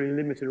naturally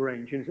limited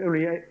range, and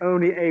it's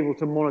only able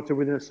to monitor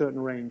within a certain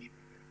range.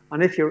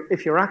 And if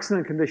your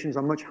accident conditions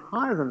are much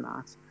higher than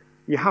that,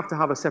 you have to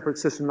have a separate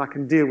system that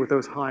can deal with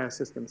those higher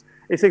systems.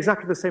 It's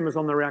exactly the same as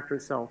on the reactor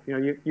itself.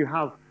 You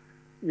have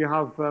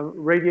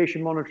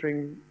radiation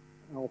monitoring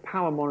or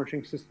power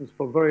monitoring systems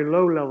for very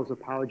low levels of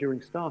power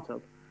during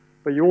startup,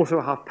 but you also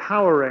have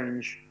power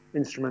range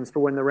instruments for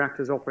when the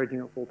reactor is operating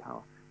at full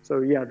power.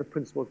 So yeah, the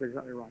principle is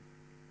exactly right.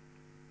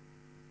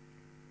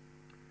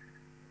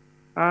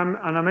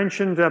 And I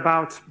mentioned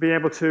about being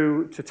able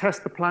to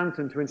test the plant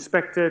and to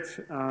inspect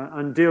it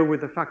and deal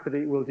with the fact that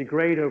it will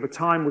degrade over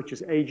time, which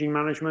is aging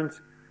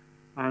management,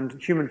 and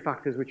human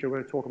factors, which I'm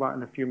going to talk about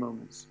in a few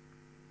moments.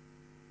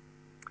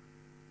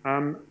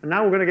 And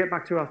now we're going to get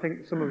back to, I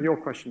think, some of your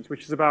questions,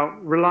 which is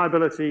about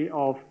reliability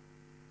of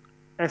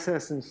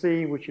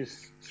SS&C, which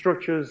is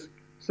structures,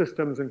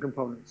 systems, and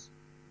components.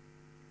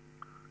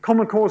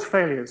 Common cause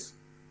failures.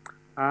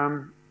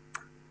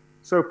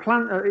 So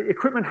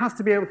equipment has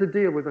to be able to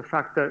deal with the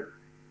fact that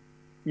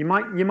you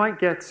might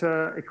get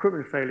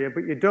equipment failure,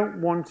 but you don't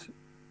want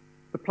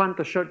the plant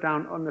to shut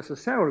down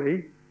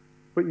unnecessarily,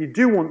 but you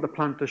do want the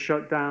plant to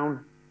shut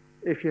down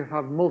if you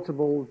have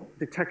multiple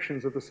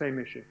detections of the same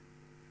issue,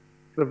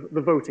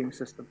 the voting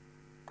system.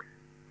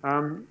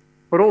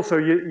 But also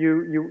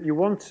you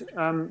want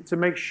to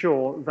make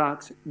sure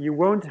that you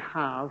won't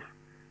have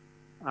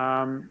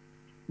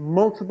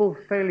multiple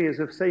failures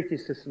of safety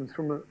systems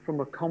from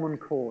a common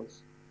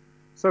cause.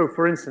 So,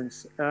 for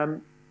instance,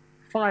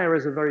 fire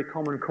is a very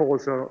common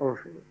cause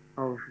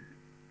of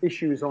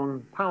issues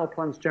on power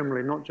plants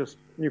generally, not just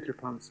nuclear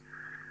plants.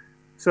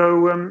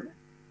 So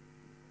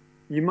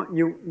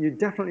you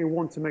definitely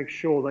want to make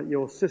sure that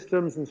your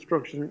systems and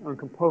structures and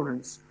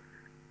components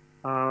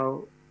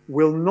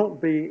will not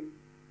be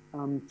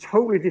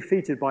totally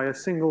defeated by a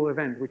single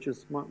event, which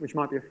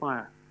might be a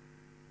fire.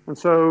 And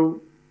so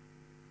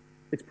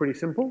it's pretty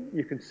simple.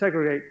 You can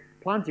segregate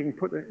plant. You can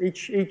put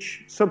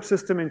each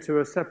subsystem into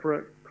a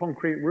separate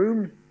concrete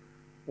room,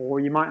 or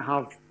you might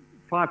have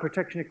fire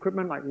protection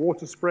equipment like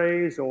water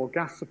sprays or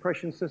gas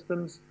suppression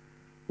systems,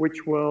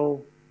 which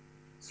will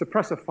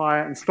suppress a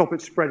fire and stop it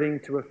spreading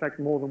to affect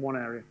more than one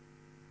area.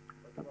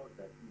 What about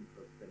that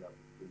interstellar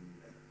between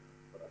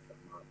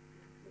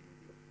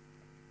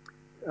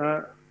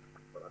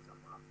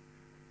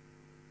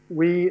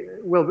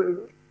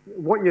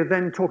what you're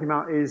then talking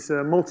about is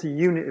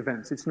multi-unit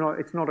events. It's not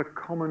a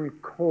common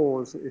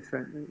cause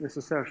event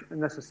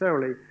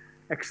necessarily,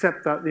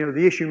 except that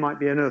the issue might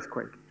be an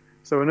earthquake.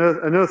 So an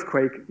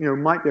earthquake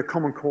might be a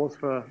common cause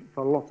for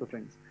lots of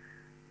things.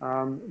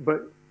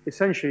 But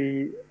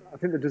essentially, I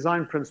think the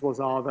design principles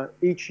are that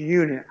each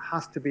unit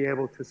has to be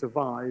able to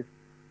survive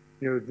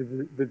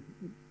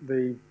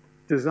the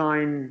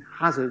design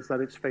hazards that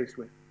it's faced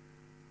with.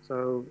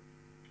 So,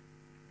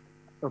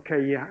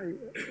 okay, yeah,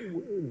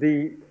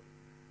 the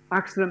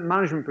accident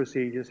management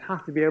procedures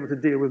have to be able to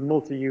deal with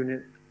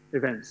multi-unit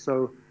events.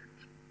 So,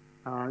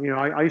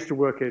 I used to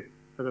work at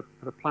a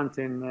plant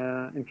in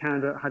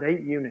Canada that had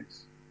 8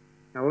 units.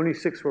 Now, only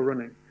 6 were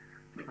running,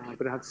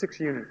 but it had 6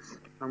 units.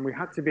 And we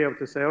had to be able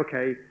to say,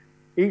 okay,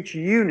 each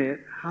unit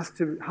has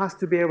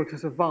to be able to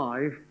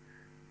survive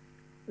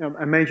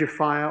a major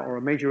fire or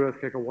a major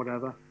earthquake or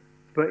whatever.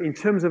 But in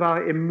terms of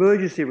our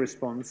emergency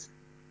response,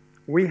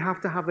 we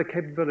have to have the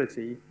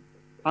capability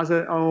as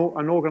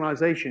an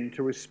organization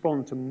to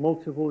respond to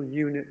multiple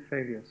unit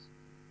failures.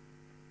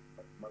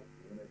 But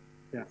multi-unit,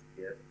 yeah.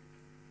 Yes,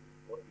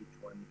 for each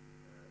one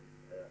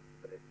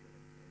separate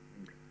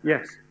unit.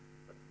 Yes.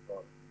 But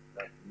for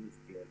that new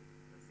scale,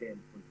 the same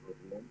control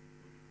room,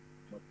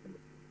 not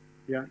limited.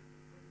 Yeah. In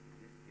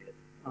this case,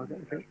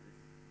 Okay.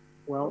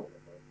 Well,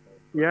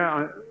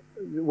 yeah.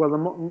 Well,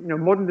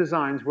 modern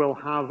designs will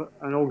have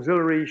an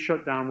auxiliary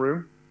shutdown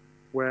room,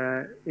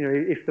 where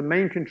if the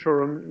main control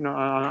room,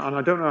 and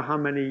I don't know how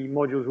many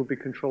modules will be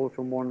controlled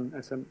from one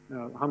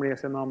how many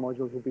SMR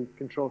modules will be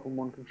controlled from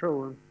one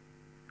control room.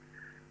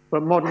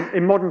 But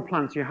in modern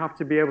plants, you have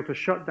to be able to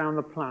shut down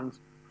the plant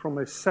from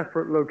a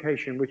separate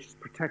location, which is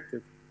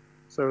protected,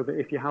 so that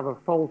if you have a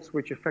fault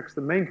which affects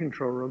the main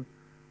control room,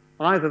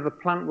 either the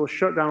plant will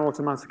shut down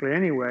automatically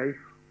anyway,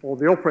 or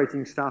the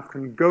operating staff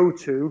can go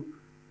to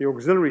the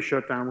auxiliary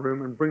shutdown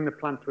room and bring the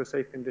plant to a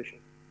safe condition.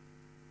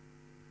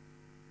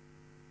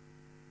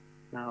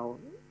 Now,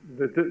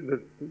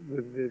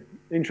 the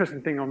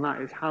interesting thing on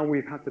that is how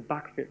we've had to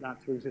backfit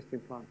that to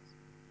existing plants.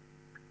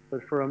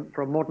 But for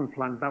a modern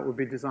plant, that would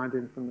be designed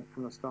in from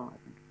the start, I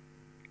think.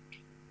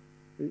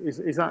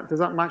 Does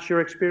that match your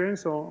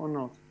experience or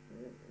not?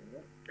 Yeah,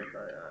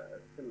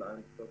 but still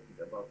I'm talking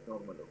about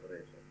normal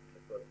operation.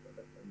 Because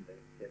in the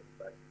case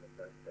back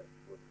that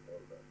was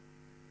all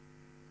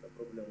the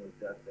problem with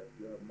that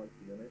you have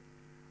multi-unit.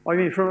 I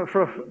mean,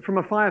 from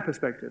a fire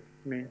perspective,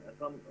 I mean.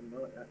 From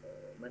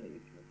many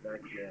issues,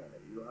 like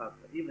you have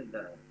even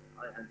the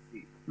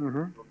INC.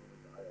 Mm-hmm. Problem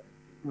with the INC.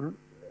 Mm-hmm.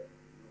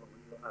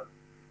 You have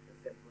the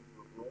same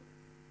control room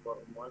for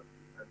multi,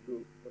 and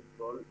you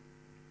control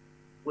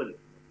 12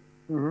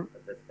 mm-hmm.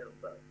 at the same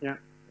time. Yeah.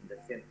 In the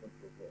same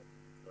control room.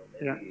 So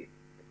maybe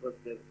because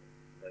the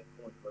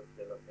common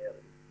cluster here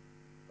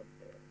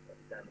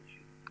is an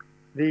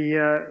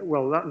issue.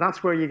 Well,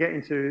 that's where you get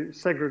into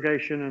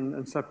segregation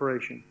and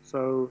separation.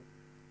 So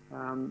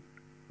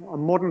a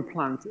modern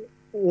plant,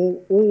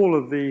 all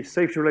of the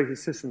safety-related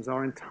systems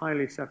are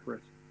entirely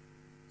separate.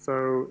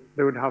 So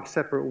they would have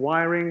separate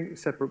wiring,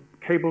 separate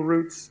cable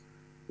routes.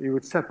 You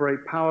would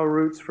separate power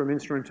routes from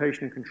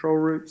instrumentation and control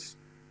routes.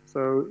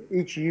 So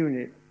each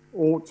unit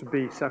ought to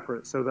be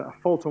separate so that a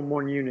fault on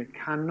one unit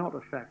cannot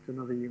affect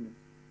another unit.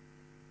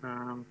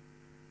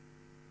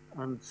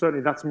 And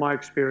certainly that's my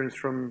experience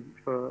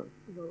for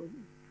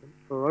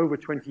over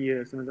 20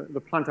 years. And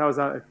the plant I was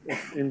at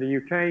in the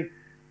UK,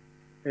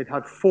 it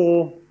had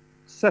 4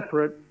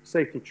 separate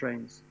safety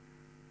trains.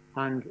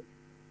 And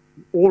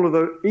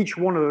each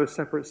one of those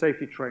separate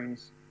safety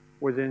trains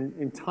was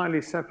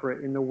entirely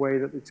separate in the way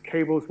that its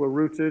cables were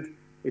routed,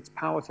 its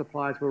power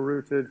supplies were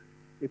routed,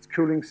 its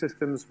cooling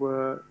systems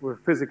were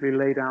physically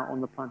laid out on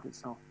the plant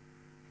itself.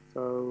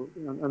 So,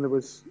 and there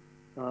was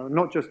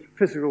not just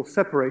physical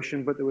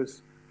separation, but there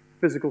was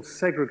physical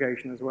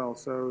segregation as well.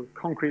 So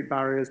concrete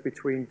barriers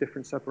between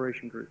different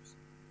separation groups.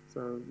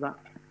 So that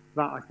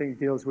I think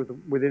deals with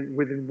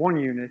within one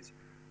unit.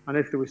 And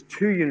if there was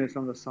 2 units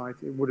on the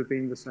site, it would have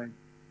been the same.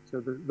 So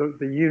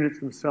the units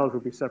themselves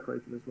would be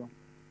separated as well.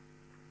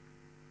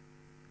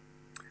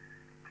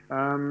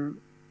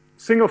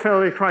 Single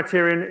failure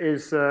criterion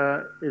is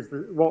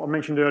what I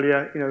mentioned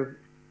earlier. You know,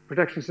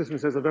 protection system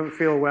says I don't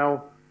feel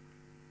well,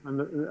 and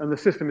the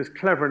system is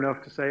clever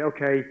enough to say,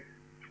 okay,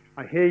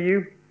 I hear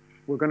you,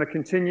 we're going to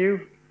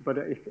continue, but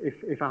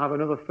if I have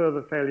another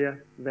further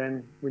failure,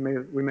 then we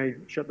may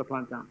shut the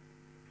plant down.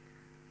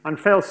 And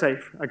fail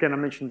safe, again I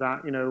mentioned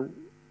that. You know,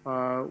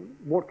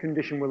 what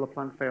condition will the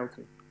plant fail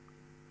to?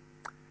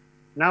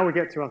 Now we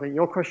get to, I think,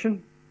 your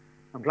question.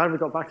 I'm glad we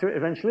got back to it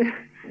eventually.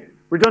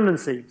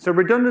 Redundancy. So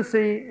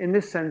redundancy in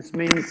this sense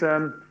means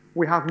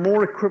we have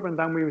more equipment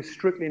than we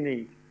strictly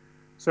need.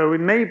 So it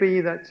may be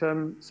that,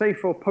 say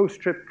for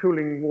post-trip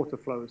cooling water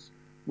flows,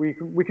 we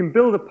can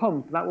build a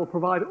pump that will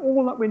provide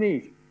all that we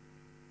need.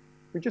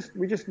 We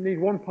just need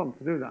one pump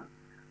to do that.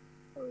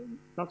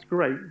 That's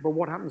great, but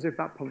what happens if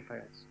that pump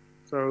fails?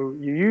 So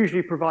you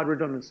usually provide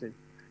redundancy.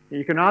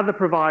 You can either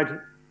provide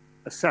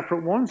a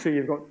separate one, so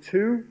you've got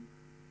 2,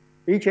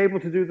 each able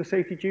to do the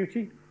safety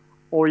duty,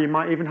 or you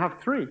might even have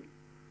 3.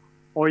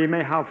 Or you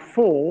may have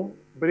 4,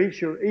 but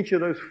each of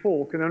those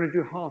 4 can only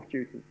do half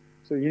duty.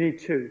 So you need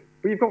 2,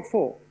 but you've got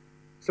 4.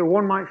 So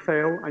one might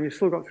fail, and you've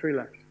still got 3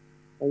 left.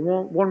 Or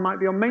one might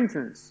be on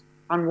maintenance,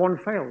 and one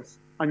fails,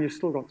 and you've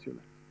still got 2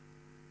 left.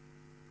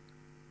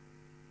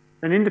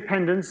 And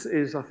independence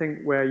is, I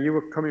think, where you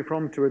were coming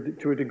from to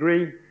a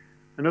degree.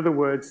 In other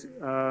words,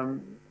 oh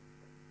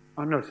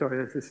no,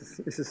 sorry, this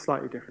is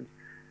slightly different.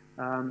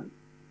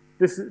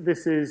 This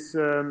is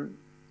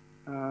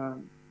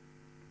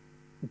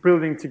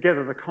building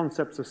together the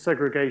concepts of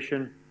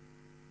segregation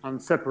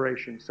and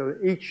separation. So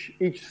each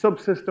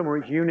subsystem or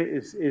each unit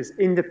is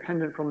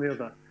independent from the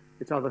other.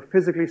 It's either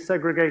physically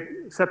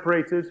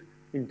separated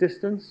in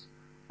distance,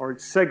 or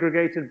it's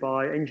segregated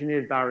by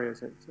engineered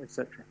barriers,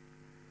 etc.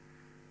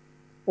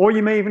 Or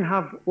you may even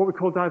have what we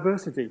call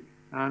diversity.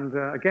 And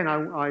again,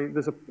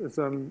 there's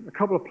a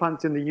couple of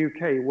plants in the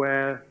UK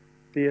where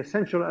the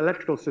essential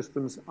electrical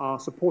systems are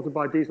supported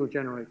by diesel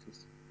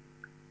generators.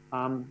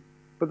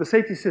 But the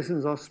safety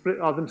systems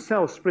are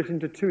themselves split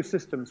into 2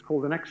 systems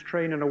called an X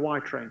train and a Y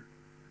train.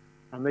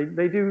 And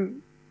they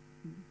do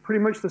pretty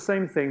much the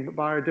same thing, but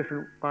by a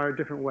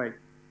different way.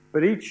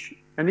 But each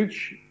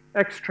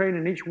X train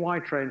and each Y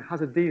train has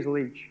a diesel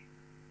each.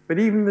 But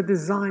even the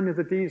design of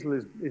the diesel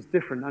is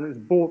different, and it's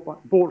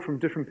bought from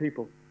different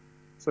people.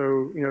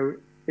 So, you know,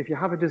 if you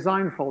have a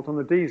design fault on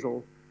the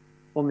diesel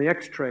on the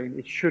X train,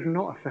 it should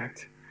not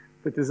affect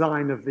the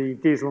design of the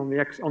diesel on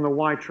the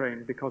Y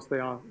train, because they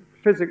are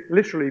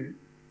literally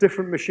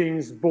different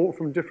machines bought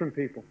from different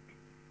people.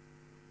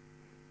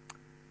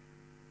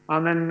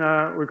 And then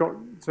we've got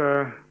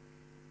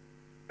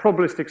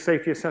probabilistic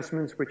safety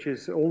assessments, which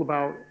is all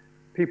about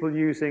people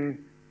using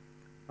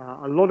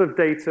a lot of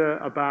data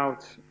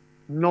about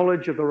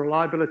knowledge of the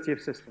reliability of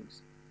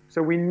systems.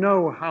 So we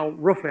know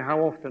roughly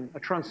how often a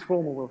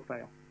transformer will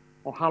fail,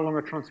 or how long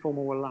a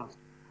transformer will last.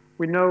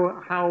 We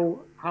know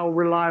how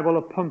reliable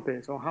a pump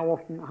is, or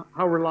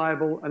how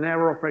reliable an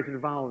air-operated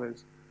valve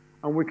is.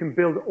 And we can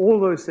build all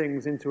those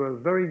things into a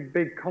very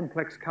big,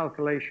 complex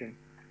calculation,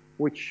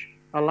 which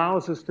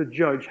allows us to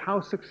judge how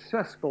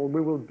successful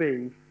we will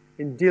be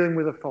in dealing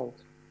with a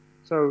fault.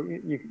 So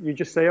you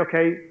just say,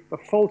 okay, a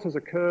fault has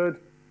occurred.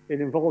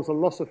 It involves a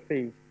loss of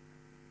feed.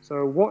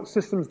 So what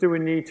systems do we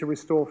need to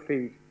restore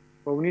feed?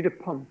 Well, we need a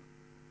pump.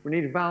 We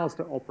need valves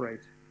to operate.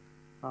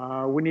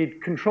 We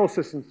need control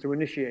systems to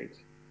initiate.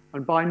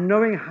 And by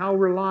knowing how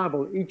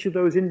reliable each of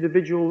those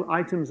individual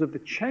items of the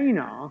chain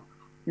are,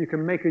 you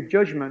can make a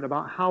judgment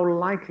about how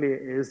likely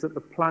it is that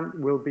the plant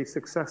will be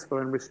successful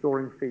in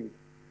restoring feed.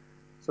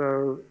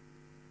 So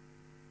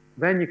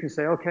then you can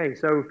say, okay,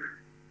 so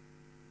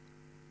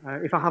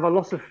if I have a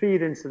loss of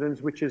feed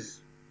incident, which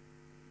is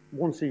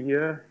once a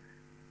year,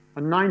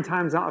 and 9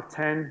 times out of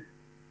 10,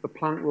 the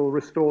plant will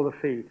restore the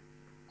feed.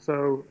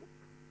 So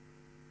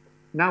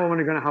now I'm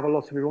only going to have a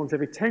loss of feed once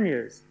every 10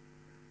 years.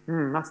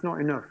 That's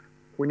not enough.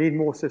 We need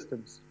more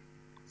systems.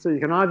 So you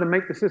can either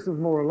make the systems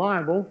more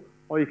reliable,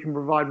 or you can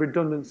provide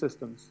redundant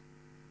systems.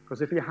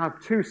 Because if you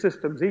have 2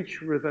 systems,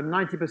 each with a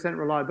 90%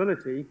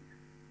 reliability,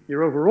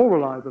 your overall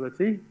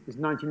reliability is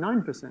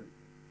 99%.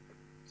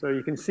 So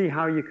you can see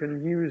how you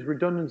can use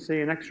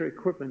redundancy and extra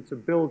equipment to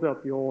build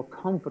up your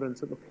confidence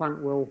that the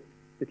plant will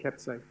be kept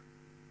safe.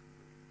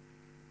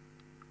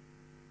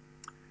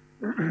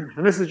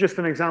 And this is just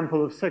an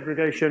example of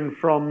segregation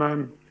from,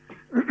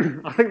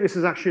 I think this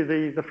is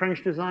actually the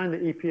French design,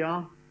 the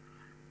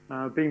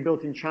EPR, being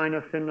built in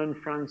China, Finland,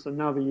 France, and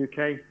now the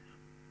UK.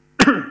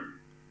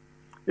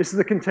 This is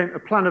a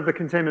plan of the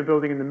containment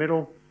building in the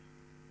middle.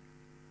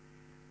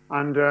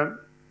 And I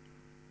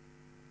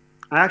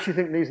actually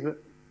think these are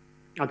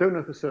I don't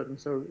know for certain,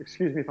 so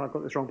excuse me if I've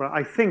got this wrong, but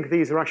I think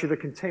these are actually the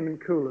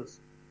containment coolers.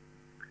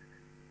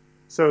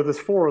 So there's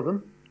 4 of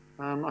them.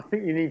 I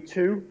think you need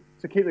 2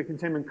 to keep the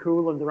containment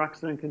cool under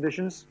accident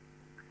conditions.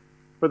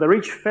 But they're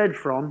each fed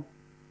from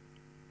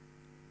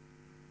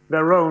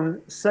their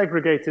own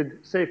segregated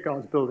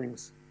safeguards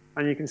buildings.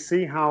 And you can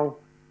see how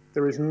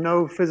there is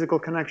no physical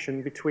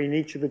connection between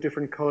each of the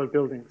different colored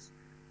buildings.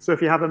 So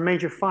if you have a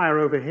major fire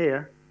over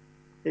here,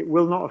 it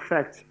will not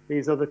affect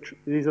these other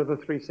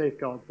 3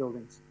 safeguard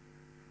buildings.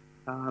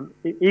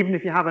 Even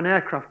if you have an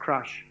aircraft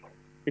crash,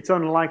 it's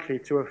unlikely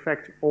to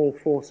affect all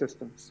 4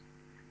 systems.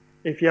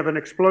 If you have an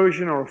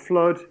explosion or a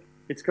flood,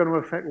 it's going to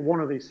affect one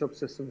of these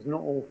subsystems,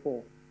 not all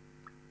 4.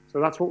 So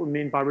that's what we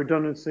mean by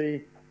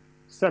redundancy,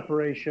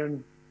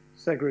 separation,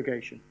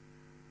 segregation.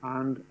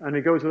 And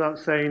it goes without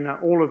saying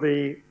that all of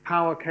the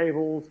power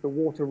cables, the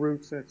water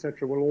routes,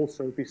 etc., will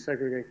also be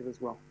segregated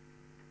as well.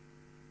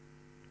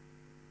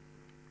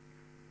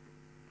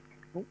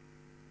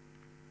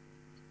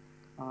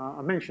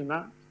 I mentioned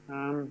that.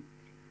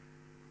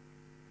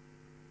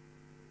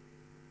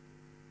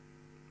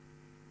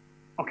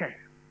 Okay,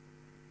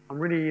 I'm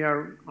really,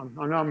 I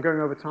know I'm going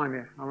over time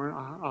here.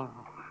 I'll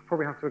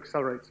probably have to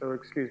accelerate, so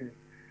excuse me.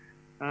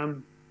 I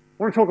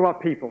want to talk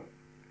about people.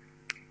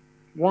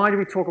 Why do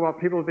we talk about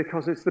people?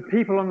 Because it's the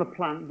people on the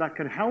plant that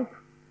can help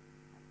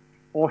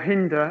or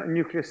hinder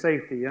nuclear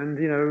safety. And,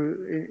 you know,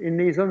 in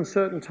these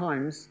uncertain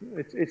times,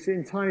 it's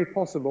entirely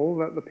possible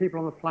that the people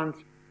on the plant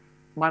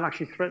might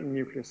actually threaten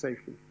nuclear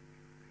safety.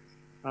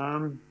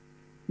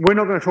 We're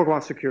not going to talk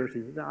about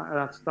security.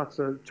 That's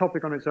a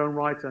topic on its own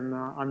right, and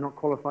I'm not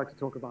qualified to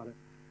talk about it.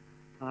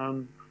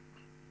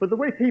 But the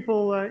way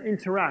people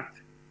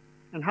interact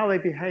and how they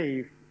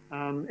behave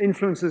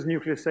influences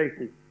nuclear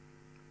safety.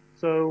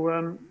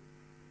 So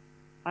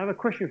I have a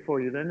question for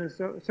you then.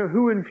 So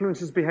who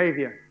influences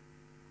behavior?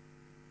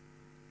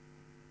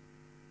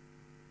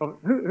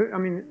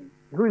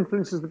 Who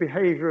influences the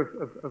behavior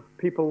of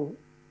people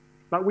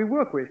that we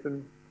work with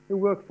and who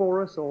work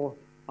for us or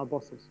our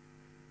bosses?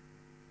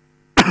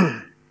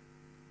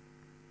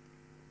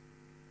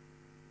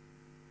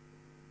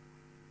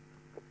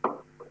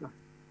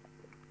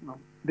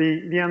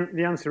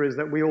 The answer is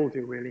that we all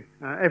do, really.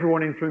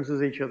 Everyone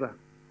influences each other.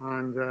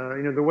 And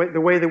you know,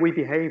 the way that we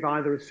behave,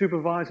 either as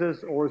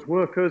supervisors or as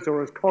workers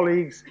or as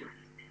colleagues,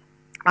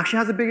 actually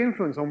has a big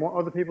influence on what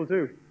other people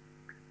do.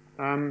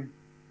 You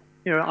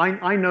know,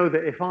 I know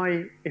that if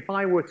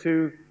I were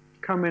to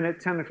come in at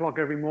 10 o'clock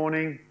every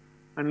morning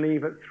and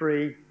leave at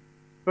 3,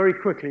 very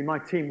quickly my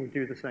team would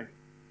do the same.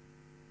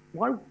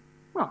 Why?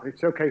 Well,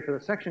 it's okay for the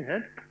section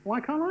head. Why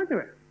can't I do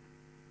it?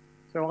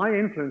 So I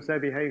influence their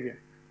behavior.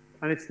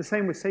 And it's the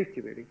same with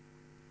safety, really.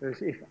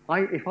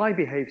 If I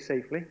behave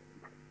safely,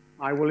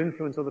 I will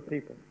influence other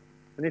people.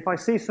 And if I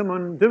see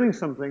someone doing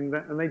something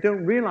and they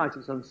don't realize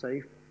it's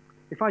unsafe,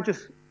 if I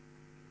just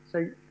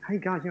say, hey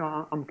guys, you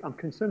know, I'm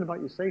concerned about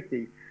your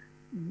safety,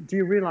 do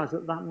you realize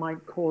that that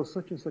might cause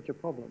such and such a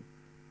problem?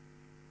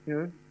 You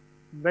know,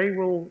 they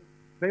will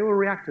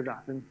react to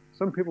that. And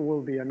some people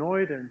will be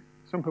annoyed, and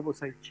some people will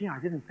say, gee, I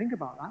didn't think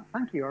about that.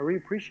 Thank you, I really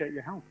appreciate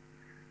your help.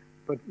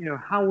 But you know,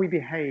 how we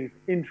behave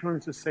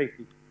influences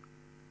safety.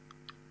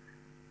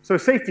 So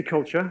safety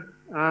culture,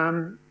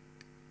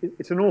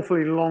 it's an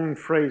awfully long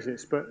phrase,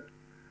 this, but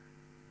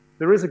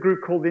there is a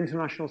group called the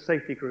International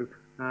Safety Group,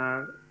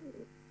 and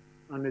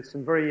there's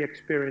some very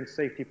experienced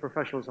safety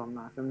professionals on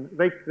that. And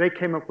they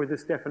came up with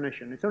this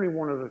definition. It's only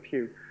one of a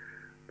few.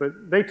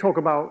 But they talk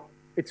about,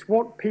 it's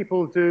what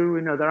people do,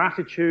 their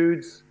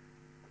attitudes,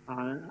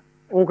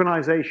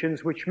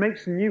 organizations, which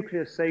makes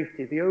nuclear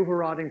safety the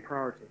overriding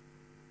priority.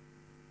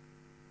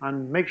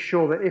 And make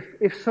sure that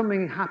if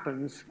something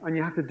happens and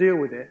you have to deal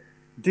with it,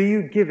 do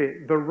you give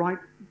it the right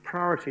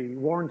priority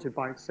warranted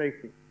by its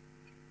safety?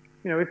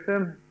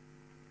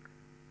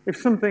 If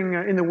something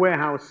in the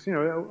warehouse,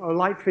 a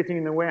light fitting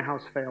in the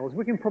warehouse fails,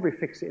 we can probably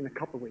fix it in a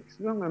couple of weeks. It's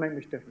not going to make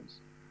much difference.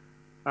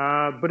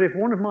 But if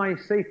one of my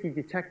safety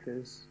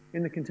detectors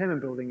in the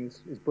containment building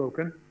is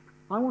broken,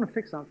 I want to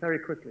fix that very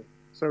quickly.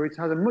 So it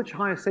has a much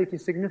higher safety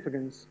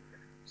significance,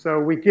 so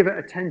we give it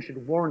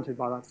attention warranted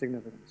by that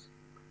significance.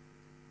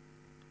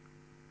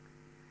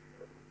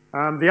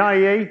 The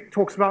IAEA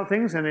talks about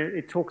things, and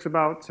it talks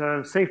about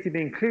safety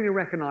being clearly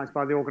recognized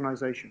by the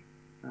organization.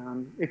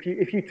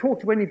 If you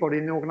talk to anybody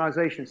in the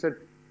organization and said,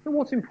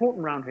 what's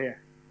important around here?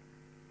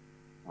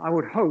 I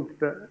would hope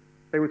that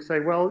they would say,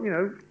 well,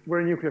 we're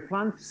a nuclear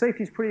plant,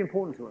 safety is pretty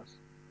important to us.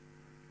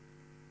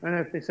 And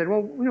if they said,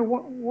 well,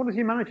 what does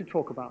your manager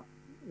talk about?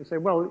 They say,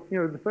 well,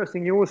 the first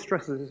thing he always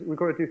stresses is we've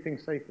got to do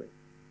things safely.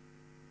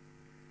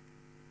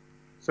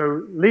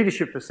 So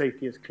leadership for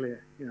safety is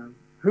clear.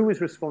 Who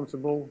is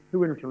responsible,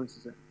 who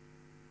influences it.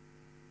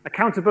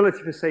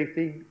 Accountability for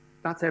safety,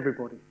 that's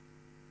everybody.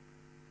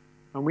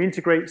 And we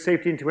integrate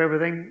safety into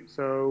everything.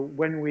 So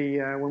when we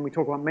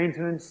talk about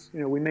maintenance,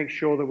 we make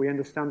sure that we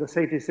understand the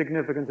safety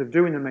significance of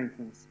doing the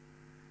maintenance.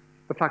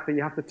 The fact that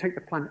you have to take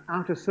the plant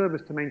out of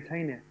service to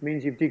maintain it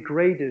means you've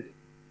degraded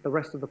the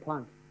rest of the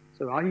plant.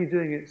 So are you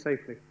doing it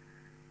safely?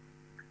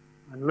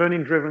 And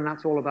learning driven,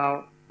 that's all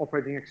about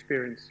operating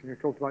experience. We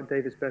talked about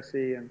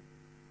Davis-Besse and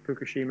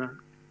Fukushima.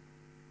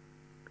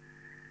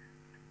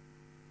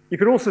 You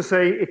could also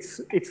say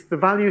it's the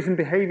values and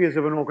behaviors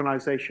of an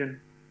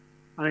organization,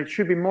 and it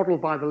should be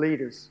modeled by the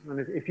leaders. And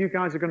if you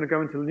guys are going to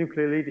go into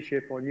nuclear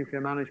leadership or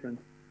nuclear management,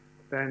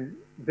 then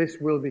this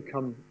will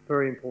become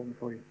very important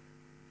for you.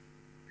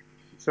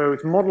 So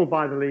it's modeled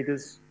by the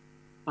leaders,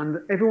 and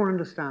everyone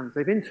understands.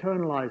 They've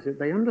internalized it.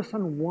 They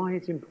understand why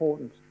it's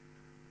important.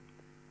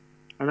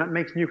 And that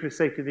makes nuclear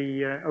safety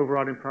the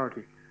overriding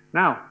priority.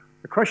 Now,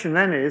 the question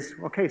then is,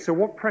 okay, so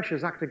what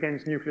pressures act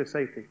against nuclear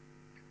safety?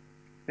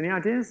 Any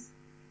ideas?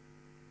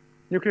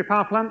 Nuclear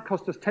power plant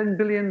cost us $10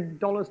 billion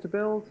to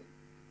build.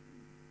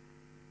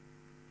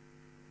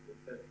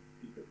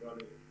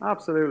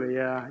 Absolutely,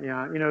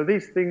 yeah.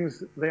 These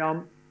things, they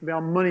are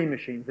money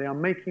machines. They are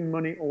making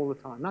money all the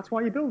time. That's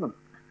why you build them.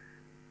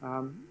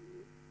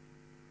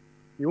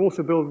 You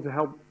also build them to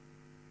help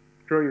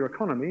grow your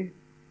economy,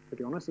 to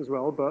be honest, as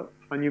well,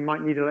 and you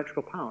might need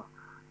electrical power.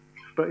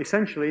 But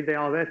essentially, they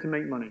are there to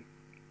make money.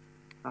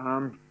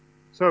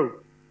 So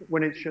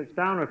when it shuts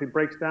down or if it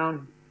breaks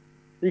down,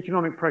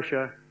 economic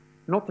pressure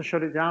not to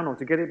shut it down or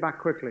to get it back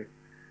quickly.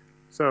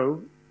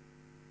 So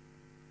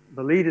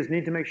the leaders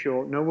need to make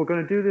sure, no, we're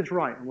going to do this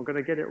right, and we're going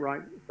to get it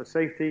right for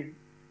safety.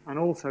 And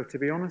also, to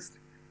be honest,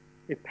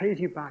 it pays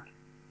you back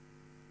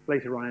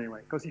later on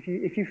anyway. Because if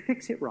you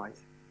fix it right,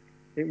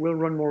 it will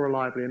run more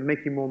reliably and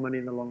make you more money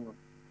in the long run.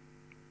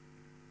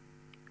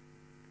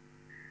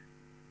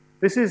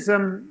 This is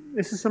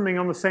something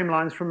on the same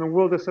lines from the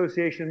World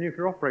Association of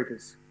Nuclear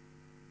Operators.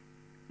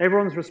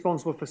 Everyone's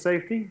responsible for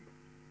safety.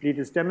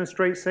 Leaders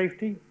demonstrate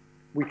safety.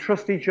 We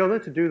trust each other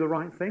to do the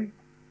right thing,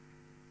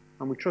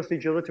 and we trust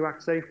each other to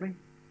act safely.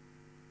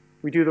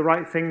 We do the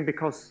right thing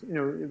because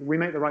we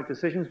make the right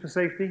decisions for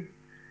safety.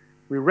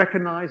 We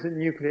recognize that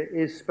nuclear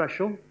is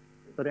special,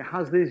 that it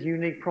has these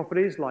unique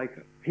properties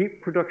like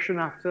heat production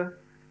after,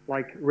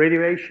 like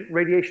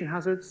radiation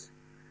hazards.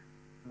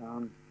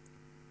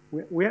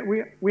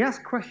 We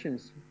ask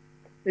questions.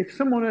 If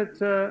someone at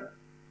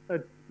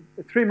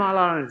 3 Mile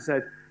Island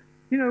said,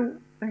 they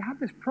had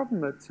this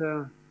problem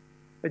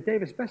at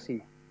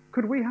Davis-Besse,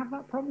 could we have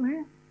that problem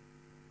here?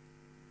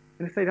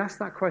 And if they'd asked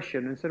that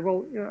question and said,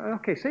 well,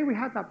 okay, say we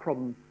had that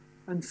problem,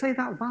 and say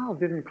that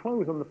valve didn't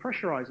close on the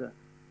pressurizer,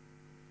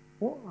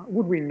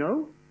 would we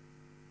know?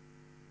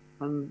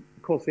 And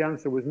of course the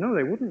answer was no,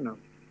 they wouldn't know,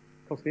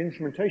 because the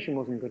instrumentation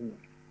wasn't good enough.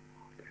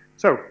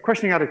 So,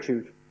 questioning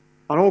attitude.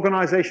 And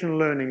organizational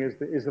learning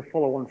is the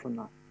follow-on from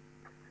that.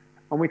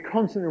 And we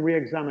constantly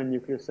re-examine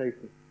nuclear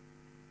safety.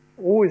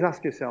 Always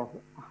ask yourself,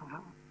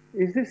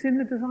 is this in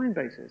the design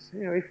basis?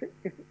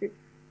 If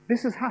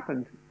this has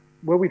happened,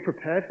 were we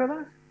prepared for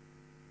that?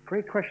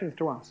 Great questions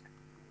to ask.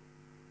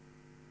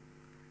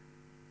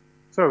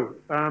 So,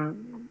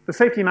 the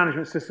safety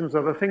management systems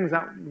are the things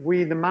that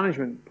we, the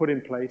management, put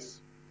in place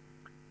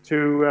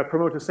to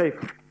promote a safe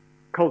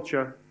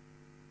culture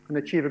and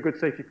achieve a good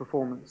safety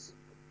performance.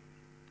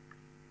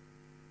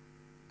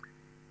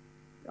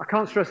 I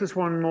can't stress this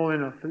one more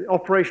enough.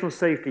 Operational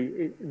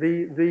safety.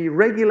 The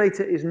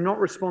regulator is not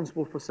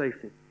responsible for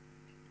safety.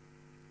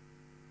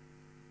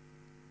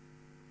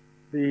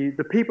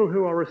 The people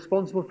who are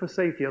responsible for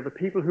safety are the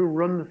people who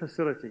run the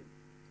facility.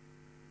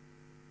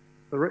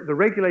 The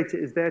regulator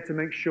is there to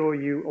make sure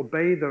you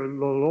obey the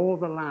law of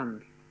the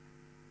land.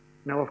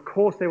 Now, of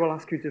course, they will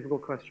ask you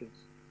difficult questions,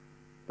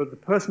 but the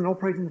person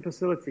operating the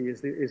facility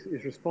is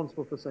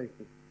responsible for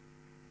safety.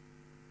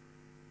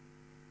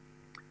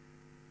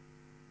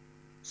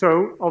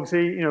 So,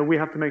 obviously, we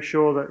have to make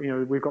sure that,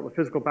 we've got the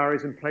physical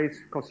barriers in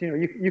place, because,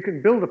 you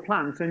can build a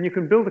plant and you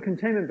can build a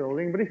containment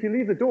building, but if you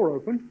leave the door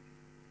open,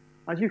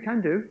 as you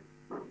can do,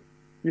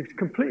 you've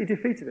completely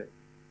defeated it.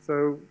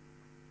 So,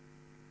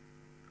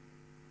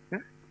 yeah.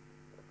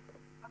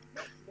 I'm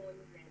just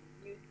wondering,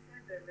 you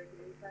said the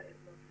regulator is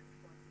not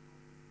responsible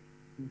for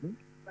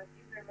safety, but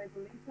if the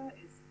regulator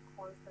is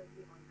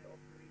constantly on the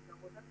operator,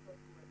 would that not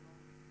go along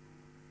with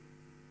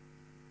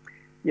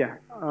safety? Yeah.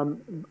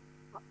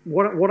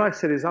 What I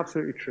said is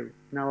absolutely true.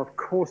 Now, of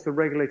course, the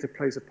regulator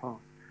plays a part,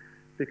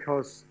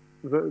 because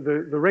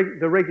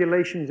the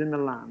regulations in the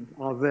land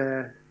are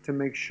there to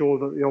make sure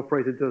that the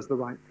operator does the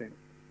right thing.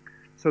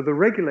 So the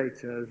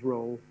regulator's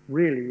role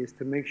really is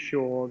to make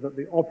sure that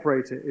the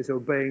operator is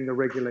obeying the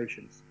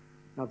regulations.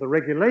 Now, the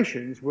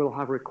regulations will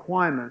have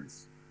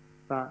requirements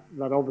that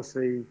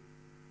obviously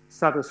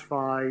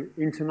satisfy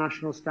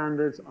international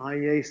standards,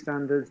 IEA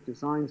standards,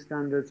 design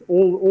standards,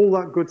 all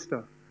that good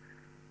stuff.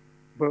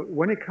 But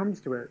when it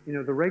comes to it,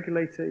 the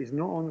regulator is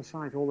not on the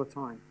site all the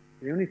time.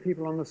 The only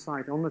people on the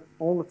site all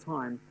the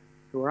time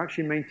who are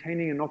actually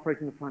maintaining and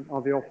operating the plant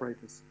are the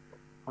operators.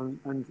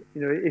 And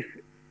if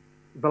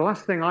the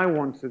last thing I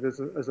wanted as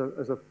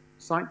a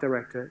site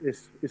director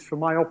is for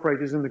my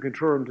operators in the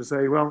control room to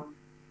say, well,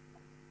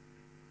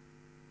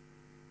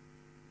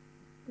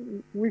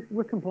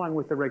 we're complying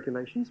with the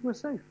regulations, we're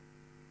safe.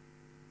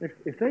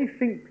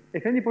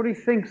 If anybody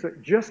thinks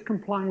that just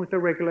complying with the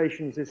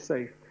regulations is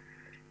safe,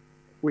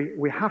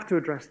 we have to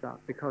address that,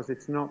 because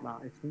it's not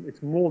that.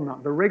 It's more than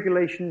that. The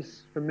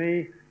regulations, for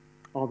me,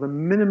 are the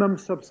minimum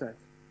subset.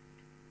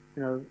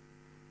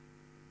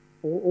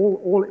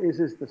 All it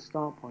is the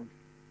start point.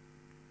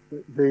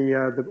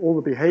 All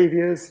the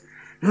behaviors,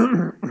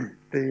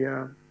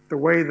 the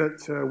way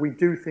that we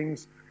do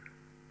things,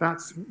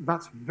 that's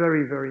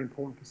very, very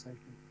important for safety.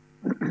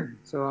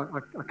 So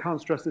I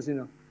can't stress this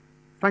enough.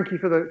 Thank you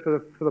for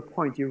the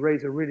point. You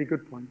raise a really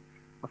good point.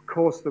 Of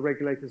course, the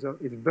regulators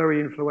is very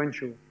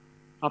influential.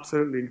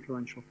 Absolutely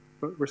influential.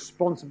 But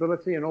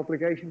responsibility and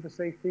obligation for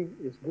safety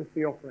is with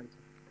the operator.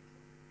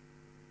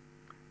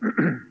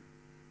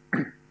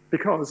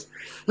 Because,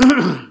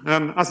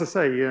 as I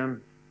say,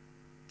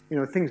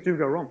 things do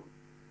go wrong.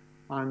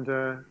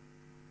 And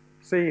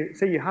say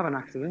you have an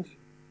accident,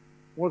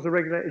 what does the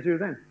regulator do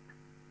then?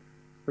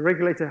 The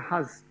regulator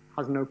has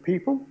no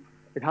people,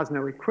 it has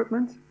no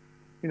equipment.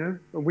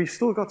 We've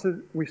still got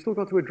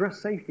to address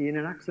safety in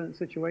an accident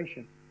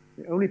situation.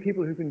 The only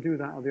people who can do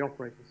that are the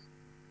operators.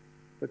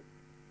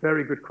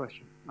 Very good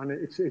question, and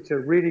it's a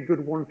really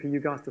good one for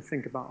you guys to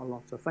think about a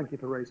lot, so thank you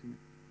for raising it.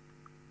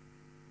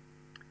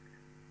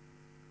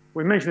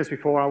 We mentioned this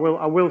before.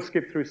 I will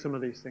skip through some of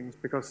these things,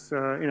 because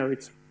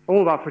it's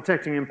all about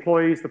protecting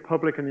employees, the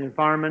public, and the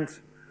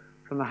environment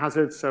from the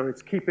hazards. So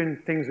it's keeping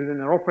things within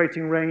their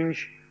operating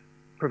range,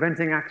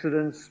 preventing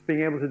accidents,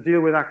 being able to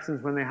deal with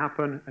accidents when they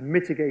happen, and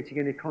mitigating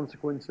any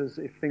consequences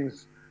if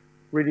things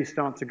really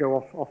start to go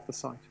off the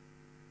site.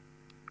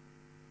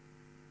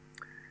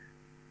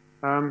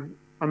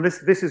 And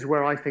this is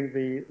where I think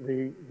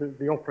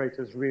the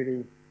operators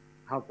really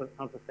have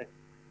the thing.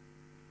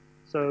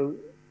 So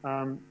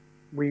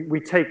we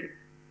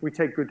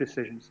take good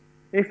decisions.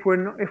 I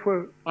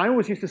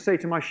always used to say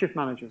to my shift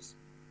managers,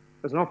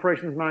 as an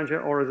operations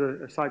manager or as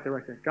a site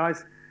director,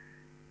 guys,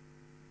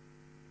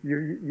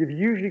 you've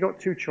usually got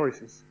two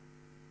choices.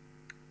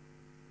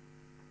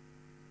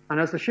 And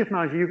as the shift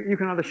manager, you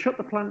can either shut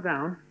the plant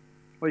down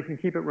or you can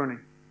keep it running.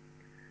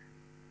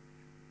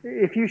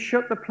 If you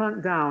shut the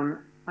plant down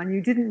and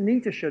you didn't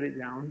need to shut it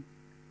down,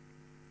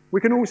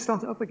 we can always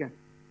start it up again.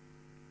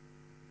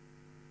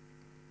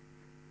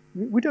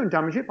 We don't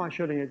damage it by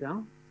shutting it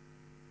down.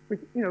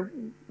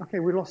 Okay,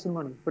 we lost some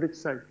money, but it's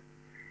safe.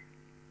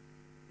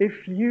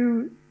 If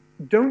you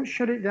don't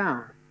shut it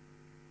down,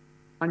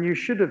 and you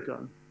should have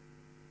done,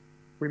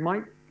 we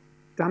might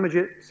damage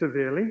it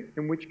severely,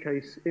 in which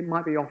case it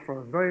might be off for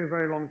a very,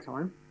 very long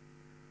time.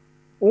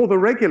 Or the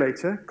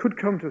regulator could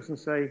come to us and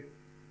say,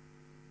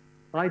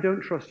 I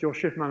don't trust your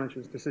shift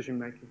manager's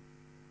decision-making.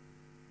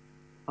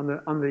 And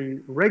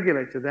the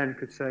regulator then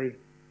could say,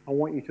 I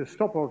want you to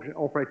stop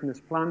operating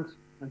this plant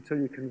until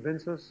you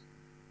convince us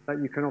that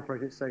you can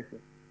operate it safely,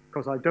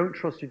 because I don't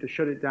trust you to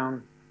shut it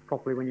down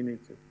properly when you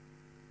need to.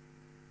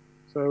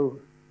 So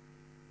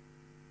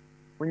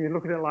when you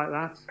look at it like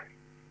that,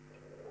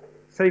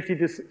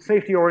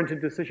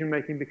 safety-oriented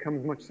decision-making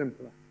becomes much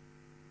simpler.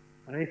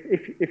 And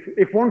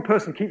if one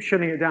person keeps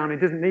shutting it down and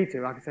doesn't need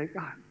to, I can say,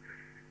 God,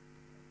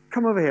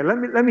 come over here,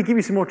 let me give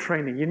you some more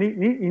training. You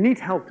need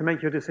help to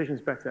make your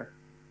decisions better.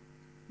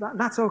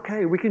 That's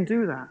okay, we can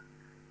do that.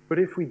 But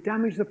if we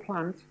damage the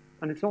plant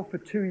and it's off for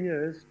 2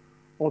 years,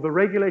 or the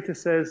regulator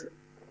says,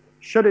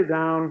 shut it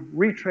down,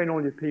 retrain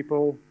all your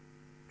people,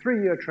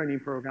 3-year training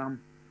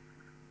program,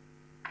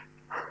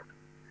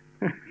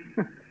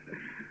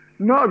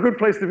 Not a good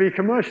place to be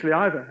commercially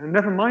either, and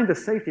never mind the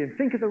safety. And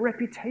think of the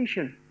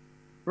reputation,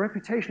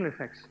 reputational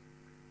effects.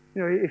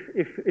 You know,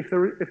 if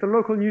the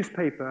local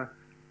newspaper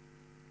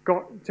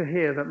got to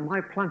hear that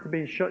my plant had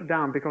been shut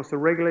down because the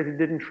regulator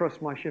didn't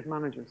trust my shift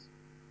managers,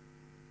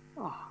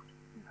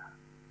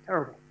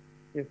 terrible.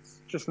 It's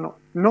just not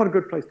a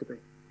good place to be.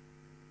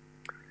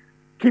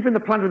 Keeping the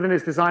plant within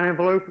its design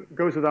envelope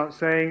goes without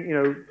saying.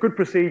 You know, good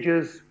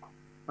procedures,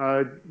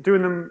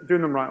 doing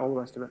them right, all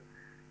the rest of it.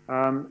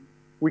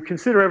 We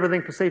consider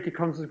everything for safety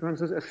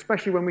consequences,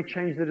 especially when we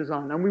change the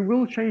design. And we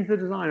will change the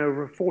design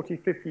over a 40,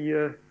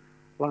 50-year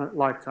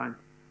lifetime.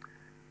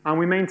 And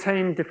we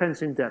maintain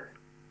defense in depth.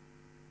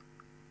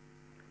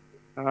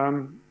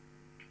 We've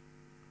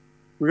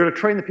got to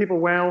train the people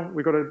well.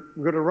 We've got to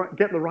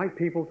get the right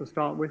people to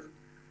start with.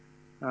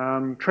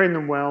 Train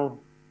them well.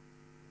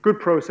 Good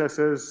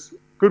processes.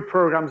 Good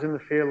programs in the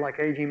field like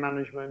aging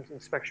management,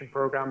 inspection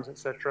programs,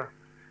 etc.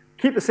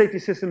 Keep the safety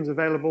systems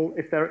available.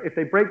 If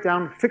they break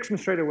down, fix them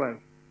straight away.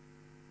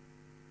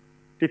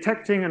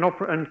 Detecting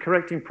and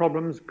correcting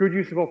problems, good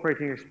use of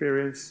operating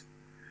experience,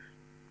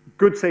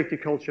 good safety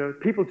culture,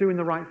 people doing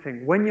the right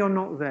thing. When you're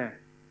not there,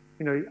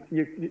 you know,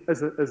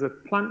 as a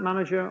plant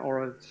manager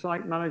or a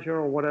site manager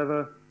or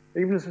whatever,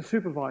 even as a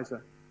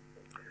supervisor,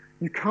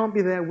 you can't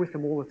be there with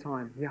them all the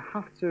time. They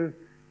have to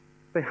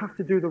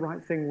do the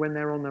right thing when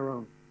they're on their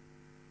own.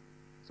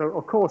 So,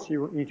 of course,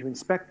 you need to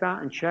inspect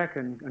that and check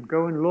and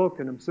go and look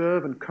and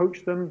observe and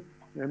coach them.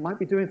 They might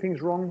be doing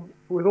things wrong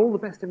with all the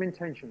best of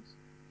intentions.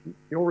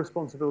 Your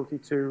responsibility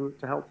to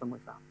help them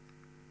with that.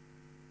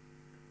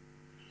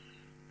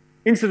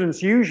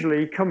 Incidents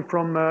usually come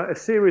from a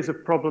series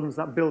of problems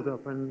that build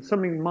up, and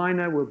something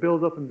minor will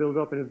build up, and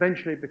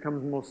eventually it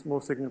becomes more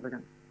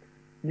significant.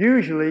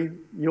 Usually,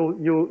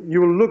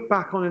 you'll look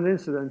back on an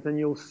incident and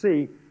you'll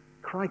see,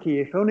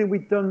 crikey, if only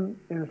we'd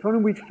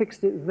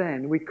fixed it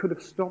then, we could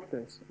have stopped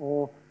this.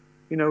 Or,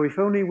 you know, if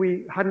only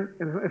we'd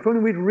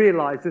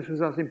realized this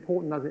was as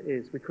important as it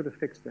is, we could have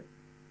fixed it.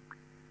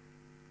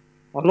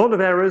 A lot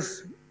of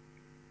errors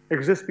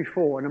exist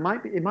before, and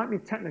it might be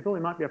technical,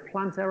 it might be a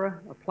plant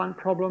error, a plant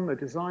problem, a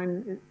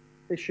design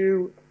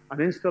issue,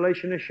 an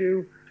installation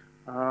issue,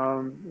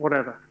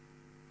 whatever.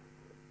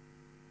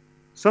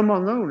 Some are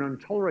known and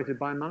tolerated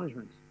by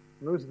management.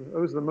 Those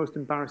are the most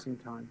embarrassing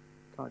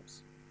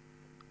types.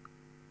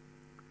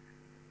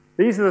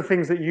 These are the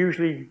things that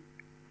usually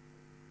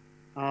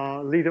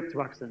lead up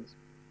to accidents.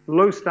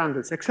 Low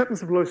standards,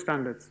 acceptance of low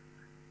standards.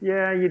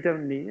 Yeah, you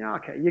don't need,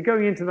 okay, you're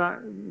going into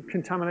that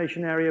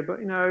contamination area, but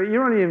you know,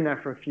 you're only in there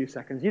for a few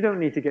seconds. You don't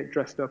need to get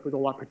dressed up with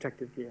all that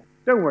protective gear.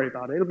 Don't worry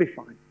about it, it'll be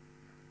fine.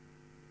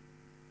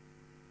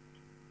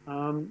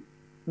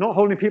 Not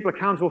holding people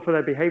accountable for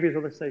their behaviors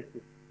or their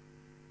safety.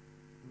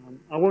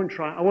 I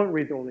won't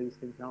read all these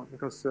things out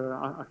because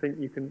I think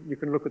you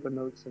can look at the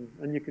notes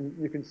and you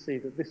can see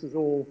that this is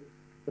all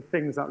the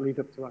things that lead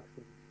up to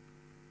accidents.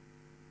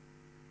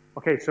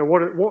 Okay, so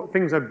what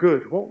things are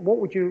good? What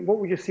would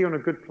you see on a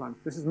good plant?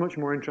 This is much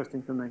more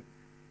interesting for me.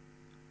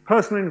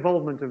 Personal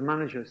involvement of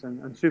managers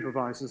and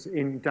supervisors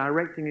in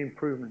directing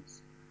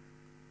improvements.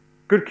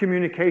 Good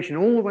communication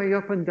all the way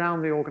up and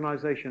down the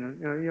organization.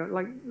 You know,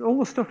 like all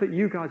the stuff that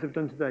you guys have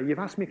done today. You've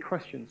asked me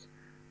questions.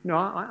 You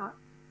know,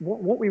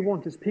 what we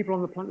want is people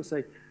on the plant to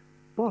say,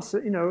 boss,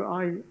 you know,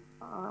 I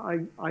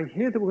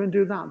hear that we're going to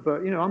do that,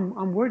 but you know,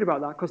 I'm worried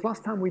about that because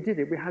last time we did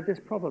it, we had this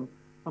problem,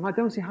 and I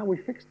don't see how we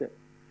fixed it.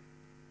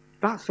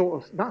 That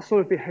sort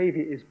of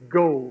behavior is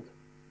gold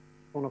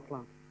on a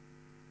plant.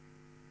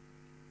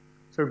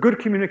 So good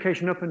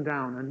communication up and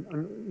down,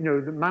 and you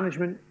know, the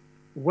management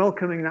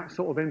welcoming that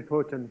sort of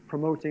input and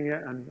promoting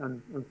it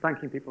and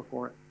thanking people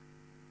for it.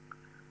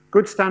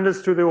 Good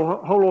standards through the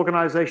whole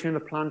organization in the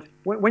plant.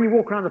 When you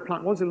walk around the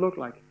plant, what does it look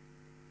like?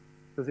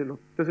 Does it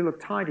look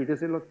tidy?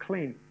 Does it look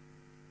clean?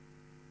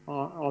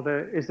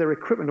 Is there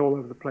equipment all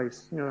over the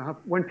place? You know,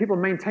 when people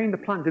maintain the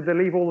plant, did they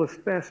leave all the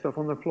spare stuff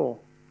on the floor?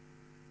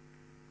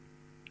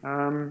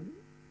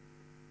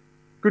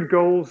 Good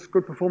goals,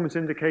 good performance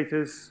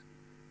indicators,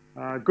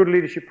 good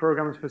leadership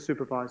programs for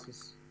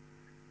supervisors.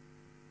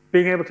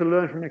 Being able to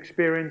learn from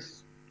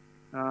experience,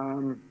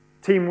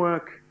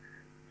 teamwork,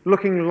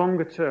 looking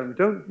longer term.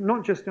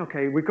 Not just,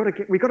 okay, we've got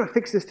to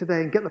fix this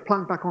today and get the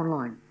plant back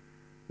online.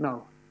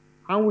 No.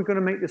 How are we going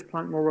to make this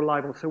plant more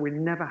reliable so we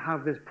never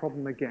have this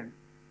problem again?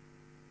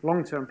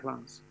 Long-term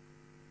plans.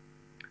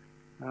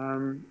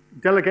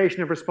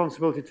 Delegation of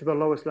responsibility to the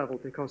lowest level,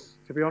 because,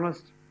 to be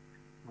honest,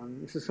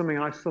 this is something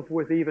I suffer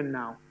with even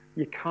now.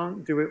 You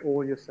can't do it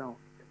all yourself.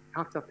 You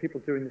have to have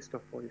people doing this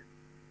stuff for you.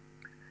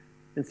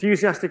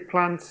 Enthusiastic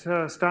plant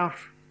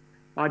staff,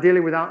 ideally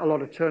without a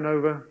lot of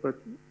turnover, but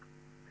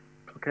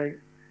okay.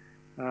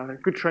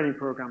 Good training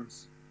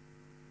programs.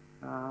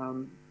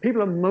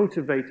 People are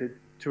motivated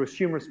to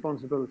assume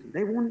responsibility.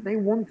 They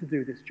want to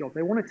do this job.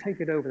 They want to take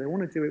it over. They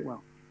want to do it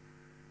well.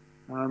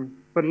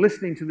 But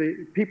listening to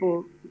the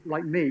people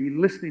like me,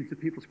 listening to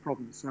people's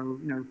problems. So,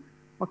 you know,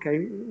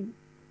 okay,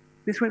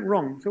 this went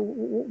wrong. So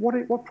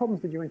what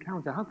problems did you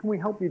encounter? How can we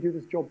help you do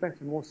this job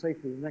better, more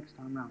safely the next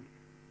time round?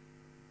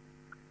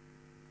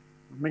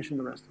 I mentioned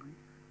the rest.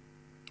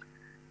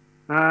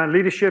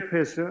 Leadership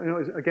is,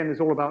 again,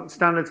 is all about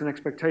standards and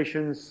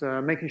expectations,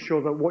 making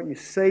sure that what you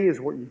say is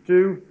what you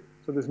do.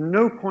 So there's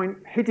no point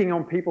hitting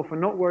on people for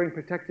not wearing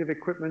protective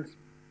equipment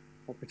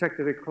or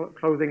protective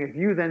clothing. If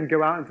you then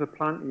go out into the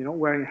plant, you're not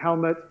wearing a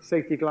helmet,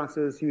 safety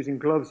glasses, using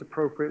gloves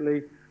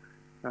appropriately,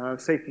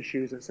 safety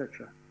shoes,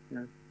 etc.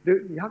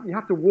 You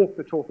have to walk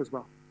the talk as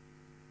well.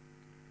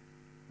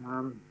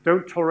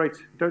 Don't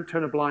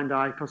turn a blind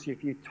eye, because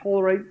if you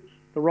tolerate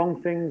the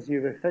wrong things,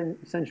 you've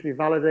essentially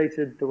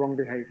validated the wrong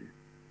behavior.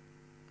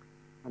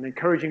 And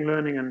encouraging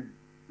learning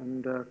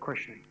and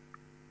questioning.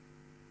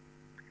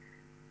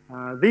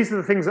 These are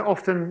the things that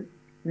often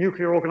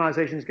nuclear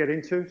organizations get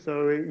into.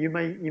 So you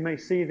may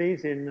see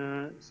these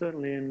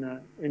certainly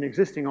in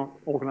existing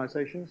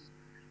organizations.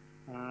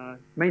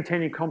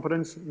 Maintaining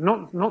competence,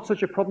 not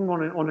such a problem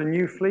on a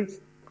new fleet,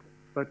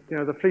 but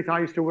the fleet I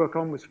used to work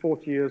on was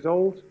 40 years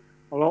old.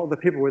 A lot of the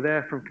people were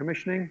there from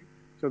commissioning.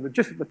 So that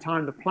just at the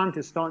time the plant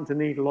is starting to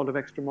need a lot of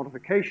extra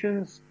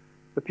modifications,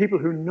 the people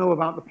who know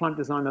about the plant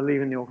design are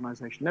leaving the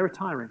organization. They're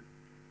retiring.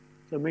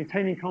 So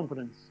maintaining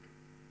competence.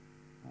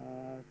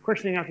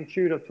 Questioning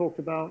attitude I've talked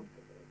about.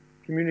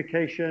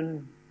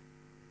 Communication.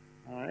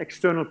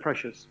 External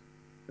pressures,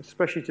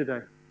 especially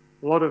today.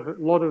 A lot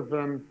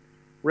of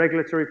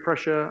regulatory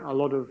pressure, a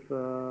lot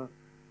of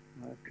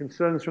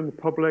concerns from the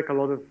public, a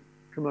lot of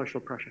commercial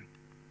pressure.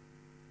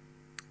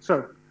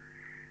 So,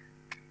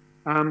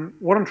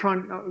 what I'm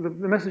trying,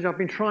 the message I've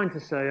been trying to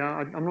say,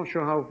 I'm not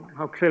sure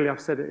how clearly I've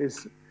said it,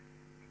 is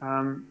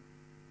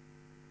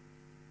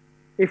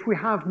if we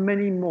have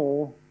many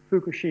more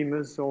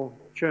Fukushimas or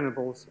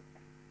Chernobyls,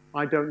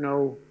 I don't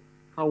know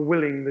how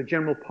willing the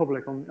general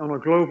public on a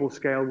global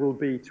scale will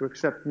be to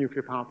accept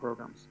nuclear power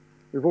programs.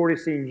 We've already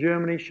seen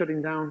Germany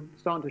starting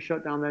to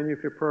shut down their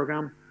nuclear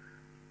program.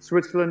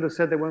 Switzerland has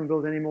said they won't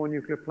build any more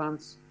nuclear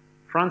plants.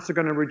 France are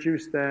going to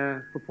reduce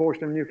their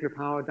proportion of nuclear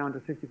power down to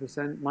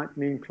 50%, might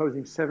mean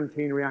closing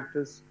 17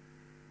 reactors.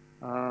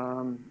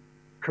 South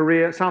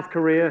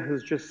Korea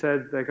has just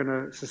said they're going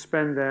to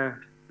suspend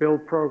their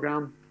build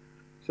program.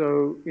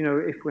 So,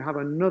 if we have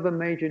another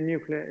major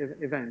nuclear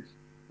event,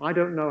 I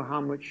don't know how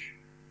much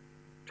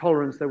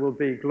tolerance there will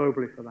be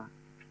globally for that.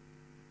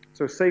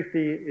 So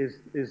safety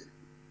is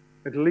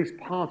at least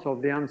part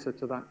of the answer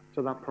to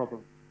that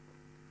problem.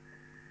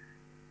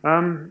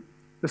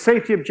 The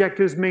safety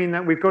objectives mean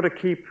that we've got to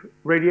keep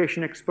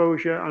radiation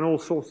exposure and all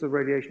sources of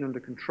radiation under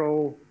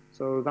control.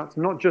 So that's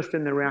not just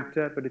in the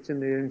reactor, but it's in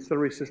the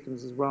ancillary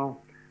systems as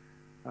well.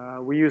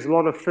 We use a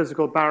lot of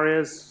physical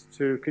barriers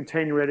to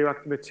contain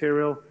radioactive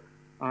material.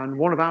 And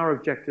one of our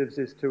objectives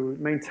is to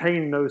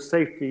maintain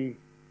the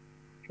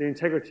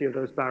integrity of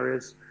those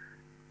barriers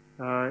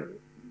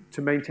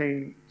to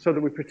maintain so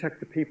that we protect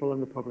the people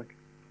and the public.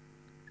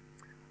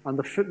 And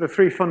the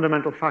three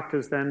fundamental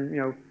factors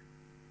then,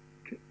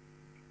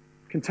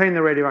 contain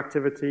the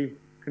radioactivity,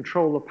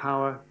 control the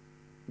power,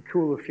 and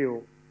cool the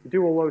fuel. You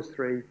do all those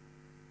three,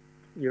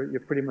 you're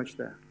pretty much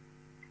there.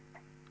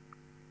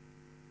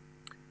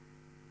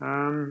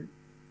 I'm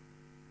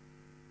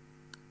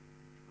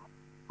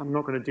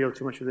not going to deal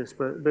too much with this,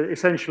 but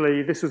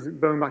essentially, this is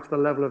going back to the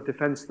level of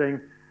defense thing.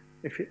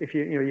 If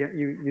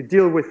you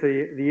deal with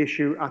the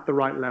issue at the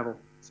right level.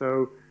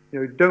 So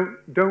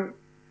don't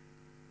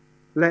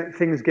let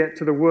things get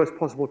to the worst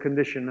possible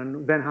condition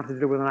and then have to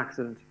deal with an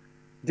accident.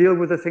 Deal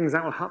with the things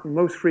that will happen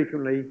most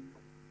frequently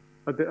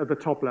at the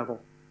top level.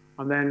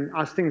 And then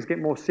as things get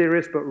more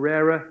serious but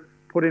rarer,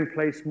 put in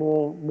place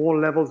more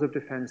levels of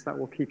defense that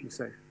will keep you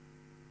safe.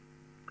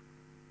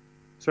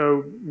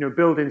 So,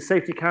 build in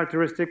safety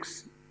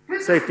characteristics,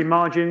 safety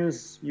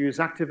margins, use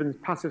active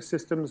and passive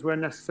systems where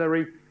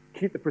necessary,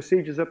 keep the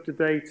procedures up to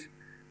date,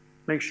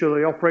 make sure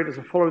the operators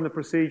are following the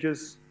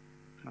procedures,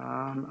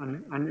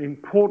 and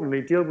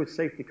importantly, deal with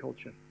safety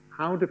culture.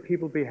 How do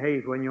people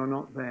behave when you're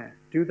not there?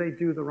 Do they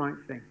do the right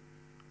thing?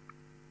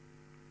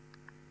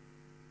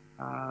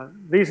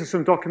 These are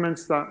some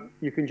documents that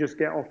you can just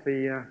get off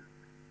the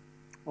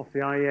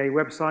IAEA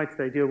website.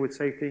 They deal with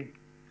safety.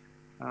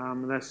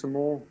 There's some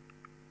more.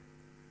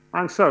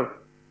 And so,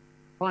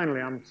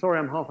 finally, I'm sorry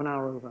I'm half an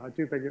hour over.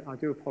 I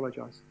do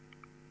apologize.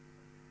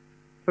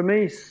 For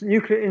me,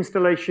 nuclear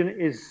installation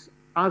is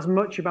as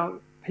much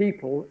about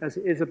people as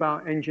it is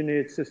about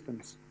engineered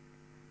systems.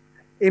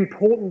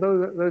 Important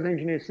though those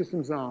engineered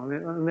systems are,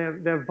 and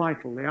they're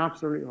vital, they're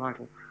absolutely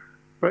vital,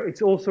 but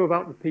it's also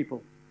about the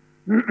people.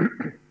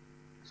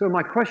 So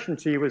my question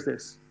to you is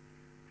this.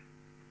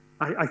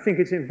 I think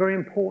it's very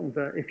important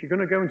that if you're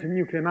going to go into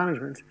nuclear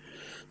management,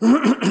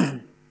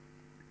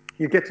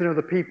 you get to know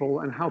the people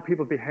and how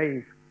people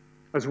behave,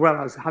 as well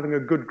as having a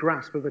good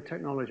grasp of the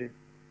technology.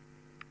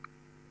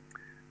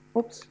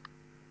 Oops.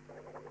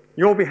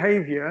 Your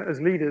behavior as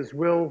leaders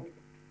will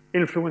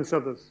influence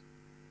others.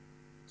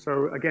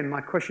 So again,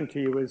 my question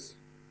to you is,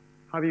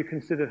 have you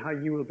considered how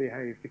you will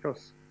behave?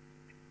 Because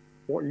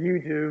what you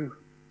do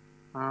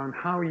and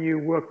how you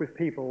work with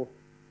people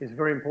is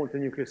very important to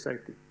nuclear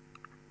safety.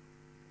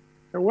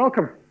 So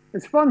welcome.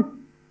 It's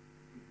fun.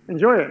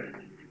 Enjoy it.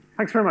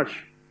 Thanks very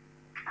much.